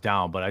him while he's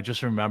down, but I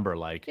just remember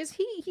like, Is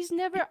he? He's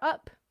never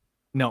up.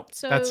 no,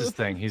 that's his So.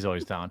 thing. He's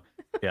always down.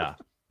 Yeah.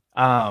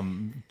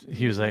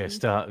 He was like,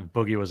 Mm.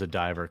 Boogie was a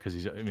diver because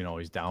he's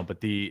always down.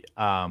 But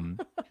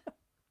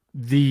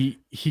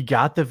he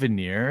got the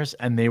veneers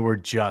and they were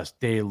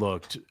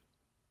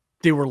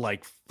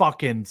like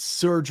fucking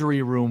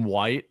surgery room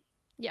white,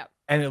 Yep.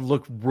 and it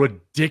looked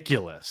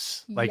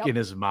ridiculous, like Yep. in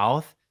his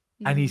mouth.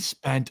 And he Mhm.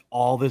 spent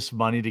all this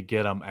money to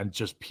get them, and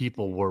just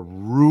people were They are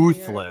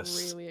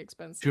ruthless really to him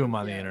expensive.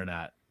 on the Yeah.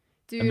 internet.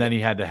 And Dude, then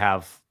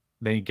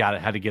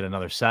had to get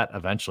another set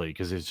eventually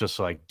because it's just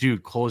like,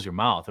 dude, close your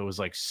mouth. It was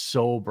like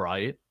so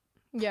bright.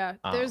 yeah,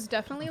 Um, there's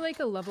definitely like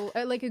a level,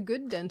 like a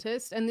good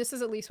dentist, and this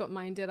is at least what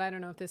mine did. I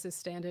don't know if this is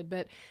standard,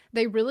 but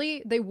they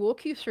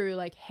walk you through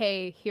like,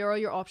 hey, here are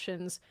your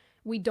options.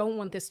 We don't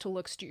want this to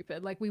look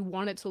stupid. Like we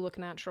want it to look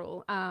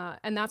natural.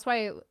 And that's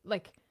why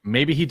like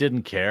maybe he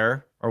didn't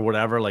care or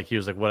whatever. Like he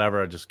was like,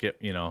 whatever, I just get,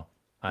 I don't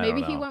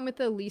maybe he know. went with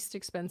the least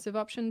expensive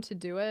option to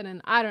do it,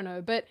 and I don't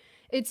know. But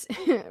it's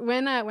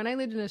when I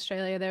lived in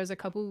Australia, there was a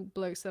couple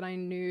blokes that I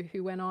knew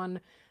who went on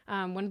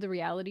one of the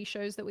reality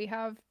shows that we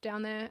have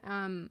down there.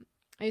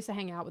 I used to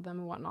hang out with them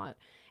and whatnot,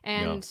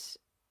 Yeah. and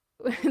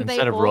they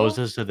Instead of all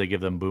roses, did they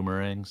give them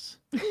boomerangs?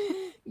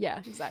 yeah,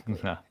 exactly.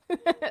 Yeah.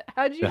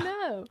 How'd you Yeah.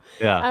 know?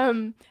 Yeah.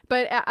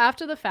 But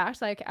after the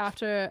fact, like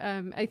after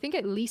I think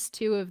at least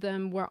two of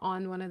them were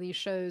on one of these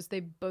shows, they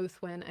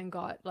both went and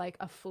got like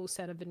a full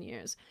set of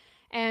veneers.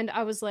 And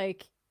I was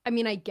like, I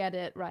mean, I get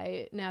it,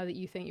 right? Now that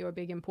you think you're a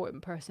big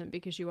important person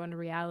because you on a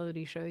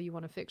reality show, you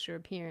want to fix your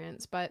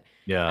appearance, but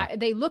Yeah.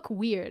 they look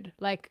weird.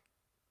 Like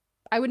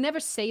I would never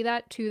say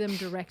that to them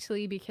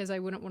directly because I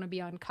wouldn't want to be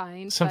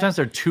unkind. Sometimes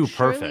they're too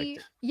Surely,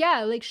 perfect.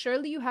 yeah, like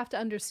surely you have to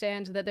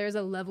understand that there's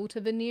a level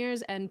to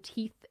veneers and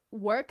teeth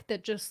work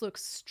that just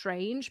looks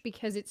strange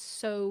because it's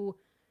so.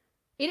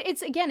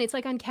 It's again, it's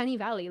like Uncanny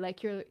Valley. Like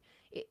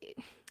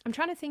I'm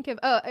trying to think of.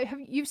 Oh,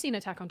 you've seen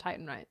Attack on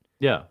Titan, right?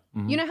 Yeah.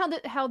 You Mhm. know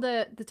how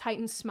the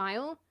Titans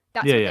smile?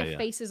 That's Yeah, what yeah, their yeah.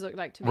 faces look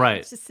like to me. Right.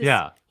 It's just this.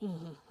 Yeah.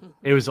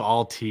 It was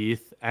all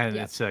teeth, and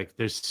Yep. it's like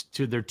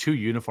they're too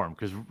uniform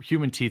because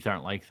human teeth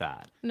aren't like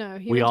that. No,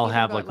 We human all teeth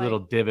have have got like little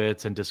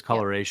divots and Yep.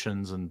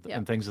 discolorations and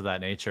Yep. things of that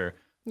nature.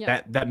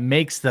 Yep. That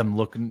makes them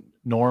look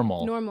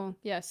normal. Normal,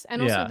 yes.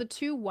 And also Yeah. the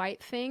two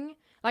white thing.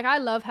 Like I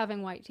love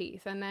having white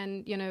teeth. And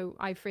then,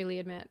 I freely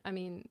admit, I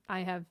mean, I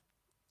have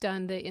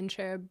done the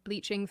in-chair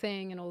bleaching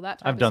thing and all that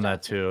type I've of done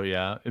that stuff. too.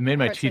 Yeah. It made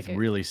my Hurts teeth like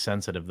really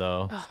sensitive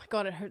though. oh my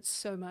God, it hurts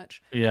so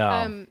much.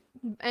 Yeah.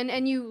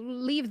 And you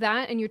leave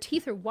that and your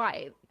teeth are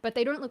white, but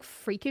they don't look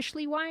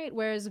freakishly white,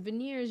 whereas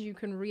veneers you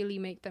can really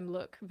make them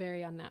look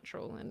very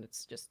unnatural and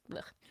it's just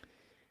ugh.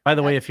 By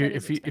the way, That is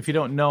if you expensive.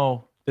 don't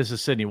know, this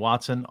is Sydney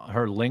Watson.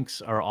 Her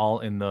links are all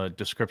in the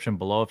description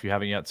below if you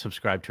haven't yet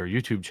subscribed to her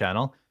YouTube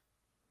channel.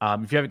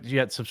 If you haven't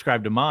yet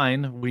subscribed to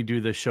mine, we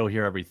do this show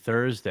here every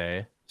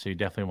Thursday, so you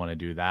definitely want to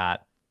do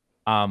that.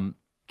 Kelnon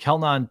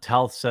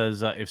Telth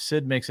says if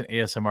Sid makes an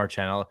ASMR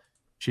channel,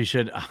 she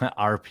should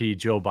RP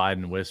Joe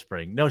Biden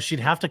whispering. No,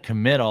 she'd have to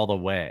commit all the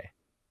way,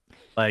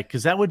 like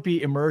because that would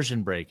be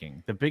immersion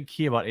breaking. The big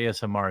key about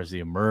ASMR is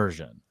the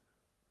immersion.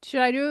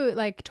 Should I do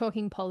like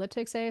talking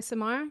politics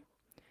ASMR?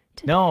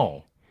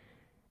 No.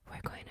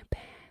 We're going to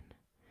ban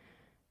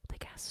the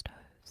gas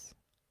stoves.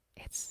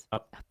 It's Uh,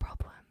 a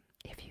problem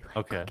if you like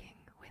okay. cooking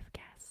with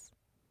gas.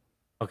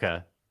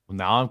 Okay. Well,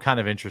 now I'm kind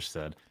of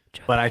interested,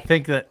 Joe but I Biden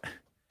think that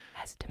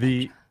has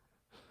the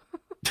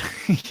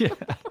dementia.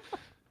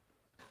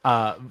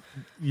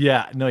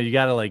 yeah, no, you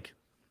gotta like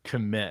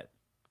commit.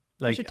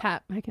 I Like should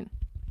tap. I can.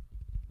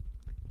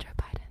 Joe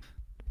Biden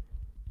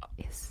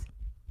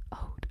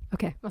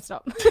Okay, I'll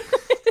stop.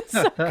 It's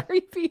so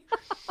creepy.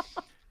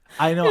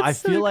 I know. It's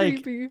so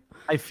creepy.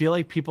 I feel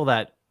like people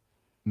that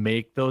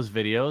make those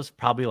videos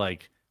probably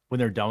like when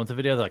they're done with the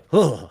video, they're like,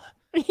 ugh.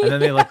 And then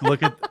they like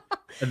look at,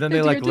 and then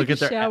they like look at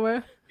their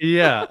shower.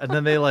 Yeah, and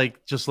then they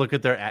like just look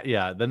at their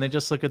then they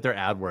just look at their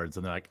AdWords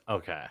and they're like,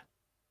 okay,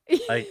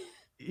 like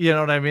you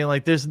know what I mean?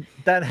 Like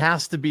that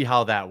has to be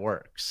how that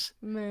works.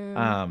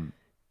 Man.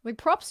 Like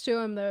props to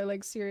him though,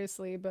 like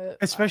seriously, but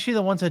especially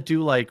the ones that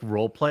do like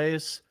role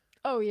plays.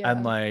 Oh yeah.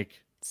 And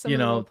like some of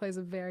the role plays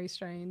are very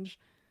strange.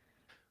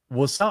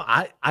 Well,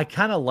 I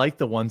kind of like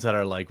the ones that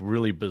are like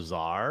really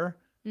bizarre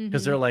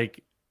because they're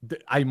like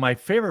my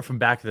favorite from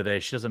back in the day.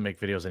 She doesn't make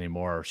videos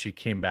anymore. She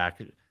came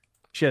back.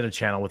 She had a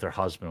channel with her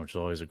husband, which was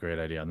always a great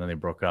idea, and then they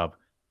broke up.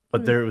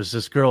 But there was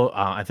this girl,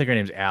 I think her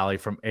name's Allie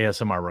from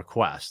ASMR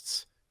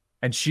Requests,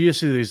 and she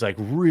used to do these like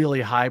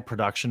really high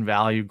production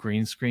value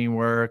green screen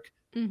work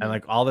and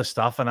like all this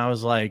stuff. And I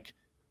was like,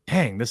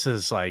 dang, this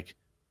is like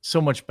so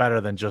much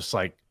better than just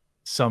like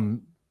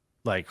some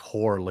like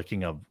whore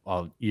licking a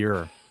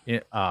ear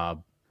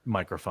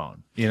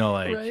microphone. You know,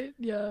 like right?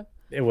 Yeah.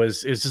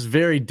 It's just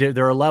very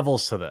there are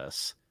levels to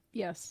this.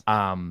 Yes.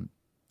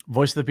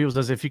 Voice of the People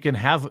says if you can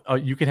have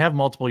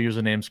multiple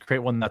usernames, create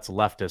one that's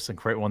leftist and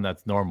create one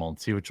that's normal and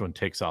see which one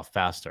takes off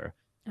faster.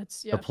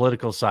 The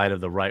political side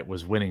of the right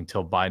was winning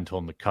till Biden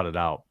told them to cut it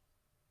out.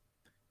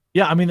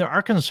 Yeah, I mean there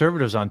are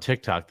conservatives on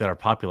TikTok that are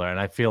popular, and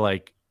I feel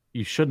like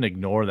you shouldn't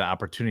ignore the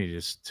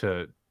opportunities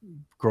to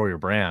grow your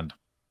brand.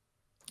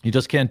 You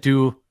just can't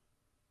do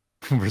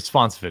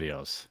response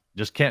videos. You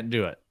just can't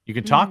do it. You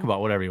can talk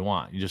about whatever you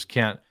want. You just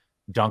can't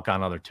dunk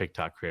on other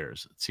TikTok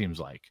creators, it seems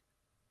like.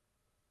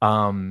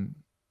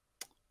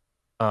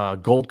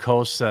 Gold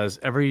Coast says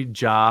every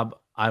job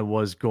I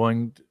was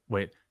going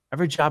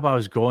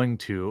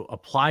to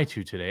apply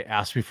to today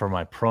asked me for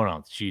my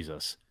pronouns.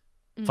 Jesus.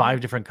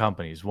 5 different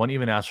companies. One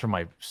even asked for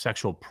my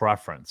sexual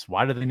preference.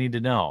 Why do they need to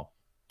know?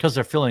 Because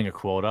they're filling a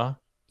quota.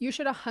 You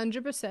should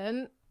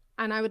 100%.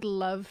 And I would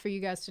love for you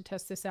guys to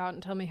test this out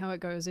and tell me how it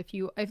goes. If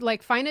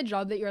like find a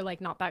job that you're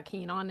like not that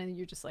keen on and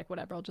you're just like,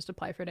 whatever, I'll just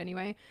apply for it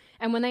anyway.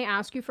 And when they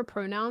ask you for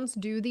pronouns,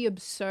 do the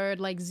absurd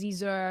like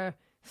Caesar,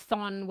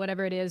 Thon,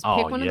 whatever it is.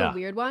 Pick one of the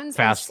weird ones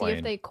and see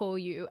if they call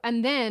you.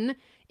 And then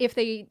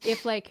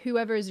if like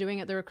whoever is doing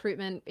it, the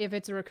recruitment, if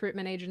it's a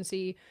recruitment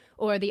agency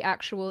or the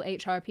actual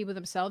HR people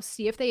themselves,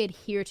 see if they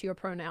adhere to your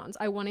pronouns.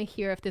 I want to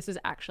hear if this is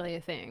actually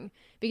a thing.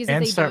 Because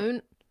if they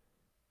don't,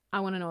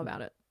 I want to know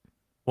about it.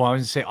 Well, I was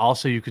going to say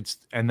also you could,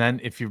 and then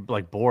if you're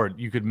like bored,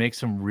 you could make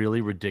some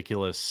really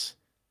ridiculous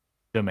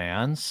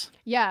demands.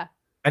 Yeah.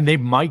 And they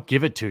might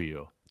give it to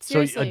you.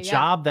 Seriously, so a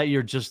job that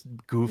you're just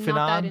goofing on.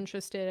 Not that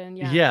interested in,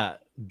 Yeah.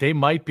 They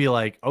might be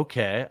like,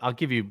 okay, I'll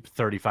give you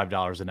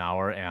 $35 an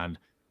hour and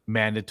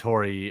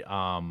mandatory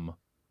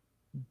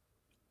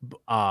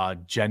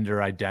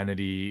gender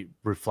identity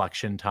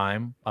reflection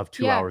time of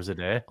 2 hours a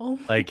day. Oh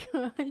my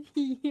God.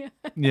 Yeah.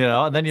 You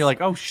know, and then you're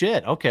like, oh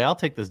shit, okay, I'll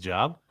take this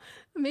job.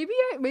 Maybe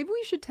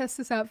we should test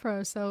this out for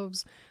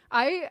ourselves.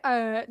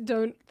 I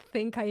don't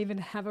think I even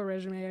have a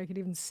resume I could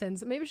even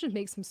send. Maybe I should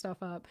make some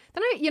stuff up.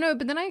 Then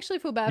I actually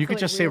feel bad. You could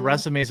just say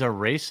resumes are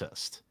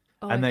racist,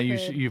 and then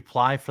you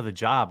apply for the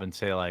job and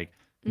say like,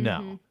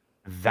 no,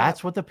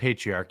 that's what the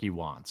patriarchy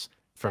wants.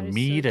 For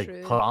me to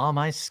put all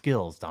my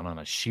skills down on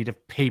a sheet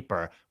of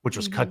paper, which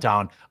was cut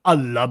down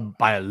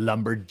by a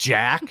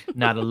lumberjack,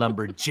 not a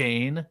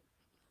lumberjane.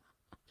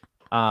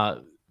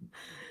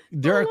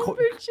 There are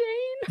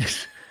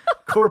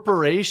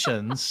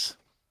corporations.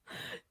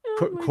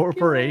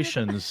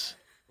 Corporations,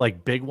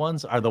 like big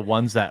ones, are the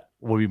ones that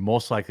will be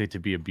most likely to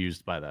be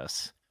abused by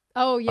this.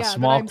 Oh yeah, a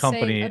small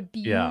company,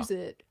 abuse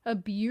it.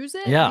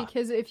 Yeah.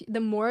 Because if the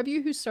more of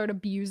you who start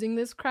abusing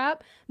this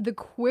crap, the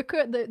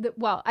quicker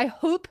I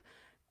hope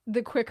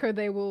the quicker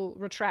they will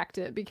retract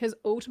it, because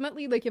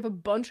ultimately, like, if a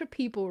bunch of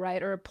people,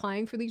 right, are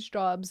applying for these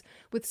jobs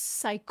with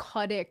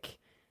psychotic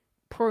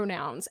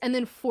pronouns and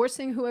then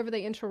forcing whoever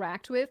they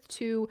interact with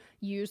to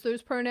use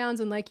those pronouns,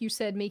 and like you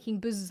said, making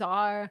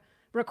bizarre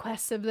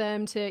requests of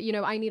them to, you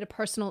know, I need a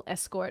personal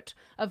escort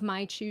of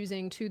my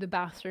choosing to the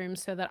bathroom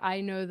so that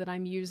I know that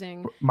I'm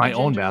using my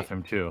own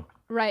bathroom too.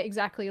 Right,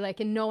 exactly. Like,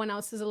 and no one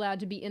else is allowed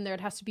to be in there.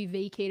 It has to be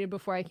vacated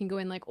before I can go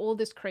in, like all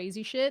this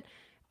crazy shit.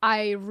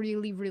 I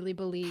really, really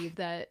believe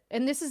that,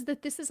 and this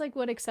is like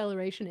what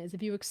acceleration is.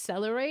 If you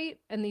accelerate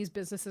and these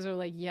businesses are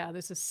like, yeah,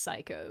 this is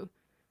psycho,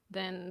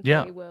 then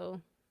they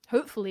will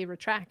hopefully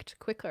retract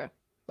quicker.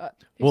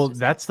 But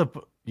that's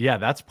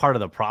part of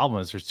the problem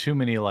is there's too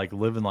many like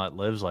live and let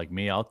lives like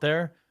me out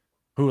there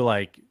who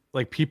like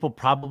people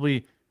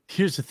probably,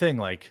 here's the thing,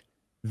 like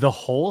the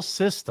whole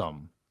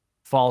system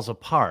falls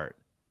apart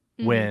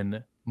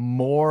when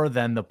more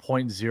than the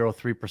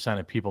 0.03%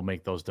 of people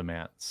make those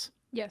demands.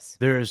 Yes.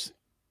 There's,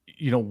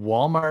 you know,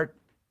 Walmart,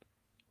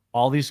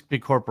 all these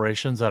big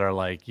corporations that are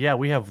like, yeah,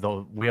 we have the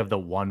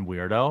one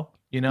weirdo,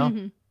 you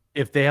know,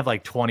 if they have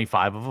like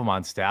 25 of them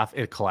on staff,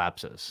 it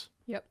collapses.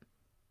 Yep.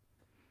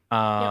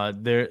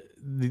 Russell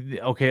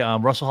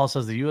Hall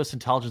says the U.S.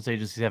 intelligence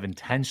agencies have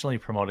intentionally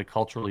promoted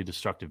culturally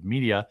destructive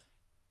media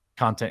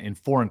content in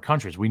foreign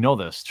countries. We know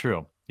this,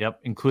 true.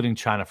 Yep, including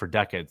China for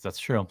decades. That's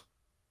true.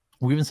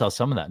 We even saw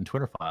some of that in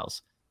Twitter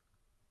files.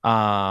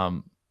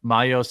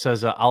 Mayo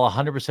says, I'll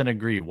 100%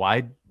 agree.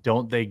 Why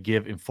don't they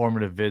give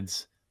informative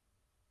vids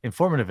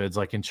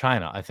like in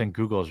China? I think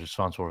Google is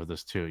responsible for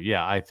this too.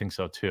 Yeah, I think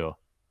so too.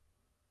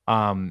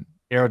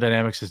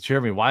 Aerodynamics says,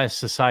 Jeremy, why is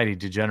society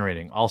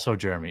degenerating? Also,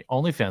 Jeremy,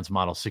 OnlyFans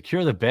model,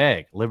 secure the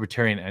bag,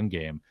 libertarian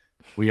endgame.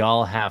 We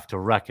all have to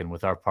reckon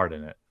with our part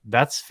in it.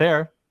 That's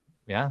fair.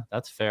 Yeah,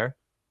 that's fair.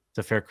 It's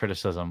a fair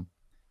criticism.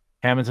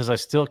 Hammond says, I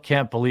still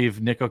can't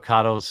believe Nick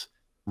Okado's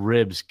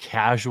ribs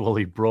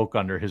casually broke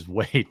under his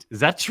weight. Is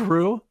that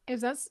true?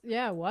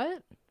 Yeah,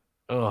 what?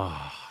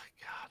 Oh,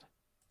 God.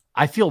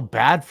 I feel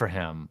bad for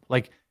him.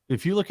 Like,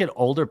 if you look at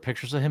older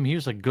pictures of him, he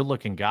was a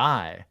good-looking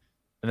guy.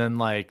 And then,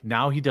 like,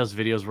 now he does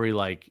videos where he,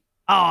 like,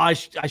 oh, I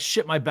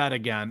shit my bed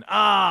again.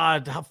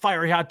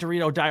 Fiery hot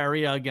Dorito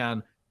diarrhea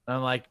again. And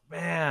I'm like,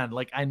 man,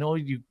 like, I know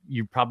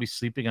you're probably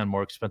sleeping on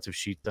more expensive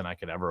sheets than I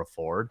could ever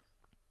afford.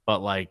 But,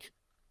 like,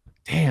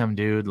 damn,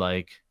 dude,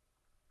 like,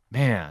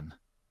 man,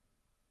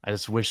 I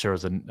just wish there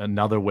was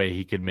another way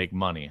he could make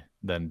money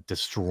than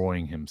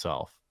destroying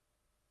himself.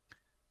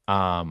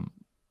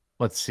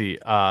 Let's see.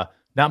 Not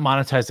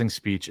monetizing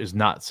speech is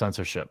not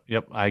censorship.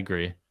 Yep, I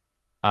agree.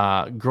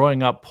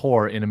 Growing up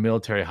poor in a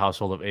military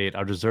household of 8,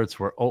 our desserts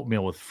were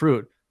oatmeal with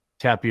fruit,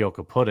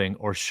 tapioca pudding,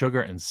 or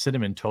sugar and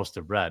cinnamon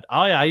toasted bread.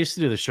 Oh, yeah, I used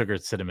to do the sugar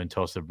and cinnamon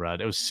toasted bread.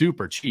 It was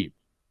super cheap.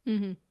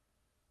 Mm-hmm.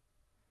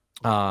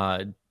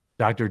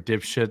 Dr.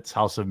 Dipshit's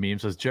House of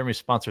Memes says, Jeremy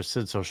sponsors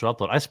Sid's social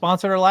upload. I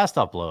sponsored our last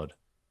upload.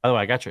 By the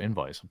way, I got your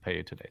invoice. I'll pay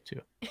you today, too.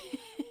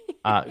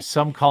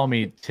 Some call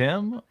me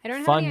Tim. I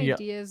don't have any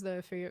ideas,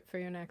 though, for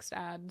your next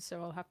ad,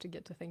 so I'll have to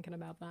get to thinking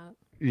about that.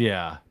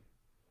 Yeah.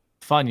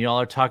 Fun.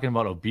 Y'all are talking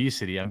about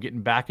obesity. I'm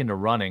getting back into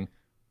running.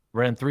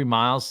 Ran 3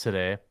 miles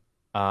today.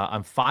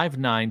 I'm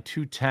 5'9",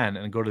 210,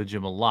 and go to the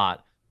gym a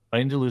lot. But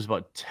I need to lose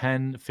about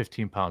 10,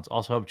 15 pounds.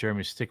 Also help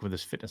Jeremy stick with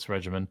his fitness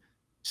regimen.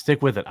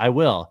 Stick with it. I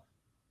will.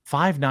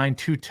 5'9",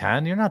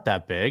 210? You're not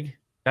that big.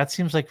 That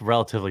seems like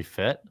relatively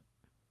fit.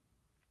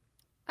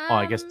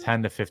 I guess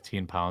 10 to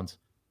 15 pounds.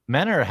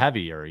 Men are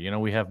heavier. You know,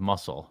 we have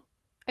muscle.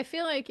 I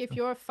feel like if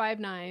you're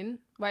 5'9",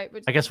 right?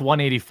 I guess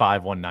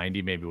 185,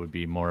 190 maybe would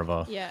be more of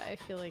a... Yeah, I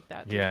feel like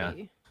that would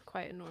be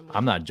quite a normal.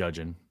 I'm not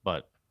judging,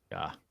 but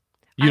yeah.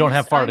 You don't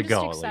have far to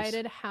go, at least. I'm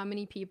excited how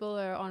many people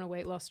are on a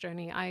weight loss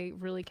journey. I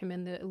really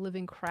commend the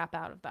living crap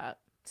out of that.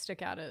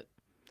 Stick at it.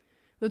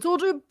 Let's all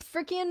do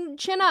freaking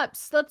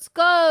chin-ups. Let's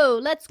go.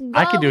 Let's go.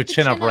 I can do a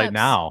chin-up right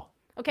now.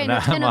 Okay, no,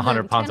 I'm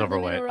 100 pounds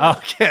overweight.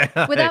 Okay.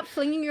 Without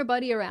flinging your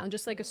buddy around,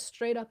 just like a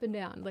straight up and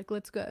down. Like,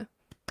 let's go.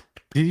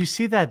 Did you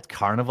see that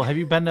carnival? Have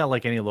you been to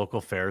like any local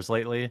fairs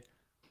lately?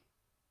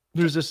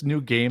 There's this new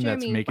game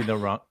that's making the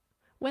run.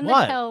 When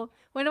the hell?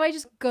 When do I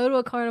just go to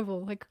a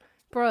carnival? Like,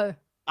 bro.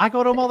 I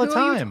go to them all the time.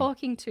 Who are you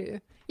talking to?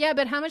 Yeah,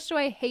 but how much do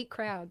I hate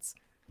crowds?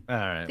 All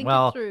right. Think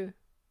it through.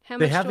 How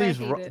much do I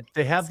hate it?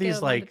 They have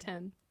these like.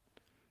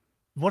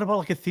 What about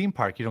like a theme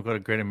park? You don't go to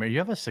Great America. You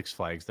have a Six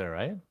Flags there,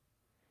 right?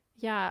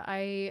 Yeah,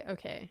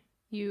 okay.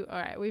 All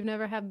right. We've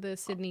never had the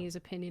Sydney's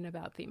opinion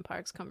about theme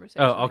parks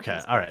conversation. Oh,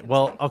 okay. All right.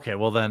 Well, okay.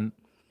 Well, then,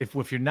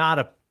 if you're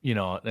not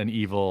an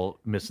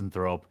evil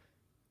misanthrope,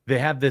 they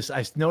have this.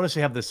 I noticed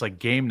they have this like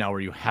game now where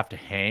you have to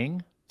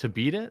hang to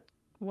beat it.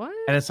 What?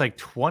 And it's like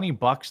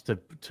 $20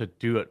 to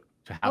do it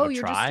to have a try. Oh,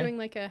 you're just doing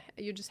like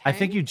you just. Hang? I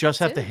think you just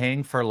have to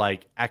hang for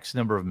like X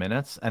number of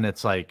minutes, and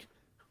it's like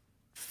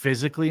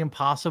physically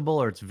impossible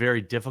or it's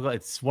very difficult.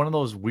 It's one of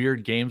those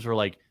weird games where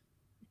like.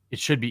 It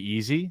should be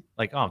easy.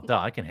 Like, oh, duh,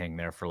 I can hang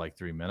there for like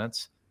 3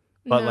 minutes.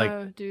 But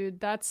like, dude,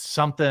 that's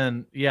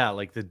something, yeah,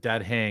 like the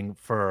dead hang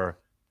for,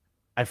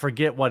 I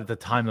forget what the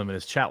time limit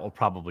is. Chat will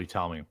probably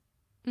tell me.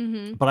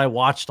 Mm-hmm. But I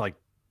watched like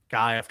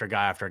guy after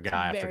guy after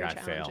guy after guy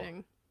fail.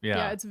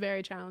 Yeah, it's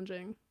very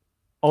challenging.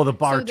 Oh, the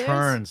bar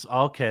turns.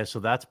 Okay,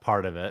 so that's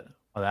part of it.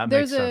 Oh, that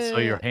makes sense. So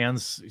your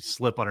hands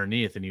slip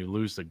underneath and you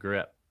lose the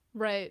grip.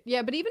 Right.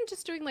 Yeah, but even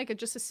just doing like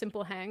just a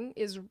simple hang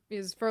is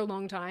for a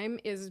long time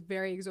is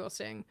very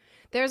exhausting.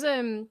 There's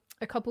a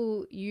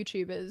couple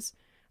YouTubers.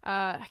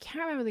 I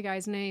can't remember the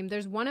guy's name.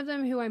 There's one of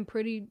them who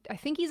I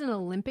think he's an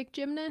Olympic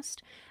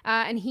gymnast,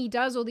 and he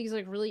does all these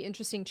like really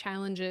interesting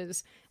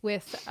challenges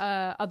with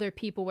other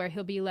people where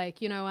he'll be like,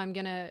 I'm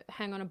gonna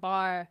hang on a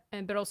bar,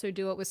 but also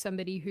do it with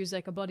somebody who's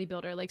like a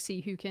bodybuilder, like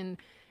see who can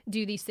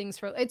do these things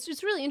for. It's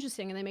just really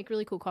interesting, and they make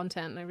really cool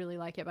content, and I really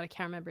like it, but I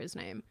can't remember his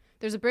name.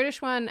 There's a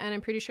British one, and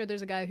I'm pretty sure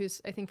there's a guy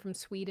who's I think from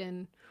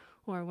Sweden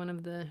or one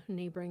of the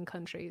neighboring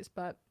countries,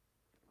 but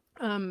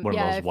one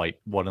of those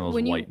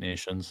white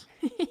nations.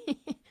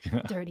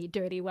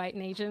 dirty white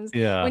nations.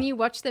 Yeah. When you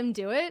watch them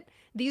do it,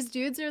 these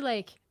dudes are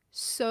like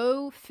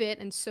so fit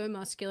and so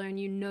muscular, and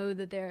you know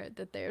that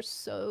they're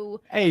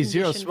so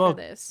Zero Smoke.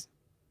 For this.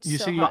 You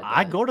so see,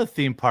 I go to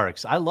theme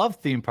parks. I love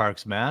theme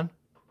parks, man.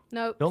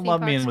 No, don't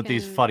love me in with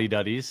these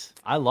fuddy-duddies.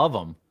 I love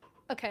them.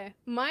 Okay,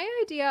 my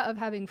idea of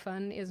having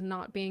fun is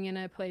not being in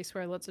a place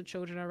where lots of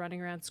children are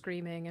running around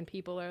screaming and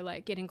people are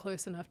like getting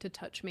close enough to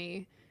touch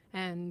me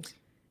and.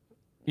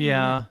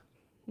 Yeah.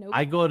 Nope.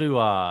 I go to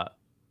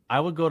I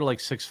would go to like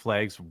Six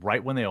Flags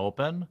right when they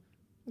open,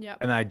 Yep.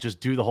 and I just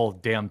do the whole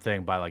damn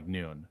thing by like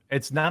noon.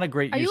 It's not a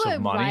great Are you use a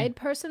of money. ride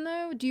person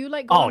though? Do you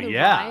like Oh going to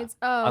yeah, rides?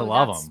 I Oh,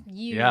 love that's them.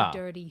 you, Yeah,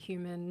 dirty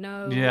human.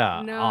 No, yeah.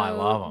 Oh, I no.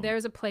 love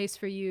There's a place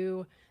for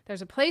you.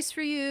 There's a place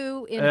for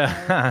you in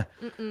hell. them.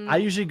 I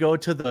Mm-mm. usually go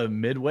to the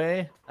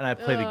Midway and I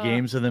play the Ugh.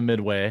 games in the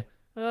Midway,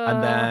 and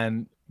Ugh.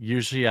 then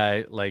usually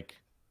I like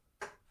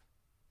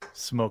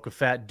smoke a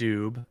fat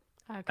doob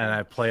and Okay.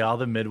 I play all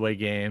the Midway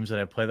games and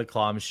I play the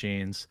claw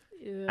machines,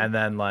 Ugh. and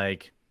then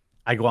like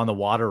I go on the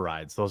water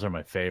rides. Those are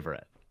my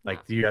favorite. No. Like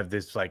you have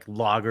this like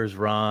loggers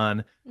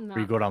run where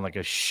you No. go down like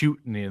a chute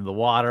in the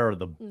water or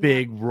the No.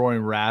 big roaring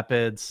It's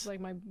rapids.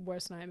 like my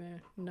worst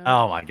nightmare. No.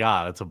 Oh my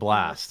god, it's a No.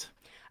 blast.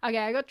 Okay,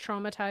 I got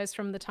traumatized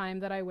from the time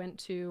that I went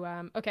to.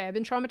 Okay, I've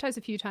been traumatized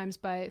a few times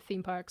by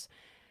theme parks.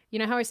 You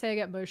know how I say I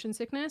get motion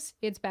sickness?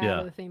 It's bad at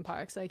Yeah. the theme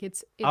parks. Like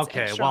it's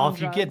Okay, extra well on if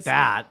you get drugs.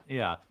 that,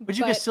 yeah. But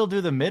you can But still do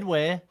the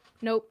Midway.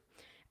 nope,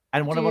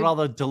 And what about dude, all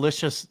the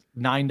delicious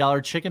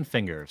 $9 chicken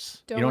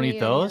fingers? You don't don't want to eat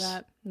eat any of those?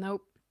 that.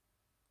 Nope,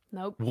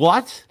 nope.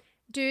 What?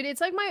 Dude,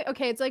 it's like my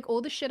okay. It's like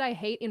all the shit I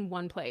hate in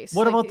one place.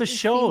 What Like about the it's theme.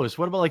 shows?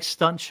 What about like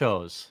stunt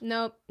shows?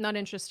 Nope, not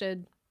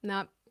interested.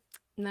 Nope,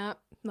 nope,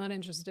 not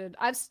interested.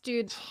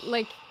 Dude,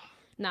 like,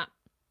 nah.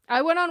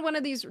 I went on one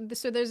of these.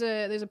 So there's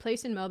a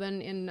place in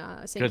Melbourne in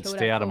St Good, Kilda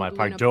stay out of my called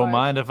park. Luna Don't Park.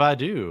 mind if I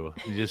do.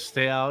 You just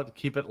stay out,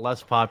 keep it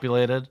less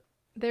populated.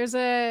 There's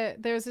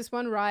this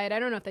one ride. I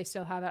don't know if they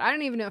still have it. I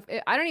don't even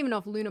know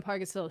if Luna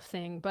Park is still a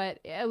thing. But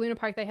at Luna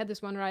Park they had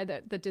this one ride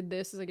that did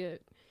this. It's like a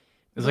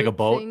It's like a loop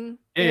boat. thing.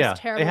 Yeah, It yeah. was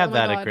They terrible. Oh have my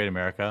that at god. Great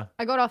America.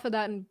 I got off of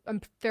that and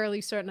I'm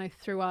fairly certain I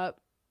threw up.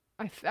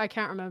 I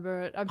can't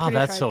remember it. I'm Oh, pretty sure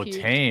that's I so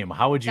puked. tame.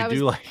 How would you That was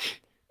do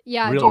like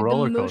yeah, real dude. The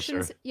roller motions.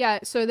 coaster? Yeah.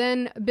 So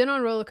then been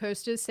on roller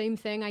coasters. Same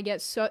thing. I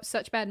get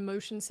such bad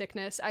motion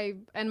sickness.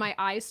 And my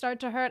eyes start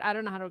to hurt. I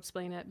don't know how to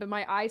explain it, but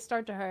my eyes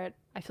start to hurt.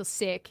 I feel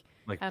sick.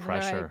 Like And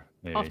pressure,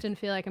 I maybe. often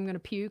feel like I'm gonna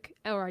puke,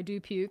 or I do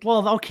puke.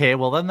 Well, okay,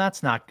 well then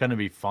that's not gonna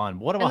be fun.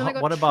 And then I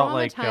got What about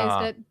like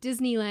traumatized at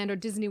Disneyland or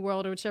Disney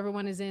World or whichever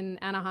one is in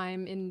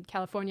Anaheim in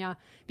California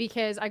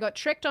because I got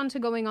tricked onto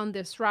going on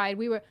this ride.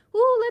 We were,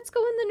 ooh, let's go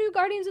in the new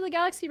Guardians of the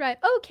Galaxy ride.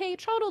 Okay,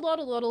 troddle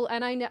doddle doddle.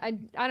 And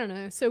I don't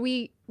know. So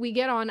we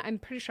get on. I'm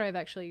pretty sure I've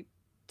actually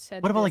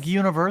said what about like this.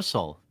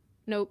 Universal?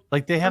 Nope.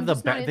 Like they have I'm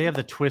just not they in. have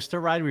the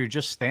Twister ride where you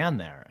just stand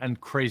there and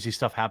crazy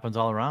stuff happens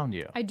all around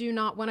you. I do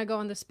not want to go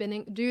on the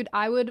spinning. Dude,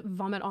 I would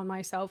vomit on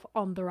myself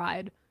on the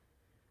ride.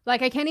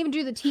 Like I can't even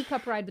do the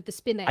teacup ride with the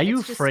spinning. Are you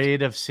It's just,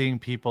 afraid of seeing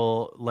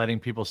people letting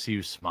people see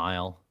you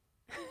smile?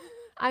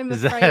 I'm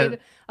Is afraid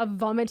that of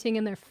vomiting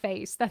in their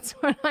face. That's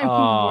what I'm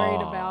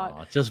worried about.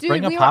 Oh, just Dude,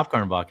 bring a we were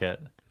popcorn bucket.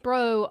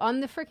 Bro, on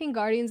the freaking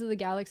Guardians of the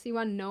Galaxy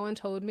one, no one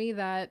told me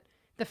that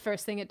the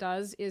first thing it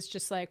does is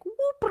just like whoop,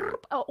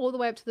 burp, all the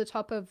way up to the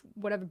top of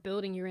whatever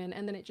building you're in,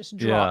 and then it just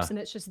drops, Yeah. and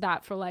it's just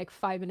that for like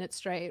 5 minutes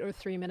straight or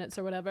 3 minutes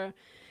or whatever.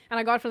 And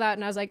I got for that,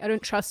 and I was like, I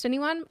don't trust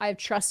anyone. I have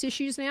trust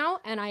issues now,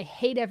 and I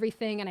hate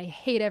everything, and I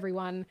hate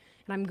everyone,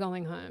 and I'm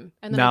going home.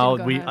 And then I Now didn't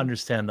go we home.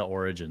 understand the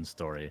origin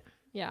story.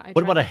 Yeah, I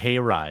What tried. about a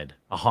hayride?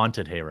 A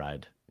haunted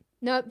hayride?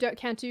 No,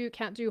 can't do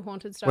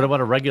haunted stuff. What about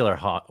a regular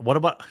what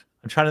about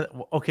I'm trying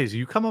to okay, so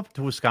you come up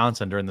to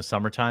Wisconsin during the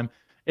summertime.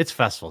 It's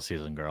festival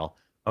season, girl.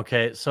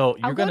 Okay, so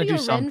you're I'll go gonna to do your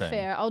Ren something.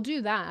 fair. I'll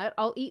do that.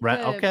 I'll eat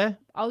Rent the. okay.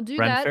 I'll do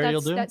Rent that. fair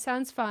you'll do? That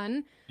sounds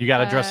fun. You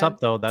gotta dress Uh,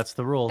 up though, that's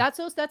the rule.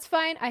 That's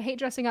fine. I hate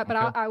dressing up, but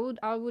Okay.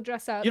 I will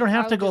dress up. You don't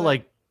have I'll to go do it.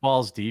 like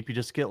balls deep. You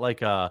just get like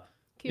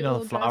Cute the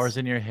little flowers dress.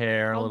 in your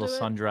hair, a I'll little do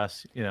it.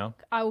 sundress.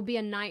 I will be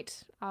a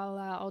knight.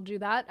 I'll do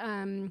that.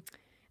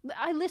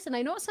 I listen.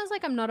 I know it sounds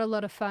like I'm not a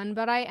lot of fun,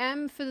 but I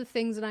am for the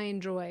things that I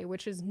enjoy,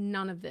 which is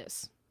none of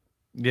this.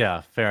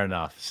 Yeah, fair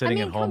enough. Sitting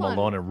mean, at home come on.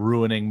 alone and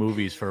ruining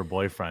movies for her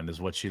boyfriend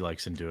is what she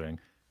likes in doing.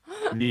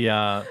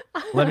 The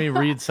let me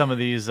read some of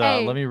these.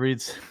 Hey. Let me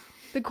read.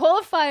 The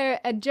qualifier,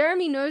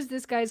 Jeremy knows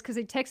this, guys, because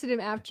I texted him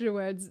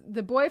afterwards.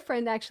 The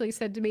boyfriend actually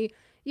said to me,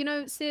 you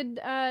know, Sid,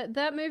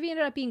 that movie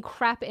ended up being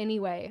crap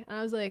anyway. And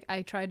I was like,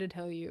 I tried to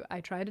tell you.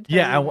 I tried to tell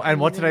Yeah, you. and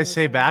you what did I wouldn't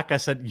say listen. back? I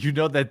said,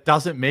 that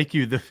doesn't make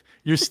you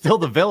you're still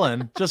the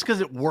villain just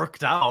because it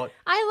worked out.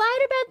 I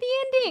lied about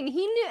the ending.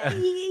 He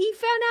knew. He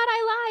found out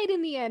I lied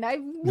in the end. I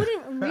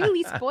wouldn't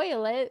really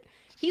spoil it.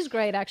 He's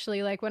great,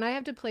 actually. Like when I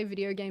have to play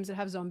video games that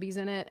have zombies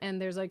in it,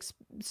 and there's like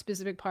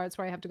specific parts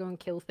where I have to go and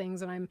kill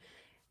things, and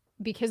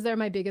because they're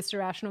my biggest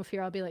irrational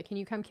fear, I'll be like, "Can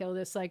you come kill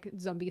this like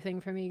zombie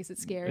thing for me? Because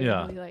it's scary." Yeah.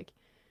 And he'll be like,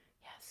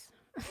 "Yes."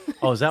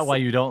 Oh, is that why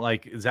you don't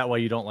like? Is that why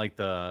you don't like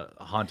the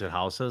haunted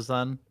houses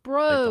then? Like the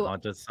Bro?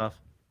 haunted stuff.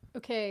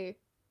 Okay.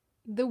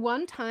 The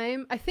one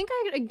time, I think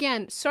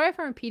again, sorry if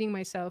I'm repeating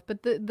myself,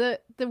 but the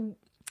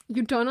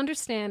you don't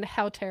understand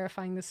how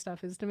terrifying this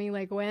stuff is to me.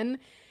 Like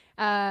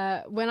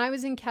when I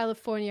was in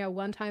California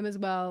one time as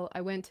well,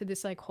 I went to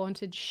this like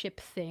haunted ship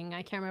thing.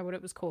 I can't remember what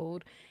it was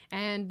called.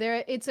 And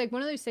it's like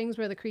one of those things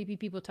where the creepy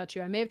people touch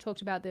you. I may have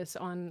talked about this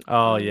on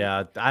Oh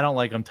yeah, I don't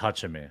like them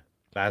touching me.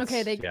 That's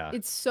Okay, yeah.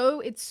 it's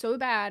so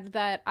bad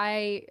that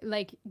I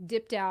like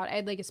dipped out. I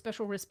had like a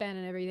special wristband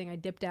and everything. I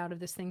dipped out of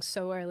this thing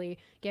so early,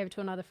 gave it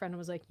to another friend and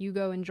was like, "You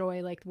go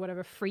enjoy like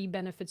whatever free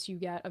benefits you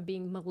get of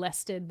being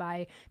molested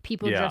by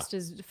people Yeah. dressed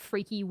as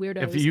freaky If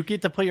weirdos." you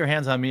get to put your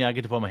hands on me, I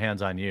get to put my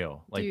hands on you.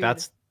 Like Dude,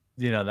 that's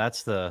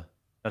that's the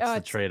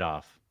it's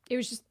trade-off. it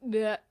was just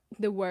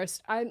the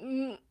worst.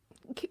 I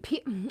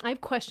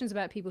have questions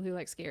about people who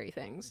like scary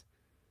things.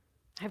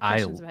 I have I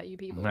questions about you I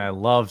people.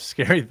 love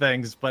scary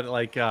things, but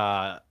like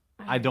I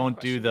have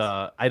questions.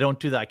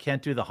 I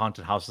can't do the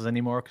haunted houses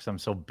anymore because I'm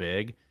so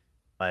big.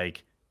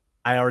 Like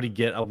I already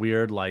get a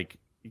weird like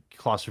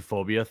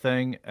claustrophobia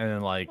thing, and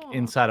then like Oh,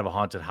 inside of a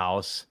haunted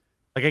house,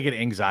 like I get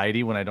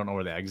anxiety when I don't know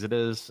where the exit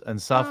is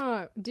and stuff.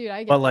 oh, dude,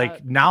 I But get that.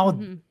 like now,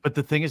 Mm-hmm. but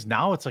the thing is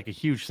now it's like a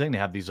huge thing to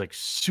have these like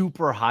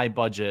super high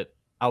budget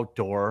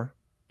outdoor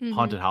Mm-hmm.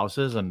 haunted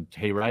houses and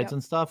hay rides Yep.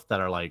 and stuff that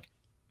are like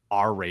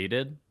R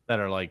rated, that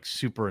are like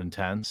super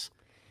intense.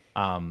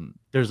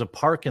 There's a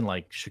park in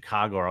like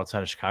Chicago or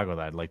outside of Chicago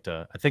that I'd like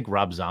to, I think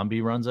Rob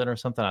Zombie runs it or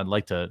something. I'd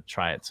like to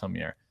try it some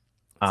year.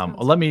 That sounds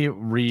Let me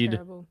read.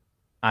 terrible.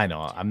 I know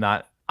I'm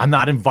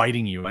not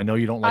inviting you. I know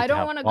you don't I like to don't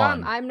have want to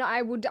come. fun. I'm not.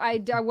 I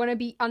want to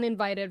be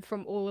uninvited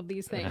from all of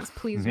these things.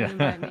 Please don't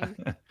invite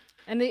me. Yeah.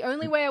 And the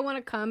only way I want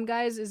to come,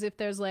 guys, is if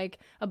there's like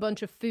a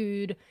bunch of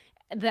food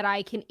that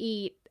I can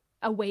eat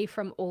away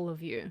from all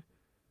of you,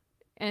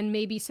 and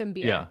maybe some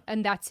beer, Yeah.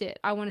 and that's it.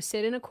 I want to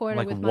sit in a corner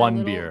Like with my one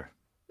little, beer.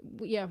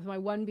 yeah, with my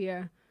one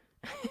beer.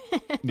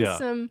 Yeah.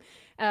 Some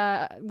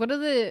what are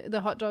the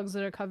hot dogs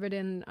that are covered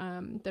in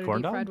that are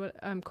Corn deep fried dog?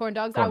 with corn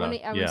dogs? Corn dog.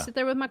 I want to Yeah. sit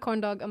there with my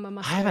corn dog and my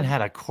I haven't mustard.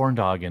 had a corn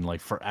dog in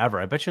like forever.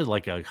 I bet you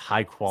like a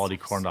high So quality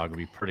corn so dog would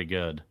be pretty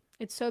good.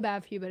 It's so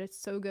bad for you, but it's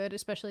so good,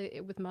 especially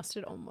with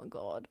mustard. Oh my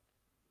god.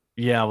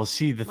 Yeah, well,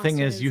 see, the thing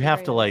Mustard is, is you the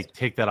have to like greatest.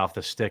 take that off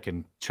the stick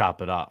and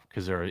chop it up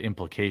because there are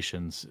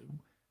implications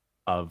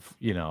of,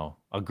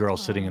 a girl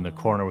sitting in the Oh.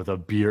 corner with a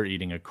beer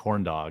eating a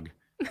corn dog.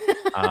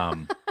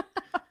 Um,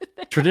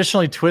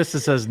 Traditionally,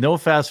 Twisted says no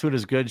fast food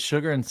is good.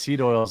 Sugar and seed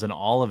oils and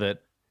all of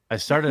it. I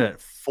started at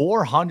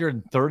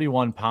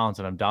 431 pounds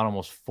and I'm down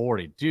almost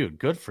 40. Dude,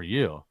 good for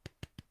you.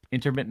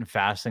 Intermittent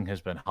fasting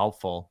has been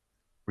helpful.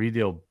 Read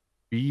the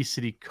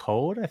Obesity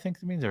Code, I think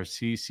that means, or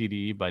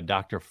CCD by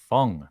Dr.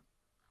 Fung.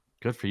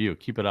 Good for you.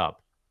 Keep it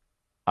up.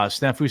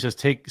 Snafu says,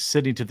 take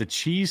Sydney to the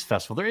cheese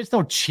festival. There is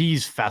no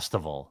cheese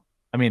festival.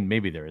 I mean,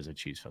 maybe there is a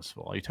cheese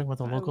festival. Are you talking about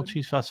the I local would.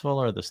 cheese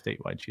festival or the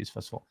statewide cheese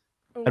festival?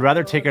 Oh I'd my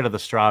rather take her god. to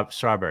the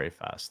Strawberry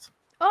Fest.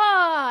 Oh,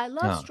 I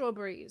love Oh,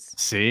 strawberries.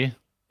 see?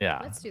 Yeah.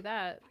 Let's do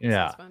that. That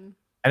Yeah. sounds fun.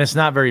 And it's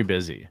not very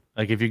busy.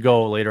 Like if you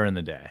go later in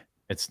the day,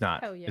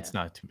 Hell yeah. it's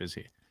not too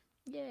busy.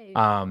 Yay.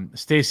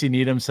 Stacy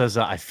Needham says,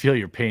 I feel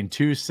your pain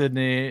too,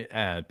 Sydney.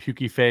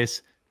 Pukey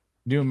face.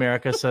 New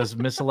America says,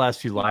 miss the last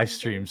few live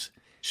streams.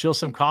 Chill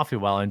some coffee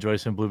while I enjoy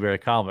some blueberry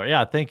cobbler.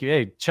 Yeah, thank you.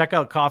 Hey, check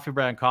out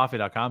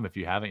coffeebrandcoffee.com if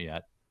you haven't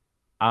yet.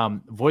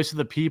 Voice of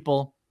the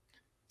people.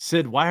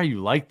 Sid, why are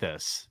you like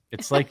this?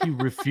 It's like you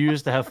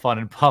refuse to have fun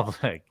in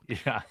public.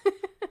 Yeah.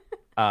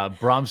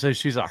 Brom says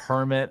she's a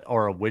hermit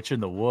or a witch in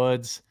the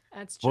woods.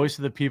 That's true. Voice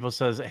of the people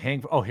says,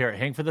 hang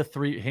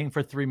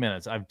for 3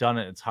 minutes. I've done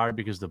it. It's hard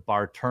because the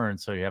bar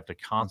turns, so you have to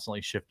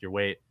constantly shift your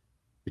weight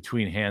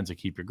between hands to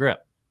keep your grip.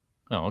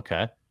 Oh,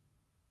 okay.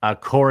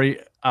 Corey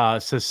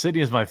says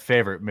Sydney is my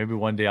favorite. Maybe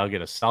one day I'll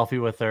get a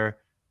selfie with her.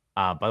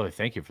 By the way,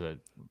 thank you for the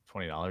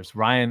 $20.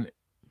 Ryan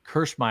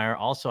Kirschmeyer.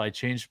 Also, I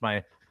changed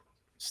my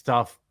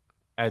stuff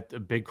at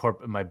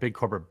my big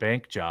corporate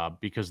bank job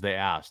because they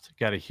asked.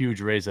 Got a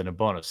huge raise and a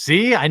bonus.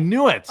 See, I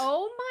knew it.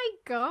 Oh my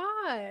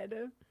god.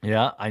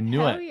 Yeah, I knew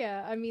Hell it.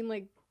 yeah. I mean,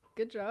 like,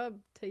 good job.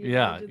 Taking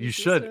Yeah, advantage of the you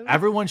should. system.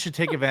 Everyone should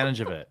take advantage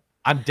of it.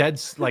 I'm dead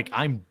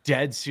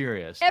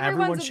serious. Everyone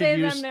Everyone's should obeying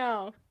use. them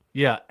now.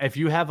 Yeah, if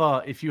you have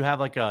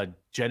like a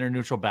gender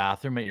neutral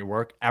bathroom at your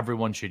work,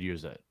 everyone should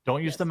use it.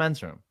 Don't use Yes. the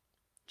men's room.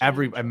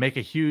 Gender I neutral. make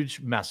a huge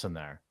mess in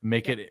there.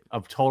 Make Yep. it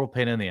a total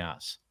pain in the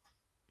ass.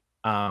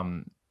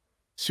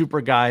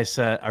 Super guy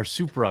said, our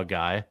Supra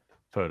guy,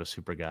 Toyota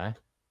Super guy.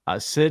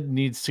 Sid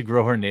needs to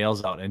grow her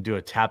nails out and do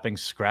a tapping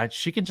scratch.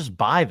 She can just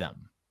buy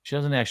them. She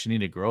doesn't actually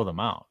need to grow them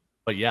out.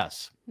 But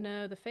yes,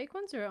 No, the fake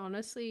ones are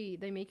honestly,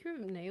 they make your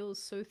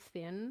nails so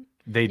thin.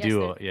 they Yes, do.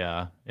 they're-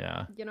 Yeah,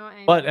 yeah. You know what I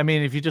mean? But I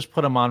mean, if you just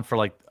put them on for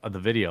like the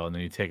video and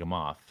then you take them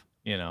off,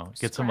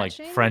 get some like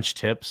Scratching? French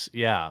tips.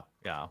 Yeah,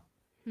 yeah.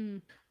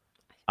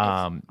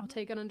 I'll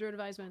take it under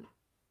advisement.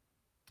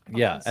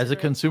 Yeah, as consider a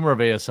it. consumer of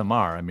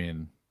ASMR, I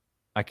mean,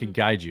 I could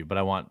guide you, but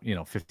I want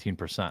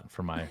 15%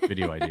 for my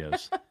video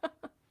ideas.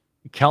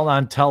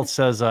 Kelnon Tell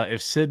says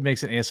if Sid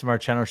makes an ASMR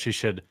channel, she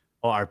should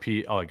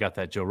ORP. Oh, I got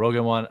that Joe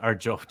Rogan one or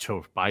Joe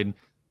Biden.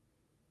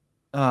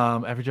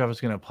 Every job is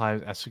going to apply.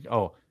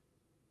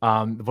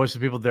 The voice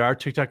of people. There are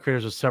TikTok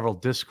creators with several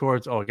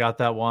discords. Oh, I got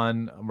that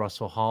one.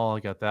 Russell Hall, I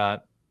got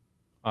that.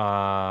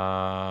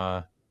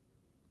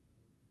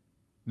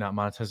 Not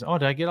monetized. Oh,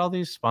 did I get all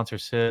these? Sponsor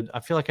Sid. I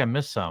feel like I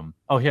missed some.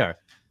 Oh, here.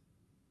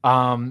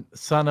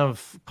 Son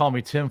of Call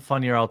Me Tim,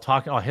 Funny or I'll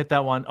talk. Oh, hit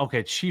that one.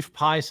 Okay, Chief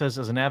Pie says,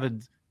 as an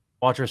avid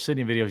watcher of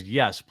Sydney videos,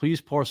 yes,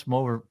 please pour some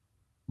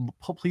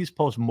please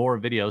post more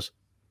videos.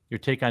 Your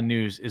take on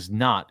news is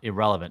not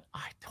irrelevant.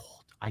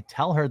 I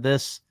tell her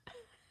this.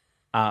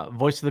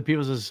 Voice of the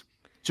People says,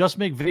 just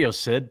make videos,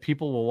 Sid.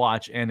 People will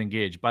watch and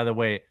engage. By the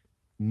way,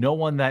 no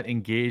one that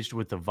engaged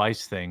with the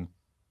Vice thing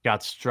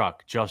got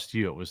struck. Just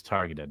you. It was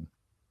targeted.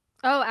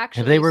 Oh,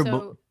 actually, They were.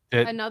 so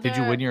Did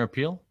you win your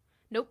appeal?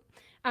 Nope.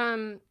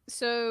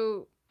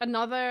 So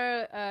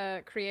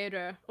another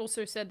creator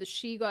also said that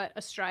she got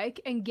a strike,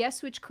 and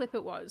guess which clip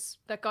it was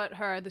that got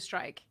her the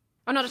strike?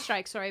 Oh, not a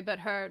strike, sorry, but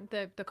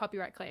the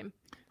copyright claim.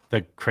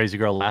 The crazy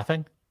girl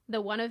laughing?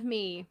 The one of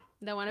me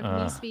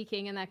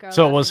speaking, and that girl.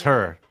 So it was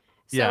her.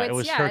 So yeah, it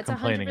was her it's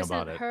complaining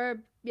about it.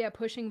 Her,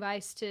 pushing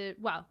Vice to,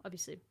 well,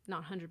 obviously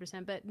not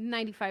 100%, but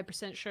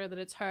 95% sure that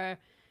it's her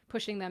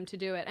pushing them to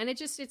do it, and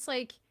it's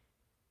like,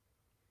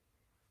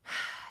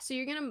 so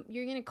you're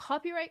gonna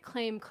copyright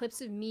claim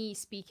clips of me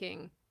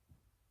speaking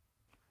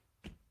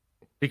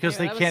because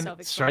they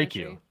can't strike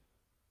you.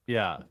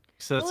 Yeah,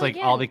 so it's like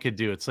all they could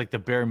do. It's like the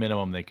bare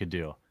minimum they could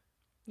do.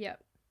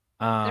 Yep.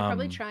 They're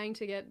probably trying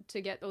to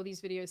get all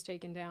these videos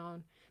taken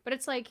down. But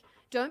it's like,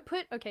 don't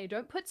put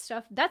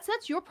stuff.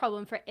 That's your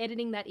problem for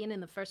editing that in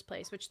the first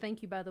place, which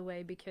thank you, by the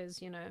way,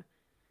 because, you know.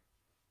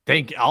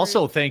 Thank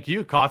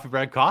you, Coffee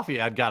Bread Coffee.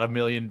 I've got 1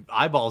 million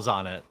eyeballs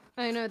on it.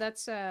 I know,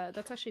 that's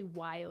actually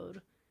wild.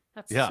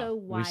 That's so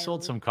wild. We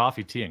sold some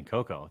coffee, tea, and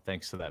cocoa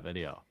thanks to that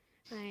video.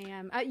 I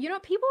am. You know,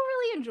 people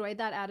really enjoyed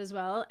that ad as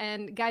well.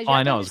 And guys,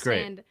 I know, it was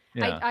great.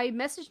 Yeah. I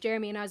messaged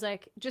Jeremy and I was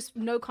like, just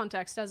no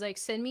context. I was like,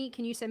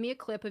 can you send me a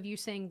clip of you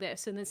saying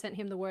this? And then sent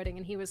him the wording,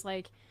 and he was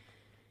like,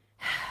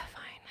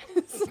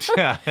 fine. So,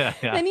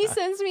 then he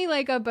sends me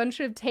like a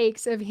bunch of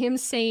takes of him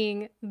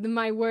saying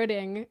my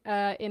wording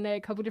in a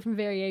couple different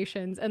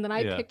variations, and then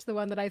I picked the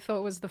one that I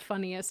thought was the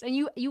funniest. And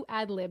you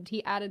ad-libbed.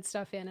 He added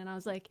stuff in, and I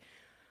was like,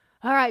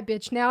 all right,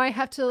 bitch, now I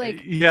have to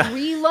like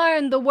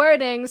relearn the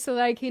wording so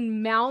that I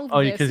can mouth this.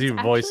 Oh, because you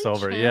voiced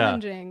over, yeah,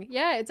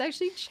 it's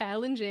actually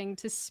challenging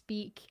to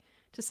speak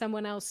to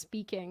someone else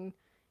speaking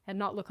and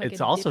not look like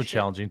it's also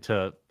challenging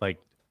to like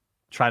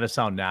try to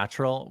sound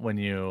natural when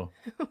you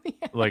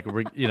like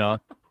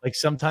like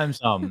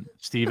sometimes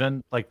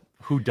Steven, like,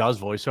 who does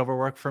voiceover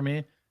work for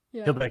me,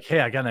 he'll be like, hey,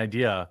 I got an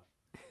idea,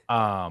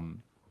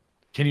 can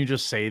you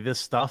just say this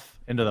stuff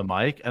into the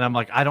mic? And I'm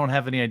like, I don't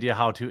have any idea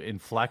how to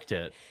inflect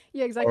it.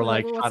 Yeah, exactly. Or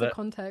like, what's the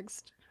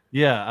context?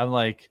 Yeah, I'm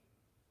like,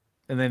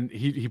 and then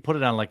he put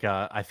it on like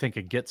I think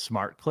a Get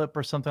Smart clip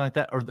or something like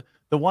that. Or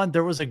the one,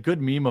 there was a good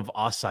meme of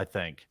us, I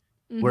think,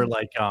 where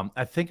like,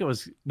 I think it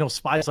was,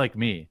 Spies Like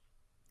Me,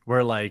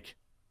 where like,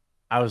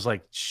 I was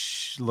like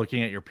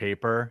looking at your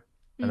paper,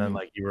 and then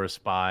like you were a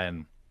spy,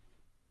 and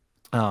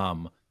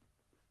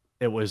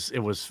it was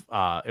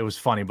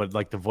funny, but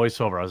like the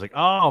voiceover, I was like,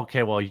 oh,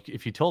 okay, well,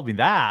 if you told me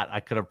that, I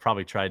could have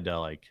probably tried to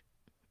like,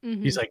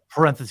 he's like,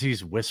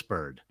 parentheses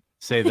whispered,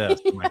 say this.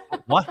 I'm like,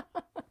 what?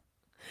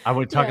 I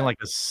was talking like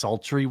a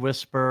sultry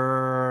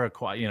whisper,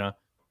 okay.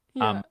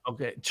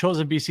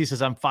 Chosen BC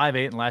says, I'm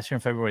 5'8", and last year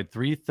in February,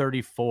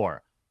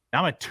 334.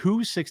 Now I'm at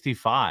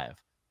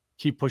 265.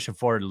 Keep pushing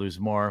forward to lose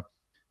more.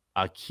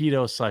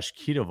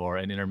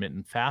 Keto/ketovore and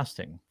intermittent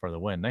fasting for the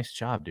win. Nice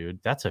job, dude.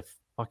 That's a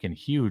fucking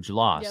huge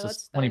loss. Yeah,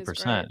 that's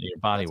 20% of your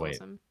body weight.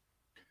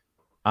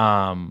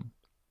 Awesome.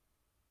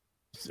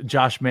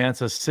 Josh Mann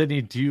says,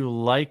 Sydney, do you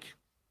like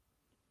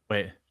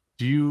the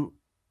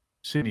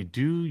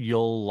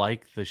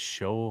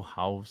show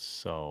House?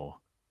 So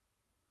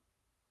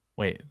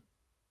wait,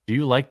 do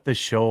you like the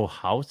show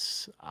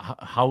House?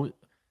 How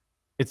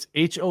it's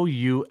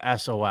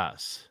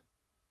HOUSOS.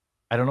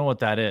 I don't know what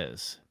that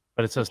is,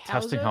 but it says like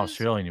testing how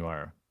Australian you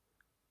are.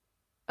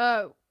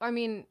 I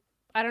mean,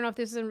 I don't know if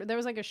there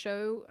was like a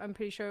show, I'm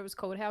pretty sure it was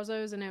called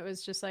Housos, and it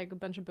was just like a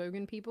bunch of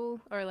Bogan people,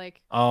 or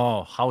like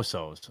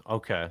Housos.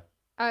 Okay.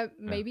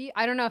 Maybe.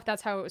 I don't know if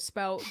that's how it was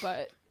spelled,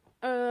 but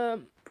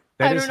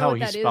that is how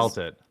he spelled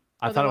it.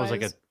 I thought it was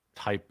like a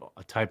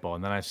typo,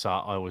 and then I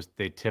saw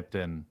they tipped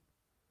in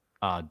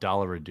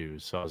dollar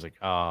reduce, so I was like,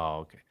 oh,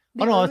 okay.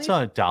 It's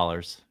not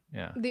dollars.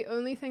 Yeah. The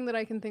only thing that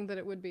I can think that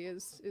it would be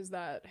is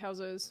that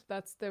Housos.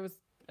 There was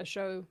a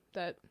show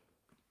that.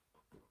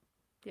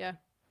 Yeah.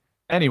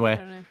 Anyway,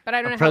 but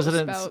I don't know how it's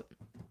spelled.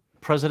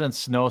 President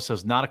Snow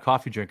says, not a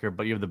coffee drinker,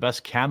 but you have the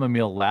best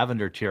chamomile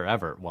lavender tier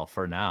ever. Well,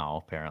 for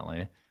now,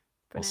 apparently.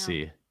 We'll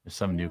see. There's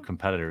some new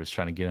competitors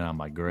trying to get in on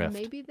my grift.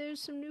 Maybe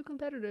there's some new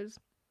competitors.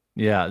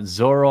 Yeah,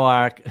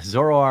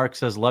 Zoroark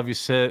says, love you,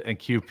 Sid and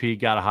QP.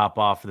 Got to hop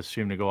off for the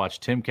stream to go watch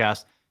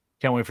Timcast.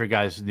 Can't wait for you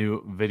guys'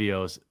 new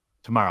videos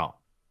tomorrow.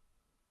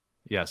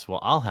 Yes, well,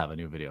 I'll have a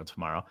new video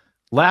tomorrow.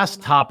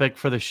 Last topic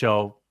for the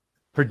show,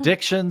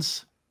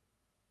 predictions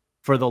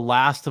for the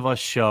Last of Us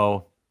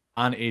show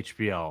on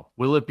HBO.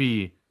 Will it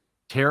be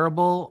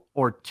terrible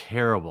or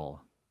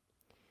terrible?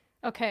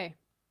 Okay,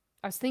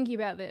 I was thinking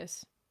about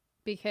this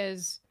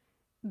because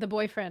the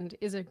boyfriend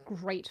is a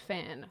great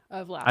fan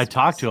of Last of Us. I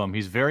talked to him.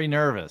 He's very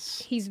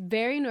nervous. He's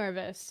very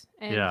nervous.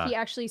 And he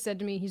actually said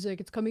to me, he's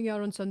like, it's coming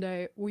out on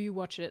Sunday. Will you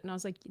watch it? And I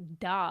was like,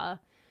 duh.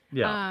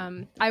 Yeah.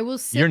 I will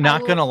sit. You're I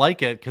not will, gonna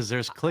like it because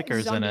there's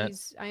clickers in it.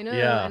 zombies. I know,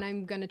 Yeah. and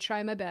I'm gonna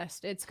try my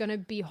best. It's gonna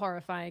be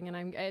horrifying,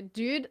 and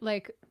dude,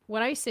 like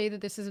when I say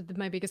that this is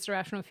my biggest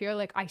irrational fear,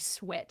 like I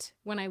sweat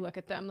when I look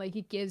at them. Like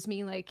it gives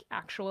me like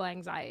actual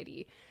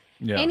anxiety.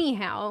 Yeah.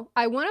 Anyhow,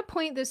 I want to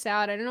point this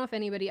out. I don't know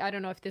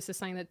if this is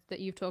something that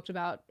you've talked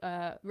about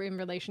in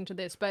relation to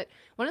this, but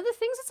one of the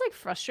things that's like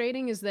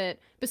frustrating is that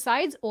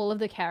besides all of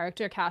the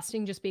character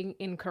casting just being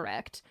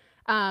incorrect,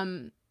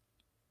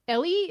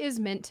 Ellie is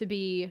meant to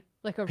be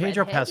like a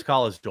Pedro redhead.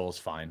 Pascal as Joel's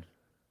fine.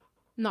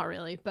 Not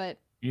really, but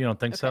You don't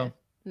think so? okay.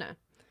 No,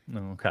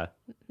 No. Okay.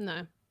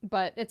 no,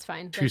 but it's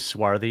fine. Too But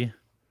swarthy.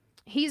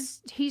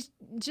 he's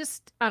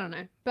just I don't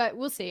know, but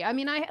we'll see. I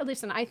mean,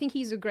 I think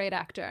he's a great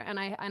actor, and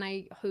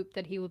I hope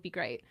that he will be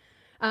great.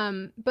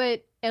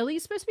 But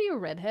Ellie's supposed to be a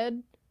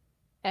redhead,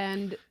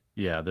 and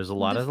Yeah. There's a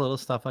lot The of little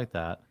stuff like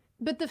that.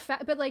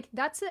 but like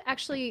that's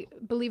actually,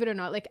 believe it or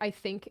not, like I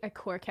think a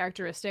core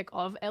characteristic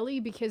of Ellie,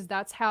 because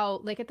that's how,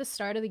 like at the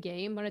start of the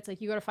game when it's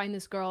like you got to find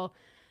this girl,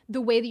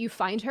 the way that you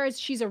find her is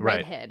she's a Right.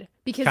 redhead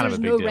because Kind of there's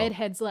a big no deal.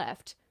 redheads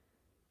left,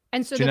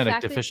 and so Genetic the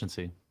fact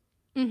deficiency.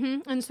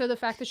 and so the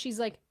fact that she's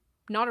like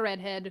not a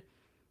redhead,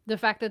 the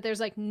fact that there's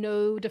like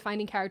no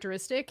defining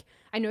characteristic.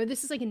 I know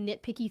this is like a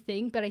nitpicky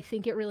thing, but I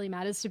think it really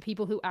matters to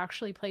people who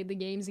actually played the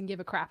games and give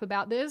a crap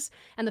about this.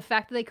 And the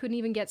fact that they couldn't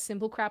even get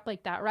simple crap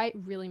like that right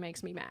really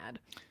makes me mad.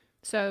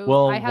 So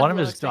Well, I have one of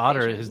low his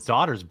expectations.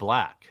 daughter's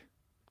black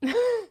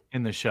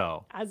in the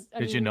show.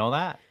 Did you know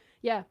that?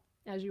 Yeah,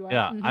 as you are.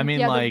 Yeah, I mean,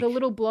 yeah, like, the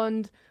little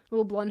blonde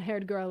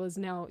haired girl is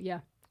now,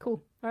 yeah,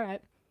 cool. All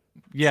right.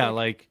 yeah, Sick.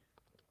 like,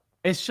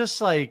 it's just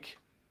like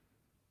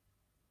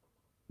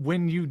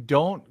when you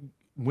don't,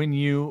 when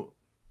you,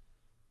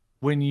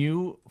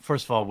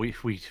 first of all, we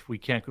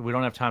can't, we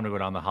don't have time to go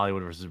down the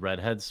Hollywood versus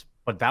redheads,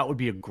 but that would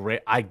be a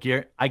great, I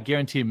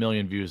guarantee a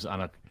million views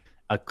on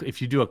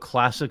if you do a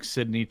classic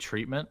Sydney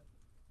treatment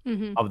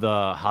of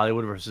the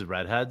Hollywood versus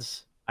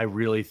redheads. I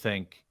really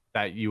think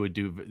that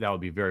that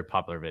would be a very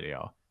popular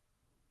video.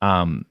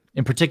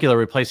 In particular,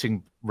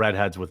 replacing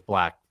redheads with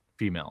black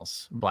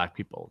females, black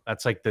people.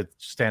 That's like the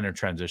standard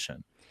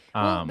transition.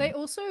 Well, they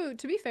also,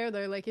 to be fair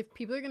though, like if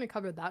people are going to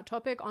cover that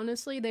topic,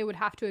 honestly, they would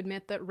have to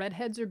admit that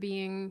redheads are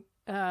being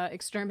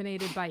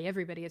exterminated by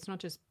everybody. It's not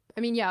just,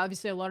 I mean, yeah,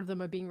 obviously a lot of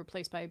them are being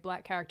replaced by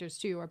black characters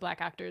too, or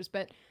black actors,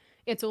 but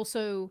it's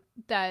also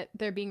that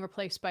they're being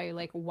replaced by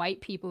like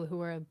white people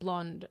who are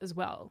blonde as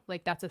well.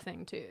 Like that's a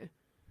thing too.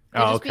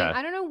 They're Oh, just being, okay.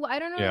 I don't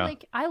know, Yeah.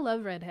 like I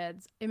love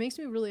redheads. It makes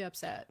me really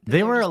upset. that They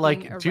they're were just being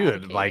like, dude,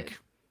 eradicated. like,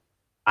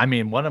 I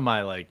mean, one of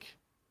my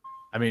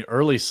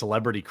early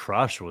celebrity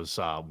crush was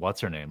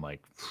what's her name?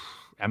 Like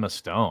Emma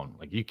Stone.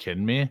 Like, you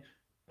kidding me?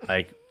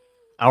 Like,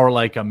 or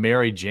like a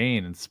Mary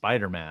Jane and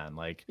Spider-Man.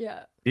 Like,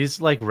 yeah. these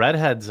like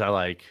redheads are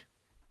like,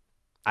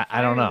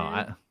 I don't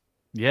Fire, know.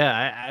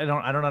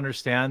 man. I don't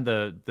understand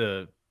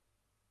the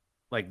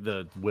like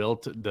the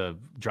the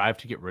drive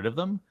to get rid of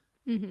them.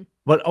 Mhm.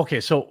 But okay,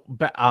 so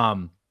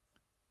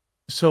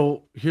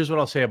so here's what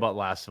I'll say about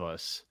Last of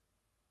Us.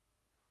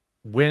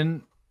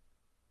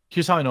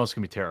 Here's how I know it's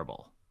gonna be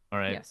terrible. All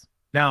right. Yes.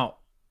 Now,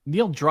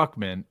 Neil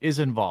Druckmann is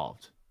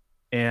involved.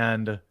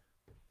 And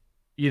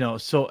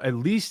so at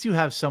least you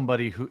have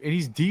somebody and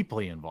he's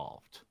deeply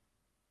involved.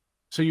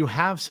 So you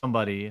have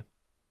somebody,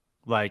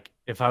 like,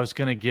 if I was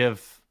gonna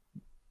give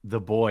the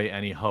boy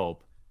any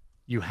hope,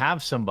 you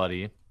have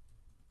somebody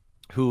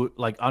who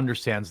like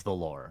understands the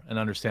lore and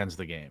understands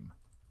the game.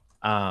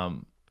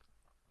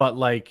 But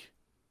like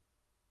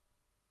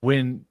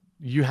when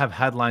you have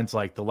headlines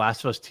like The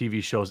Last of Us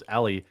TV shows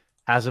Ellie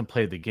hasn't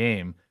played the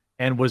game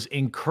and was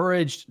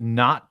encouraged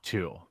not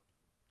to.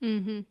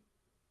 Mm-hmm.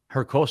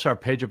 Her co-star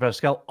Pedro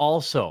Pascal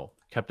also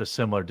kept a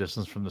similar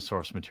distance from the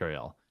source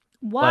material.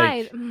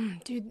 Why,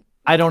 Like, dude?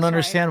 I don't Sorry.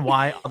 understand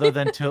why, other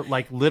than to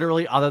like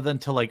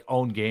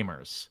own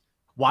gamers.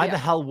 Why Yeah. the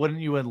hell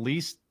wouldn't you at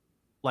least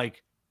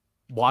like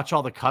watch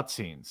all the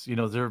cutscenes?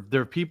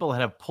 There are people that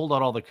have pulled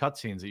out all the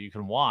cutscenes that you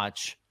can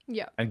watch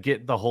Yeah. and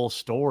get the whole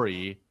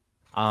story.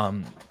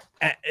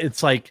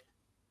 It's like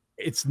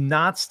it's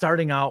not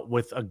starting out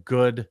with a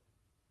good.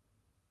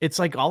 It's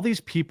like all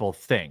these people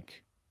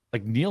think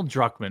like Neil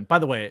Druckmann. By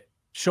the way,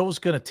 show's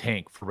gonna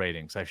tank for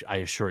ratings. I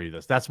assure you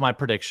this. That's my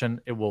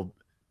prediction. It will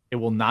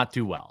not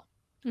do well.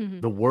 Mm-hmm.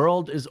 The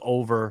world is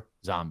over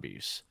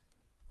zombies,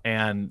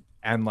 and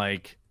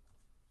like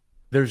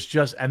there's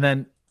just and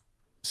then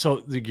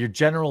so your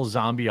general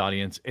zombie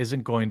audience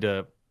isn't going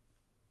to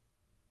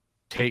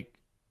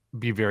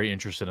be very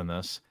interested in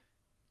this.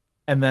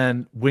 And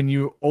then when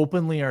you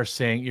openly are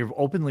saying you're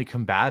openly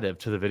combative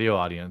to the video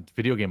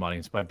game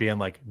audience by being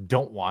like,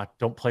 don't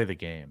play the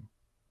game.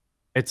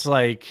 It's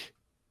like,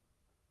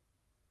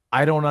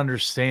 I don't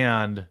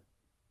understand.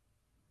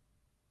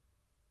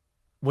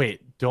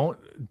 Wait,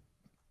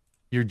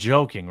 you're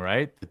joking,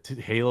 right? The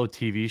Halo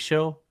TV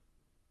show?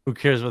 Who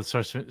cares what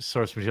source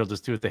material?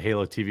 Just do what the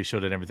Halo TV show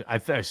did and everything. I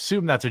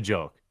assume that's a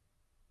joke.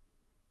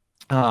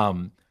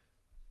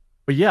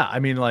 But yeah, I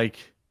mean, like,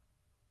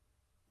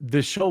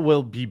 the show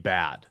will be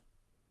bad.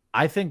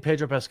 I think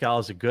Pedro Pascal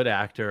is a good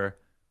actor.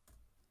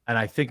 and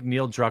I think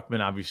Neil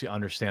Druckmann obviously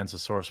understands the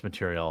source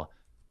material.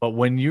 But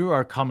when you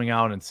are coming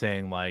out and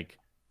saying like,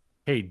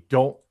 "Hey,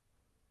 don't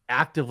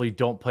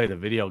don't play the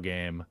video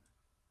game,"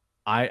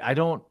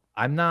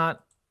 I'm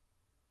not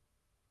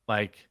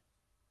like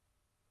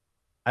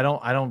I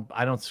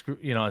don't screw,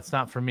 it's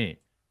not for me.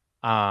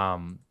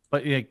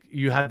 But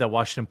you had the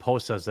Washington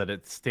Post says that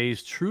it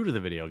stays true to the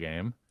video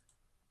game.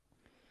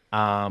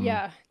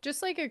 Yeah,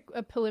 just like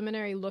a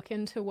preliminary look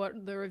into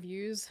what the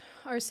reviews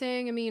are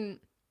saying. I mean,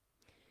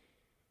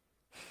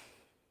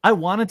 I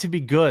want it to be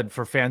good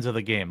for fans of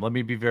the game. Let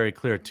me be very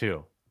clear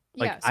too.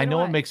 Like, yeah, so I do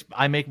know I.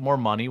 I make more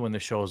money when the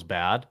show is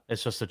bad.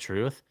 It's just the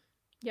truth.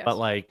 But Yes.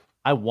 like,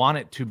 I want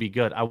it to be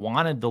good. I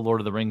wanted the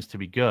Lord of the Rings to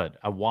be good.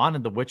 I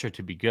wanted The Witcher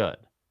to be good.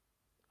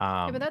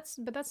 Yeah, Um, but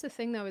that's the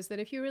thing though, is that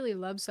if you really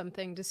love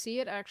something, to see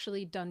it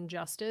actually done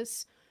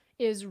justice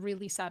is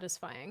really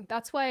satisfying.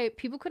 That's why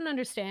people couldn't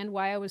understand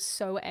why I was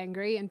so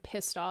angry and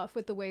pissed off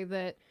with the way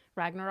that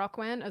Ragnarok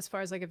went as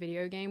far as like a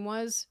video game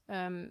was.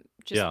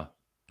 Just yeah.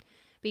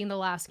 being the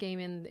last game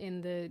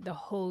in the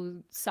whole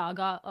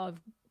saga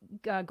of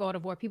God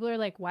of War. People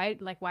are why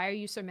are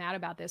you so mad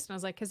about this? And I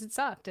was like, because it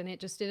sucked and it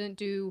just didn't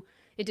do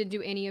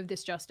any of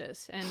this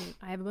justice. And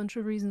I have a bunch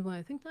of reasons why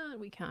I think that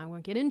I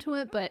won't get into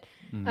it, but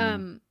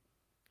Mhm.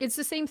 it's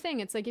the same thing.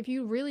 It's like if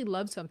you really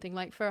love something,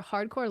 like for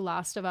hardcore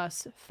Last of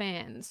Us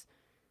fans,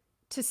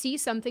 to see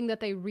something that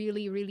they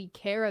really, really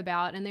care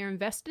about and they're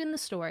invested in the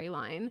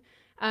storyline,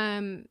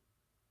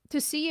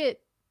 to see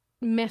it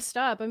messed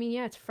up, I mean,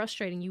 yeah, it's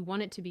frustrating. You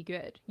want it to be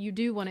good. You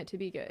do want it to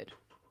be good.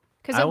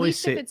 Because I at always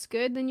least if say, it's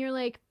good, then you're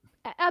like,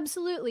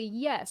 Absolutely,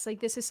 yes.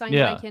 Like this is something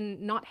that I yeah.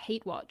 can not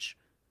hate watch."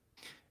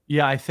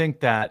 Yeah, I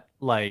think that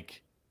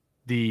like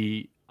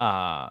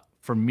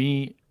for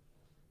me,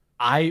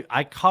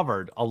 I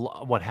covered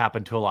what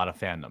happened to a lot of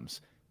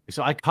fandoms.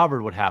 So I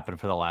covered what happened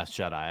for The Last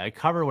Jedi. I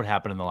covered what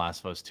happened in The Last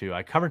of Us 2.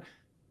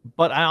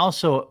 But I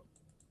also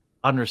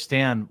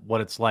understand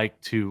what it's like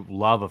to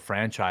love a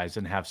franchise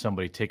and have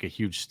somebody take a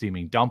huge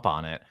steaming dump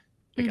on it.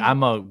 Like, Mm-hmm.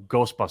 I'm a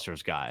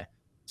Ghostbusters guy.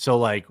 So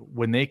like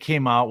when they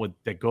came out with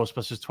the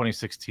Ghostbusters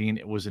 2016,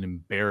 it was an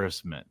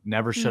embarrassment.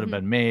 Never should have Mm-hmm.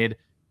 been made.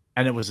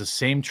 And it was the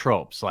same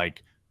tropes.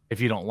 Like, if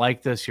you don't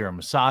like this, you're a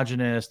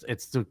misogynist.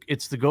 It's the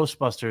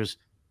Ghostbusters,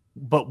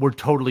 but we're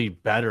totally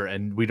better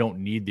and we don't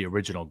need the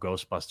original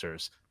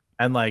Ghostbusters.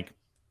 And like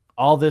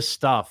all this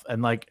stuff.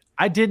 And like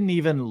I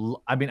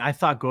mean, I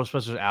thought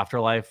Ghostbusters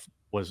Afterlife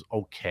was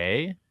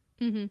okay,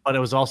 Mm-hmm. but it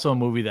was also a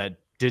movie that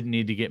didn't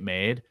need to get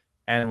made.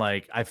 And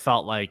like I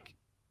felt like,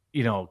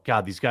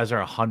 God, these guys are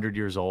 100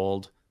 years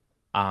old.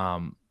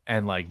 And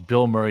like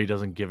Bill Murray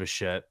doesn't give a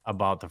shit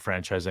about the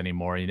franchise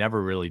anymore. He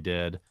never really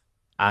did.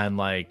 And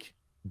like,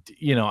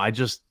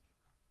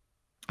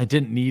 I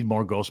didn't need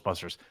more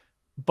Ghostbusters.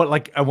 But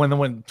like when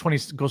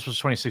Ghostbusters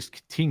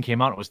 2016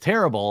 came out, it was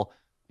terrible.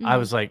 I Mm-hmm.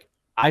 was like,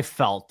 I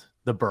felt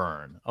the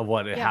burn of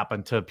what had Yeah.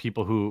 happened to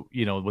people who,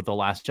 with The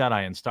Last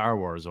Jedi and Star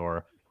Wars,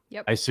 or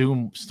Yep. I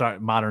assume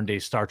modern day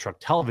Star Trek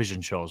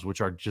television shows,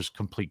 which are just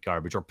complete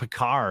garbage, or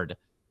Picard,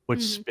 which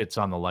Mm-hmm. spits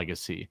on the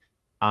legacy.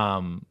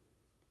 Um,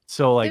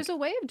 so There's like, a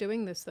way of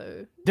doing this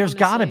though, there's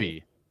gotta honestly.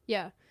 be.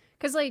 Yeah.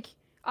 Because like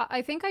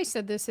I think I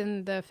said this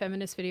in the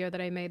feminist video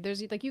that I made.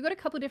 There's like you got a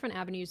couple different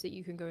avenues that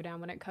you can go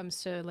down when it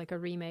comes to like a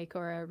remake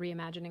or a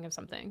reimagining of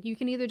something. You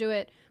can either do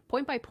it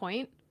point by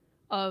point,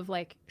 of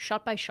like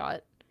shot by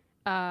shot,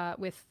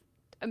 with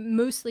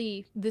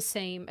mostly the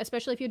same,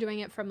 especially if you're doing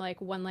it from like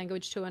one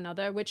language to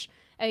another, which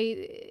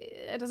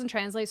it doesn't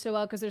translate so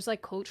well because there's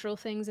like cultural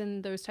things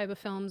in those type of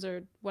films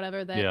or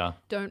whatever that Yeah.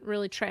 don't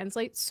really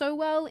translate so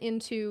well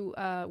into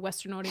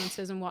Western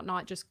audiences and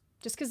whatnot. Just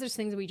because there's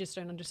things that we just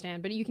don't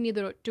understand. But you can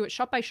either do it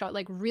shot by shot,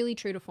 like really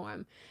true to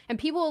form, and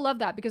people will love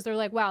that because they're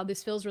like, "Wow,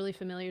 this feels really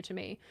familiar to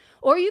me."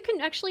 Or you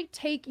can actually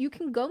you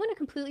can go in a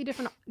completely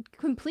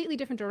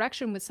different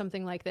direction with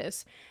something like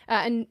this,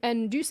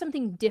 and do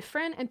something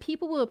different, and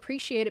people will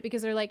appreciate it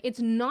because they're like, it's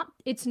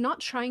not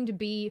trying to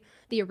be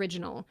the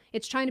original.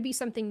 It's trying to be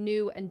something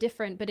new and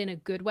different, but in a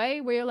good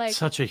way. Where you're like,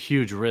 Such a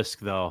huge risk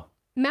though.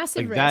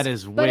 massive Like, that risk,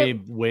 is but way,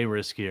 way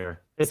riskier.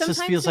 It just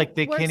sometimes feels it like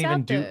they can't works even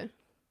out do though.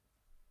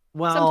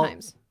 well.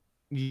 Sometimes,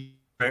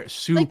 like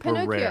Super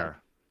Pinocchio.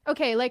 rare.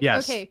 Okay, like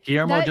Yes, okay,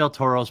 Guillermo that del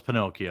Toro's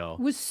Pinocchio.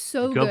 was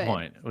so Good good.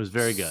 point. It was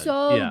very good.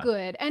 So Yeah.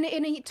 good. And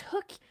it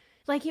took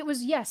like it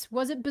was yes,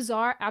 was it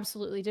bizarre?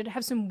 Absolutely. Did it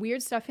have some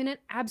weird stuff in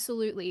it?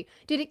 Absolutely.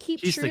 Did it keep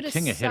He's true the to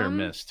king of hit or some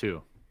miss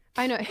too.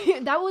 I know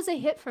that was a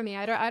hit for me.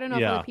 I don't know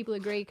if other Yeah. people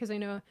agree because I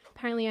know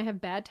apparently I have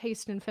bad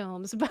taste in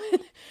films, but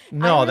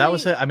No, that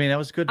was it. I mean, that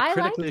was good. I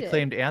Critically liked it.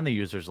 acclaimed, and the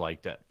users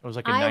liked it. It was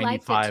like a I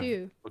liked it 95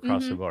 too.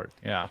 across the board.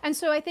 Yeah. And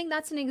so I think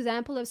that's an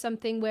example of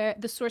something where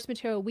the source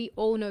material, we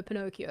all know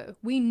Pinocchio.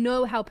 We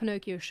know how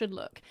Pinocchio should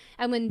look.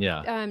 And when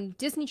Yeah.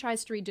 Disney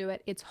tries to redo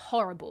it, it's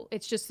horrible.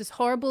 It's just this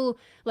horrible,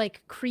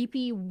 like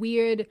creepy,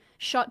 weird,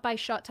 shot by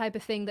shot type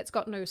of thing that's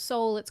got no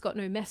soul. It's got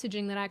no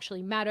messaging that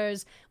actually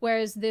matters.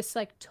 Whereas this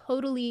like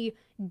totally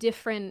completely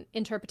different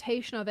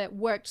interpretation of it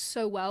worked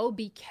so well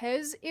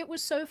because it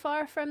was so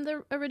far from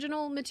the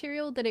original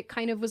material that it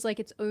kind of was like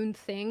its own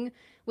thing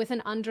with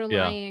an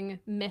underlying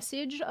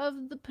message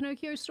of the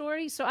Pinocchio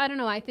story. So I don't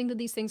know. I think that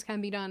these things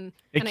can be done,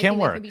 It and I can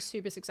think work. they can be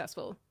super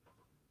successful.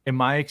 In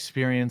my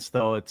experience,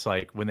 though, it's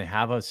like when they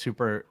have a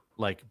super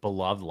like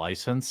beloved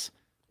license,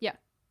 Yeah.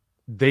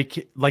 they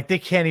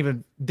can't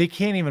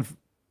even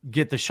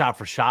get the shot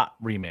for shot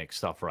remake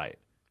stuff right.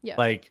 Yeah.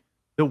 Like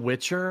The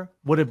Witcher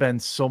would have been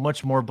so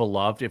much more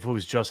beloved if it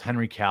was just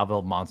Henry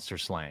Cavill monster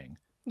slaying.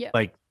 Yeah.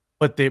 Like,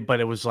 but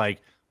it was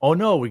like, oh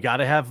no, we got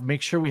to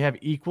make sure we have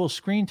equal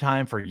screen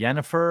time for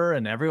Yennefer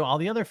and all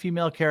the other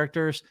female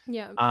characters.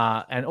 Yeah.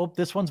 And oh,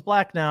 this one's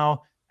black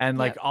now, and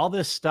like all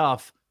this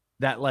stuff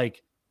that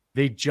like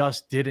they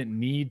just didn't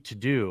need to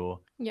do.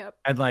 Yep.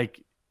 And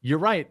like you're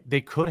right,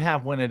 they could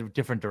have went in a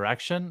different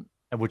direction,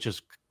 which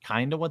is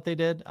kind of what they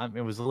did.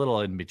 It was a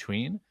little in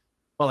between.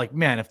 But like,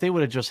 man, if they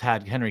would have just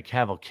had Henry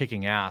Cavill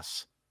kicking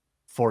ass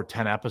for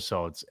 10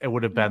 episodes, it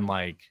would have been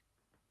like,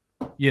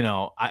 you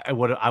know, I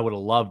would have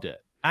loved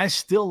it. I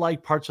still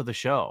like parts of the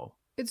show.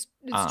 It's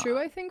true,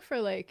 I think, for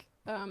like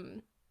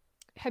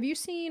have you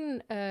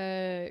seen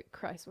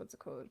Christ, what's it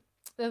called?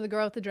 The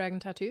Girl with the Dragon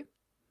Tattoo?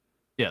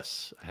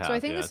 Yes, I have. So I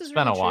think this it's is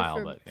been really a while,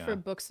 true but yeah. for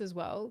books as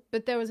well.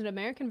 But there was an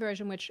American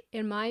version, which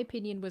in my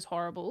opinion was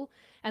horrible.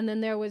 And then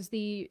there was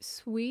the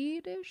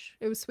Swedish,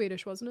 it was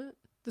Swedish, wasn't it?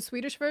 The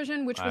Swedish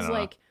version, which was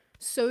like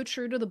so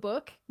true to the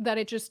book that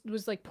it just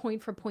was like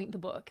point for point the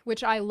book,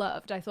 which I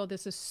loved. I thought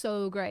this is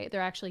so great. They're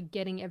actually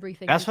getting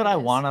everything. That's what I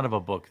this. want out of a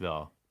book,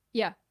 though.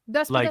 Yeah,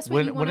 that's like that's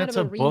what you want when out it's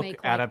of a remake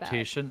book like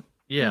adaptation.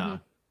 That. Yeah,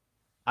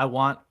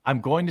 I'm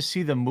going to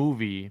see the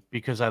movie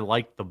because I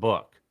like the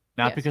book,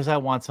 not because I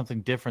want something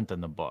different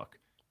than the book.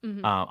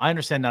 I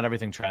understand not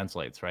everything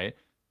translates, right?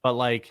 But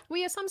like, well,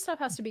 yeah, some stuff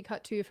has to be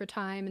cut too for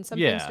time, and some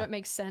things don't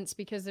make sense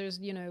because there's,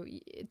 you know,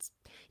 it's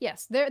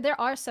there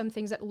are some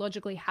things that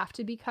logically have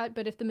to be cut,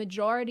 but if the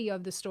majority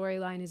of the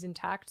storyline is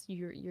intact,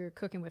 you're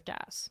cooking with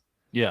gas.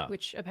 Yeah,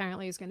 which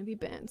apparently is going to be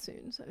banned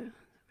soon. So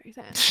very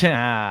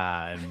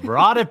sad. And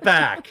brought it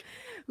back.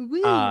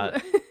 Woo.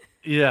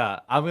 Yeah,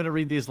 I'm gonna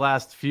read these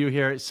last few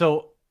here.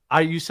 So.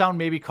 You sound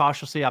maybe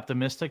cautiously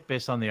optimistic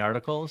based on the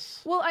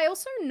articles. Well, I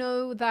also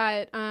know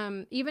that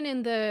even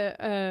in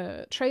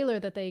the trailer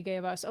that they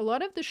gave us, a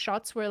lot of the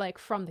shots were like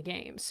from the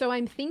game. So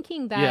I'm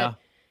thinking that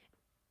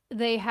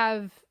they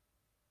have.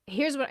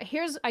 Here's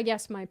I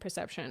guess my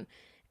perception.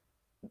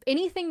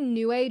 Anything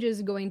New Age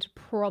is going to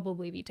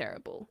probably be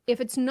terrible.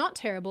 If it's not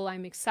terrible,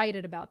 I'm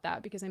excited about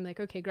that because I'm like,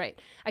 okay, great.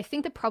 I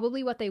think that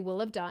probably what they will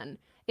have done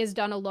is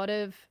done a lot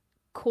of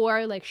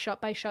core like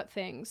shot by shot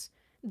things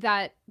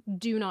that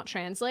do not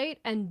translate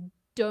and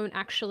don't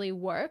actually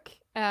work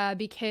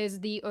because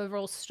the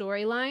overall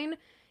storyline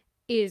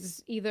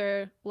is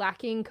either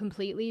lacking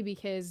completely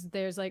because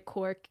there's like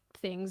core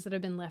things that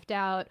have been left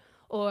out,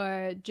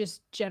 or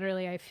just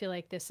generally I feel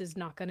like this is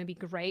not going to be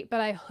great,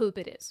 but I hope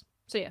it is.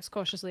 So yes,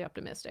 cautiously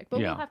optimistic,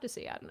 but we'll have to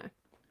see. I don't know.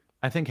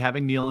 I think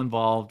having Neil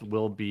involved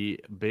will be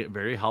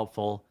very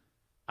helpful.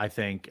 I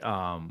think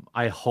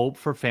I hope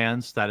for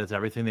fans that it's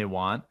everything they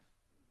want.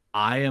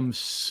 I am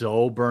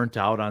so burnt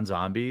out on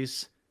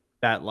zombies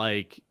that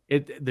like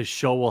the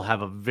show will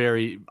have a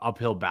very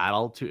uphill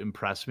battle to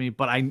impress me.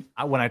 But I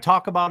when I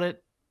talk about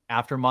it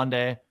after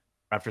Monday,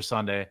 after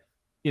Sunday,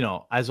 you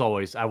know, as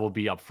always, I will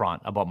be upfront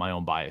about my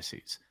own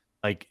biases.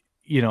 Like,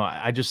 you know,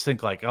 I just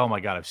think like, oh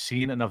my God, I've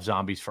seen enough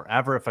zombies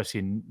forever. If I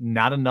see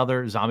not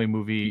another zombie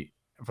movie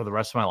for the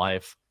rest of my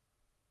life,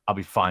 I'll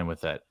be fine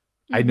with it.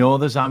 I know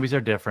the zombies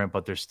are different,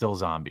 but they're still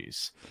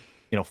zombies.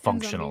 You know,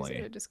 functionally.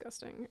 Are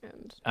disgusting.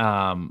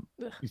 And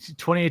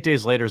 28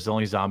 Days Later is the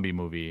only zombie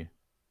movie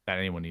that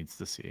anyone needs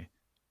to see.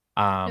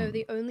 No,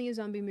 the only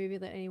zombie movie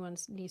that anyone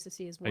needs to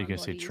see is Warm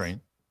Bodies. Are you gonna say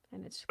Train?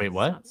 And it's wait,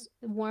 what?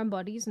 Warm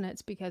Bodies, and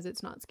it's because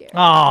it's not scary.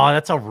 Oh,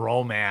 that's a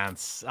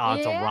romance. Oh,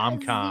 it's a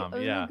rom-com.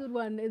 It's the only good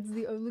one. It's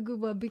the only good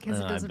one because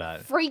it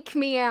doesn't freak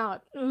me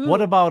out.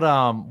 What about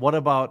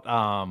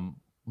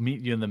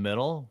Meet You in the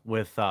Middle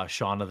with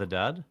Shaun of the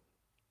Dead?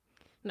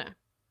 No.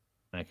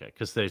 Okay,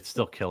 because they're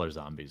still killer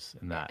zombies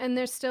in that. And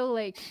they're still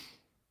like,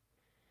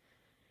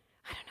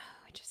 I don't know.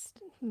 I just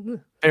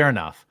fair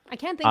enough. I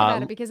can't think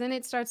about it because then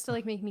it starts to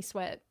like make me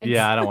sweat.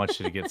 Yeah, I don't want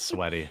you to get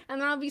sweaty. And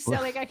then I'll be so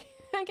like I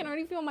can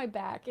already feel my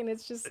back, and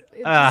it's just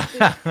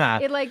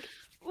it like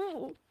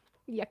ooh,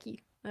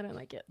 yucky. I don't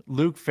like it.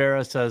 Luke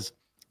Farah says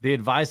they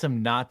advised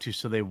them not to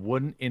so they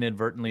wouldn't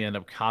inadvertently end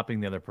up copying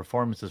the other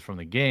performances from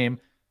the game.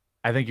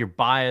 I think you're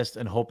biased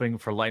and hoping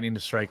for lightning to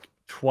strike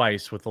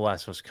twice with The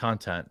Last of Us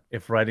content.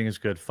 If writing is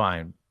good,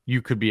 fine. You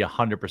could be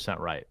 100%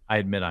 right. I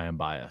admit I am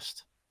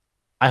biased.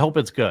 I hope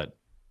it's good.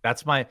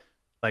 That's my,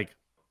 like,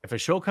 if a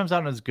show comes out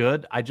and it's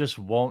good, I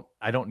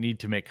don't need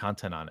to make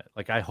content on it.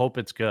 Like, I hope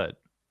it's good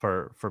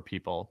for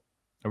people.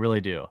 I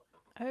really do.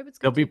 I hope it's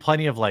good. There'll be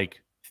plenty of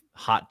like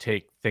hot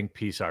take think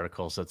piece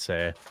articles that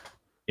say,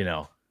 you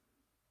know,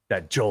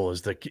 that Joel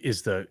is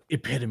the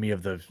epitome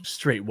of the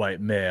straight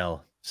white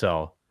male.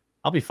 So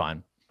I'll be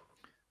fine.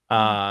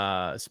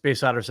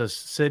 Space Otter says,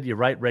 Sid, you're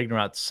right.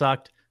 Ragnarok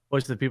sucked.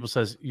 Voice of the People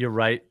says, you're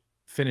right.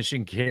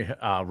 Finishing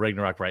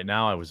Ragnarok right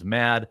now. I was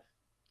mad.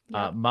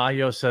 Yep.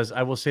 Mayo says,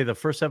 I will say the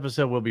first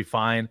episode will be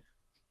fine,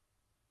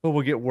 but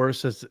will get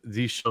worse as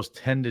these shows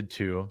tended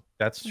to.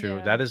 That's true.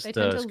 Yeah, That is they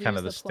tend to the kind lose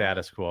of the the plot.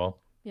 status quo.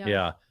 Yeah.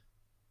 Yeah.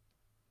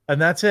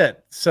 And that's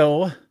it.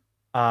 So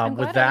I'm with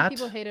glad other that,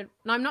 people hated.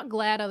 No, I'm not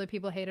glad other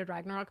people hated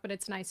Ragnarok, but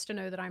it's nice to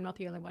know that I'm not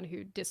the only one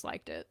who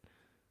disliked it.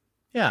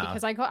 yeah,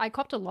 Because I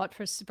copped a lot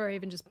for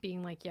even just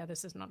being like, yeah,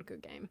 this is not a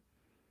good game.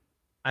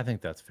 I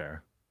think that's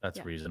fair. That's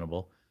Yeah.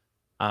 reasonable.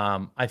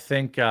 I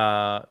think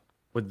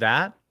with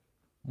that,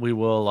 we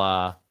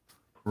will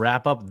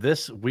wrap up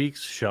this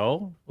week's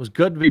show. It was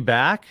good to be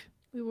back.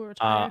 We will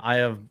retire. I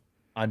have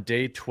on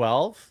day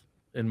 12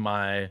 in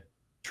my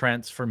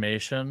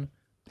transformation.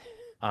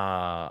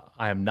 I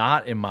am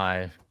not in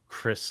my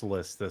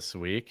chrysalis this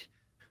week,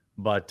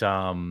 but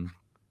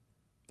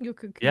Your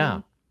cocoon.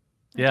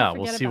 yeah,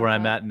 we'll see where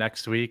I'm at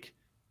next week.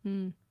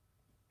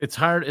 It's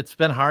hard. It's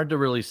been hard to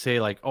really say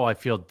like, oh, I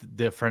feel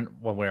different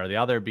one way or the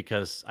other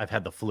because I've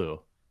had the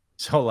flu.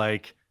 So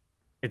like,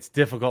 it's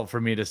difficult for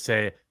me to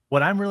say.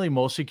 What I'm really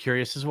mostly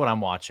curious is what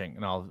I'm watching,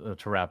 and I'll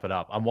to wrap it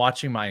up. I'm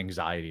watching my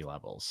anxiety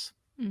levels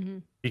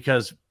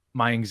because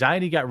my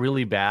anxiety got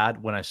really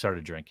bad when I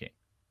started drinking.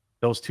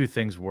 Those two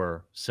things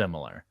were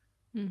similar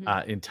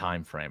in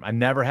time frame. I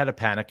never had a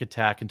panic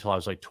attack until I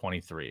was like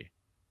 23,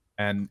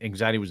 and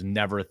anxiety was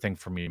never a thing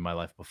for me in my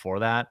life before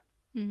that.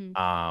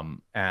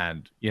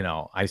 And you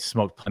know, I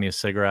smoked plenty of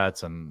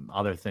cigarettes and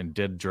other things,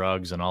 did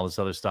drugs and all this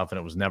other stuff, and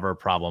it was never a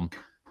problem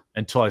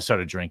until I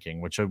started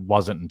drinking, which it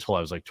wasn't until I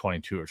was like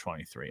 22 or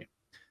 23.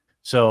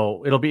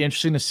 So it'll be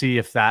interesting to see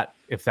if that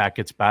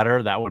gets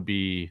better. That would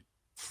be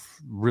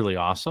really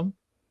awesome.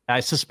 I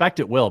suspect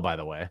it will, by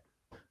the way.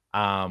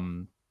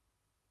 And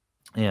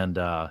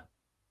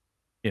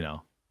you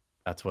know,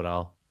 that's what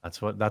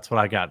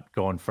I got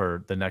going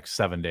for the next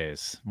 7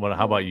 days.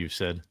 How about you,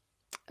 Sid?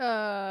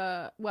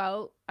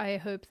 Well, I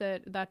hope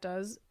that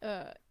does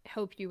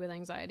help you with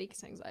anxiety,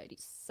 because anxiety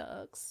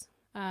sucks.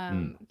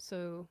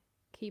 So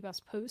keep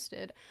us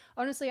posted.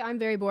 Honestly, I'm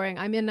very boring.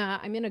 I'm in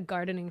a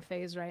gardening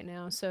phase right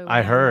now, so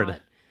I heard.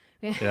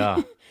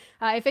 Yeah.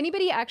 If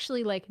anybody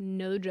actually, like,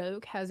 no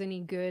joke, has any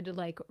good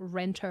like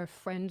renter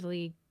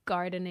friendly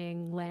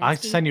gardening landscape I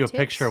send you a tips,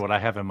 picture of what I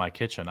have in my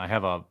kitchen. I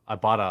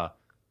bought a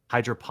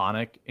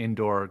hydroponic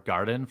indoor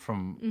garden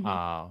from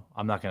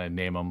I'm not going to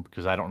name them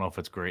because I don't know if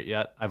it's great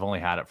yet. I've only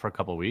had it for a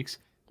couple of weeks,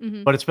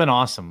 but it's been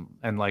awesome.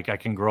 And like, I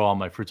can grow all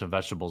my fruits and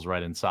vegetables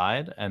right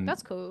inside, and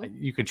That's cool.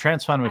 You can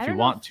transplant them if you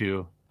want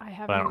to,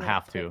 but I don't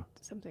have to.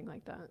 Something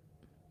like that.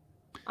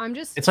 I'm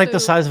just. It's like the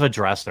size of a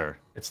dresser.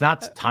 It's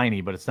not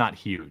tiny, but it's not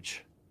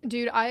huge.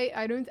 Dude,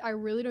 I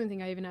really don't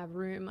think I even have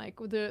room. Like,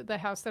 the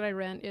house that I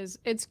rent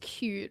it's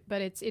cute,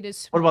 but it is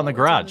small. What about in the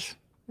garage?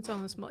 It's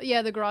on the small.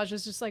 Yeah, the garage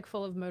is just like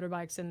full of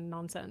motorbikes and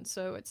nonsense.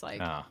 So it's like,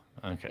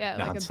 okay, yeah,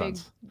 nonsense. like a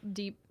big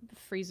deep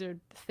freezer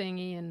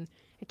thingy and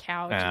a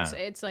couch.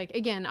 It's like,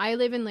 again, I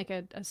live in like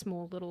a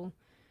small little.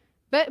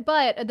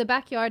 But the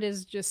backyard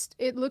is just,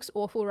 it looks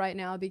awful right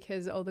now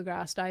because all the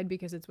grass died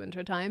because it's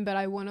winter time. But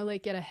I want to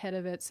like get ahead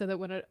of it so that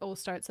when it all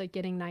starts like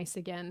getting nice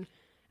again,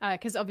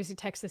 because obviously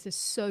Texas is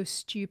so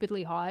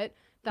stupidly hot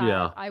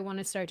that I want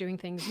to start doing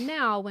things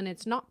now when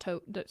it's not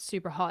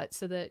super hot,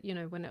 so that, you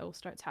know, when it all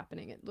starts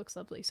happening, it looks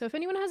lovely. So if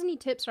anyone has any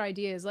tips or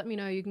ideas, let me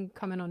know. You can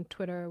comment on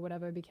Twitter or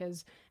whatever,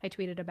 because I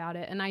tweeted about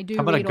it, and I do.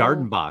 How about a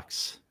garden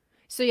box?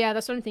 So yeah,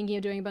 that's what I'm thinking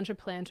of doing. A bunch of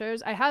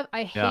planters. I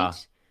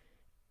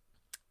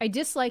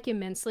dislike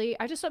immensely.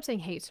 I just stopped saying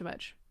hate so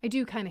much. I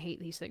do kind of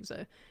hate these things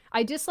though.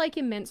 I dislike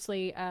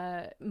immensely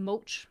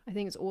mulch. I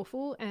think it's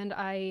awful, and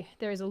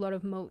there is a lot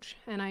of mulch,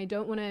 and I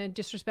don't want to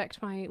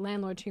disrespect my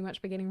landlord too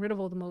much by getting rid of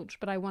all the mulch,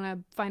 but I want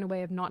to find a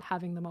way of not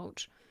having the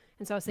mulch.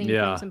 And so I was thinking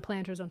putting some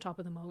planters on top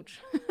of the mulch.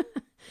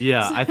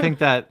 I think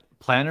that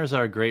planters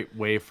are a great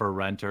way for a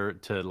renter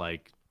to,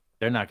 like,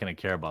 they're not going to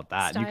care about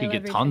that. You can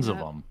get tons of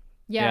them.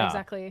 Yeah,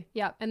 exactly.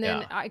 Yeah, and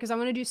then because I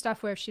want to do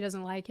stuff where if she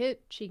doesn't like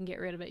it, she can get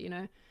rid of it, you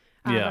know.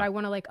 But I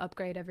want to like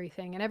upgrade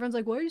everything, and everyone's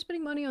like, "Why are you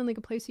spending money on like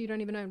a place you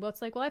don't even own?" Well,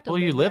 it's like, well, I have to.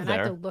 You live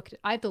there.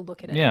 I have to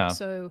look at it. Yeah.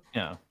 So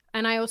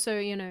and I also,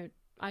 you know,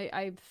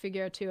 I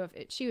figure too,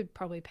 she would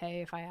probably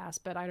pay if I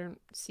asked, but I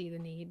don't see the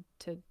need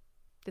to.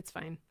 It's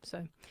fine.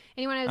 So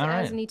anyone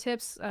has any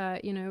tips?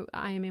 You know,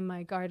 I am in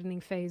my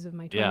gardening phase of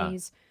my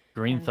 20s.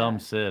 Green thumb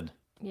Sid.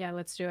 Yeah,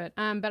 let's do it.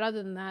 But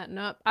other than that,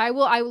 no. I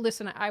will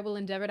listen. I will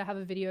endeavor to have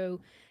a video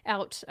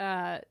out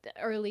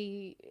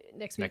early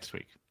next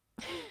week.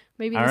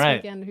 Maybe this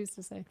weekend, who's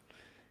to say?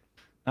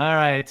 All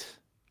right.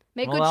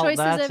 Make good choices,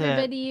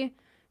 everybody.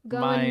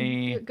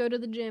 Go to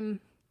the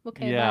gym.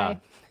 Okay,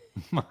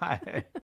 bye. Bye.